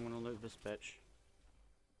over here and I'm gonna loot this bitch.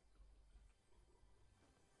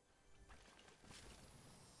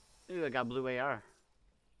 Ooh, I got blue AR.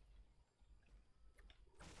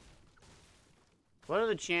 What are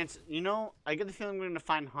the chances? You know, I get the feeling we're gonna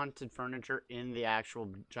find haunted furniture in the actual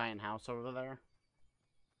giant house over there.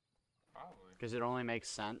 Probably. Because it only makes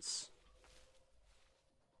sense.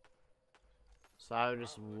 So I would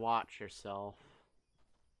just watch yourself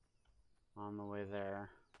on the way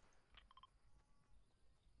there.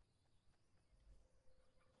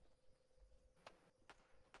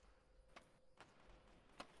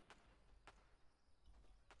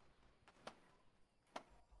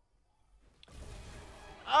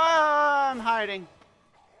 hiding.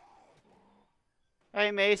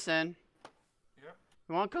 Hey, Mason. Yep.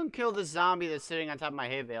 You want to come kill the zombie that's sitting on top of my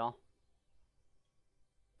hay bale?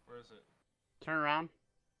 Where is it? Turn around.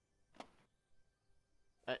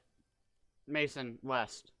 Mason,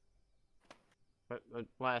 west.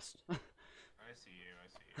 West. I see you. I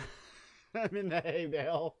see you. I'm in the hay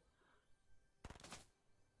bale.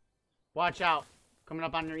 Watch out. Coming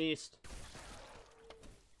up on your east.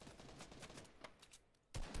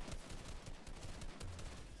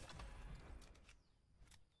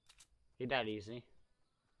 He died easy.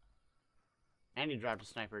 And he dropped a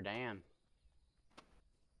sniper, damn.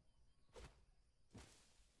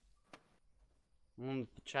 One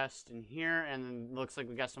with the chest in here, and then looks like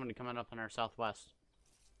we got somebody coming up in our southwest.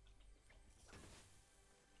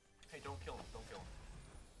 Hey, don't kill him. Don't kill him.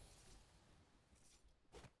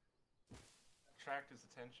 Attract his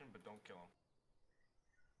attention, but don't kill him.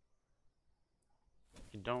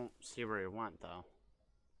 You don't see where he went, though.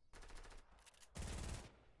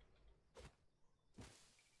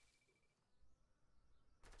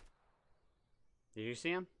 Did you see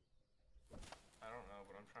him? I don't know,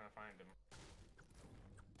 but I'm trying to find him.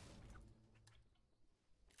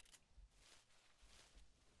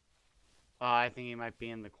 Oh, I think he might be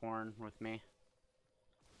in the corn with me.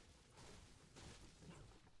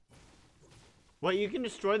 What, you can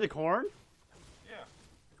destroy the corn? Yeah.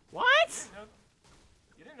 What?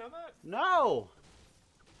 You didn't know that? No!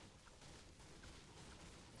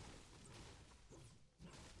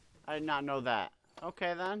 I did not know that.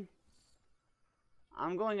 Okay, then.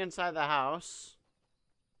 I'm going inside the house.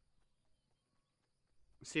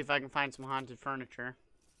 See if I can find some haunted furniture.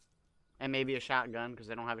 And maybe a shotgun, because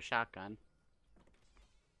I don't have a shotgun.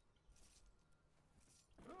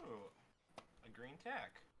 Ooh. A green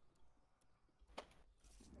tack.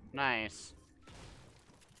 Nice.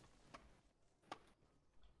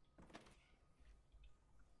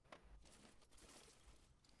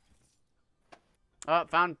 Oh,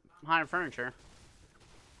 found haunted furniture.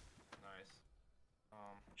 Nice.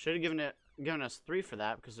 Should have given us 3 for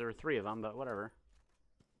that, because there were 3 of them, but whatever.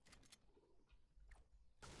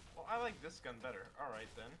 Well, I like this gun better. Alright,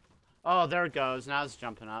 then. Oh, there it goes. Now it's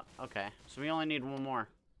jumping up. Okay, so we only need 1 more.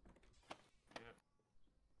 Yep.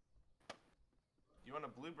 You want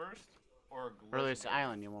a blue burst? Or a Or at least legendary?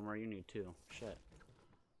 island, you 1 more. You need 2. Shit.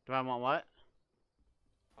 Do I want what?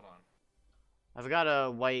 Hold on. I've got a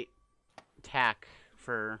white tack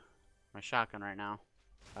for my shotgun right now,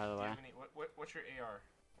 by the Do you way. have any, what's your AR?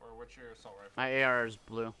 Or what's your assault rifle? My AR is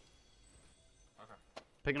blue. Okay.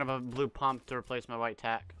 Picking up a blue pump to replace my white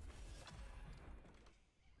tack.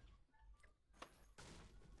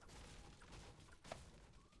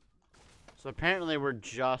 So apparently we're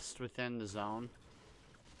just within the zone.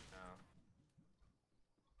 No.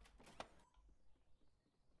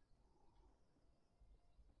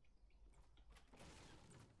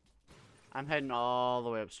 I'm heading all the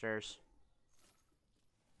way upstairs.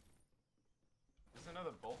 There's another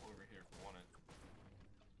bolt over here if you want it.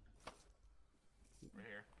 Right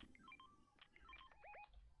here.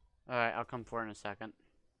 Alright, I'll come for it in a second.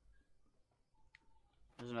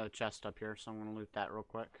 There's another chest up here, so I'm gonna loot that real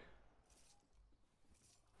quick.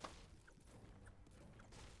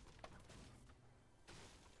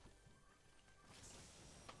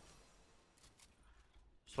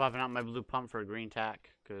 Swapping out my blue pump for a green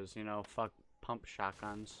tack, because, you know, fuck pump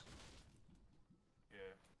shotguns.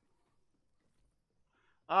 Yeah.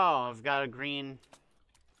 Oh, I've got a green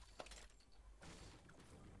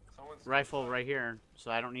Someone's rifle right here, so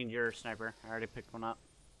I don't need your sniper. I already picked one up.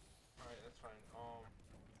 Alright, that's fine.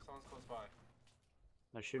 Someone's close by.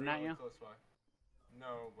 They're shooting at Really you? Close by.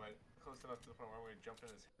 No, but close enough to the point where I'm going to jump in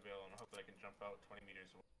this veil and hope that I can jump out 20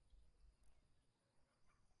 meters away.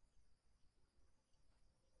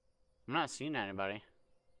 I'm not seeing anybody.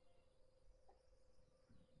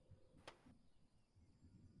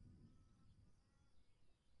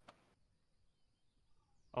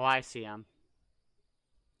 Oh, I see him.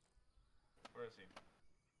 Where is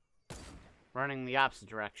he? Running the opposite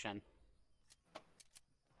direction.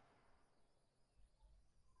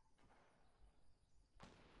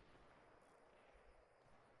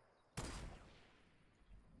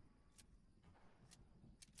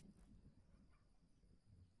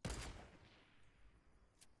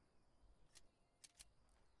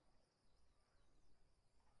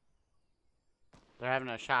 They're having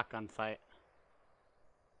a shotgun fight.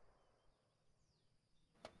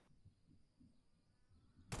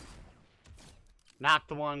 Knocked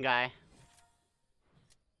the one guy.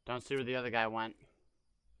 Don't see where the other guy went.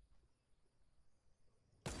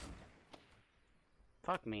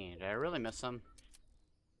 Fuck me. Did I really miss him?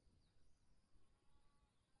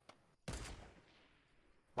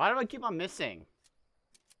 Why do I keep on missing?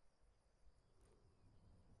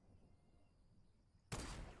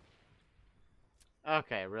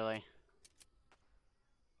 Okay, really?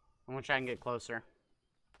 I'm gonna try and get closer.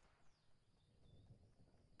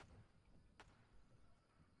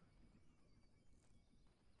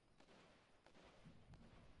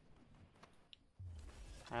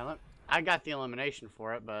 I got the elimination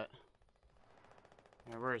for it, but...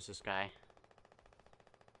 Where is this guy?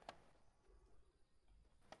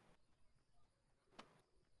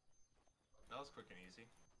 That was quick and easy.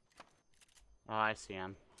 Oh, I see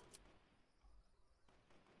him.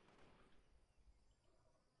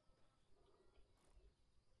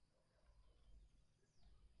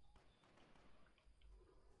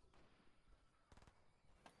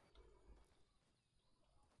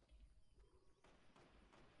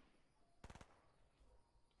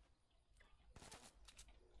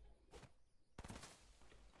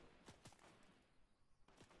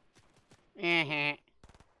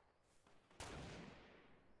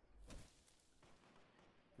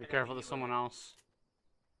 Be careful, there's someone else.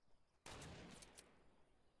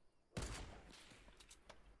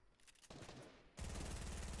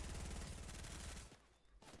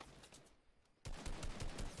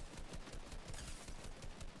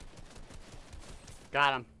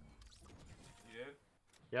 Got him. You did?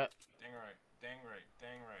 Yep. Dang right. Dang right.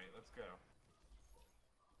 Dang right. Let's go.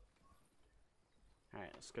 Alright,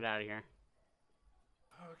 let's get out of here.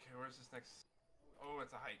 Okay, where's this next... Oh,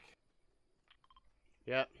 it's a hike.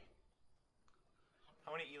 Yep.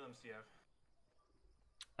 How many elims do you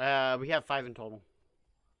have? We have 5 in total.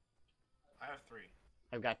 I have 3.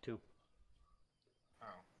 I've got 2.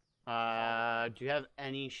 Oh. Do you have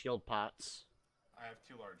any shield pots? I have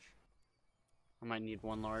 2 large. I might need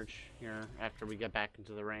 1 large here after we get back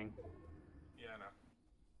into the ring. Yeah, no.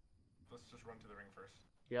 Let's just run to the ring first.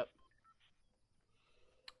 Yep.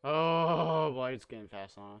 Oh boy, it's getting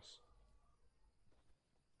fast on us.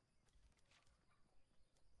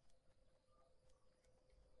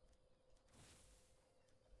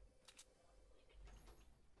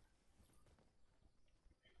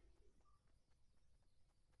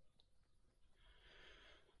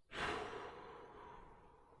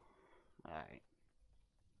 Alright.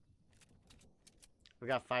 We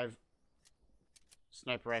got 5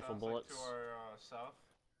 sniper rifle bullets. Like to our south.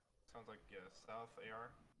 Sounds like, yeah, south AR.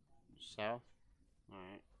 South?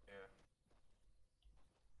 Alright. Yeah.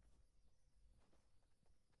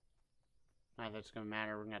 Alright, that's gonna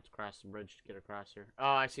matter. We're gonna have to cross the bridge to get across here. Oh,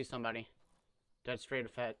 I see somebody. Dead straight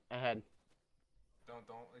ahead. Don't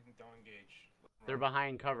engage. They're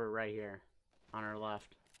behind cover right here. On our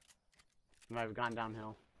left. They might have gone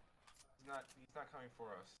downhill. He's not coming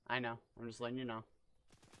for us. I know. I'm just letting you know.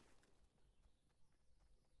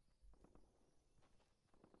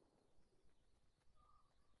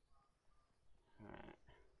 Alright.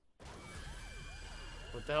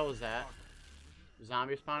 What the hell was that?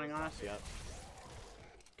 Zombie spawning on us? Yep.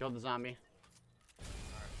 Killed the zombie.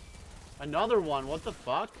 Another one? What the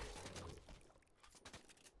fuck?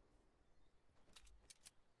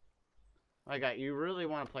 I got you. Really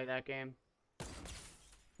want to play that game?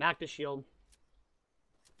 Knock the shield.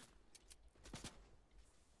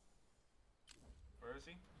 Where is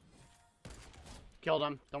he? Killed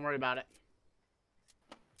him. Don't worry about it.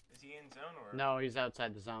 Is he in zone or? No, he's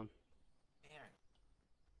outside the zone. Damn it.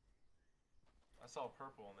 I saw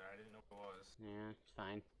purple in there. I didn't know what it was. Yeah, it's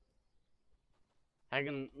fine. I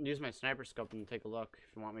can use my sniper scope and take a look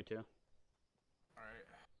if you want me to. Alright.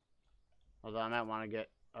 Although I might want to get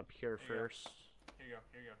up here first. Here you go.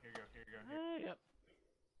 Here you go. Here you go. Here you go. Yep.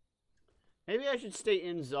 Maybe I should stay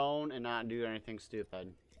in zone and not do anything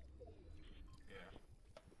stupid. Yeah.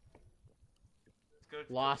 It's good.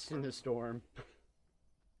 Lost in the storm.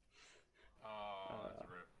 Oh, that's a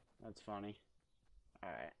rip. That's funny.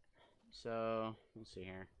 Alright. So, let's see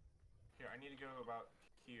here. Here, I need to go about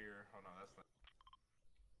here. Oh no, that's not.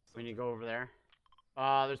 We need to go over there.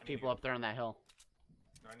 There's people up there on that hill.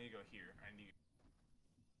 No, I need to go here.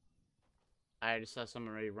 I just saw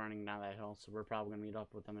someone already running down that hill, so we're probably gonna meet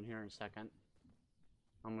up with them in here in a second.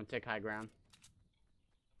 I'm gonna take high ground.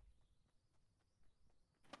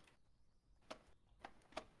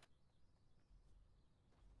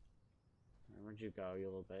 Where'd you go, you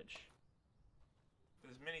little bitch?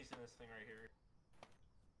 There's minis in this thing right here.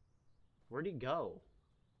 Where'd he go?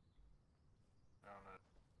 I don't know.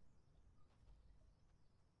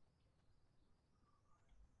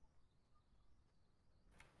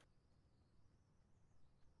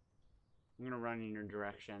 I'm gonna run in your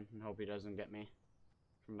direction and hope he doesn't get me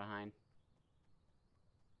from behind.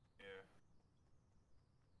 Yeah.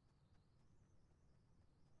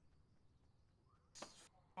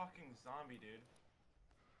 fucking zombie, dude.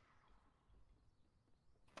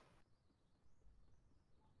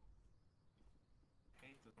 I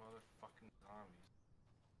hate those motherfucking zombies.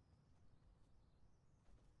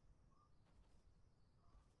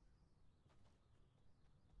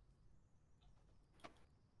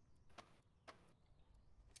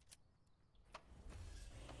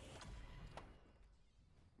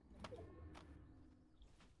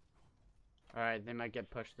 Alright, they might get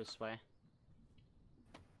pushed this way.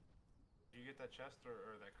 Did you get that chest or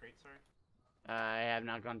that crate, sorry? I have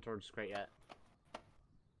not gone towards the crate yet.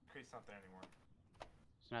 Crate's not there anymore.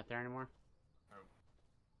 It's not there anymore? Nope.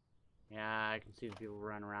 Yeah, I can see the people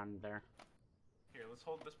running around there. Here, let's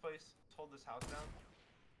hold this place. Let's hold this house down.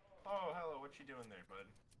 Oh, hello, what you doing there, bud?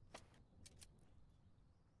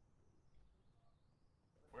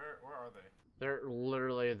 Where are they? They're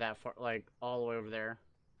literally that far, like, all the way over there.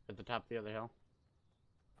 At the top of the other hill.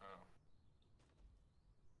 Oh.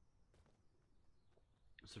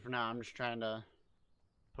 So for now, I'm just trying to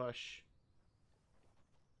push.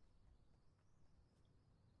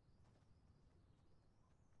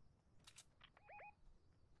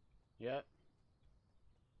 Yep.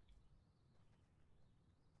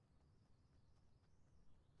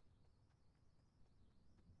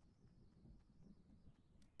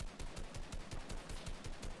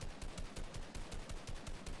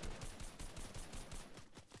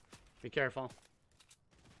 Be careful.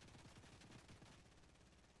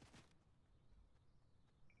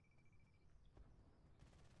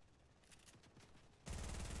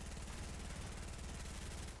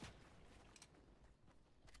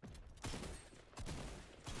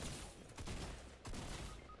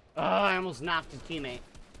 Oh, I almost knocked his teammate.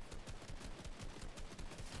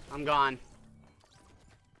 I'm gone.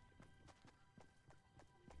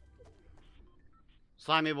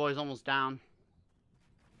 Slimy boy's almost down.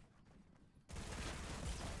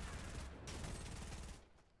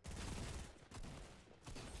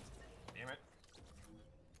 Damn it.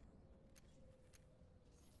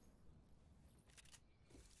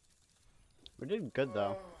 We did good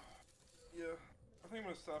though. Yeah. I think I'm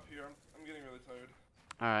gonna stop here. I'm getting really tired.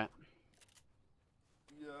 Alright.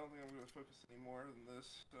 Yeah, I don't think I'm gonna focus any more than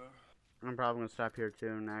this, so. I'm probably gonna stop here too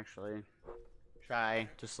and actually try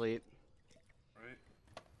to sleep. Right.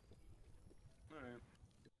 Alright.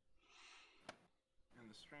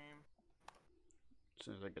 End the stream. As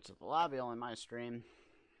soon as I get to the lobby, I'll end my stream.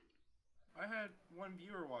 I had one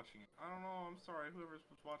viewer watching it. I don't know, I'm sorry. Whoever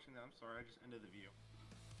was watching that, I'm sorry. I just ended the view.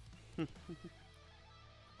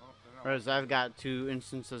 Oh, Whereas I've got 2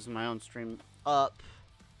 instances of my own stream up.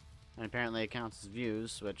 And apparently it counts as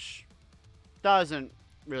views, which doesn't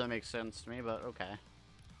really make sense to me, but okay.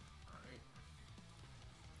 Alright.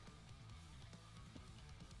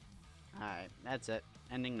 Alright, that's it.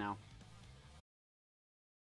 Ending now.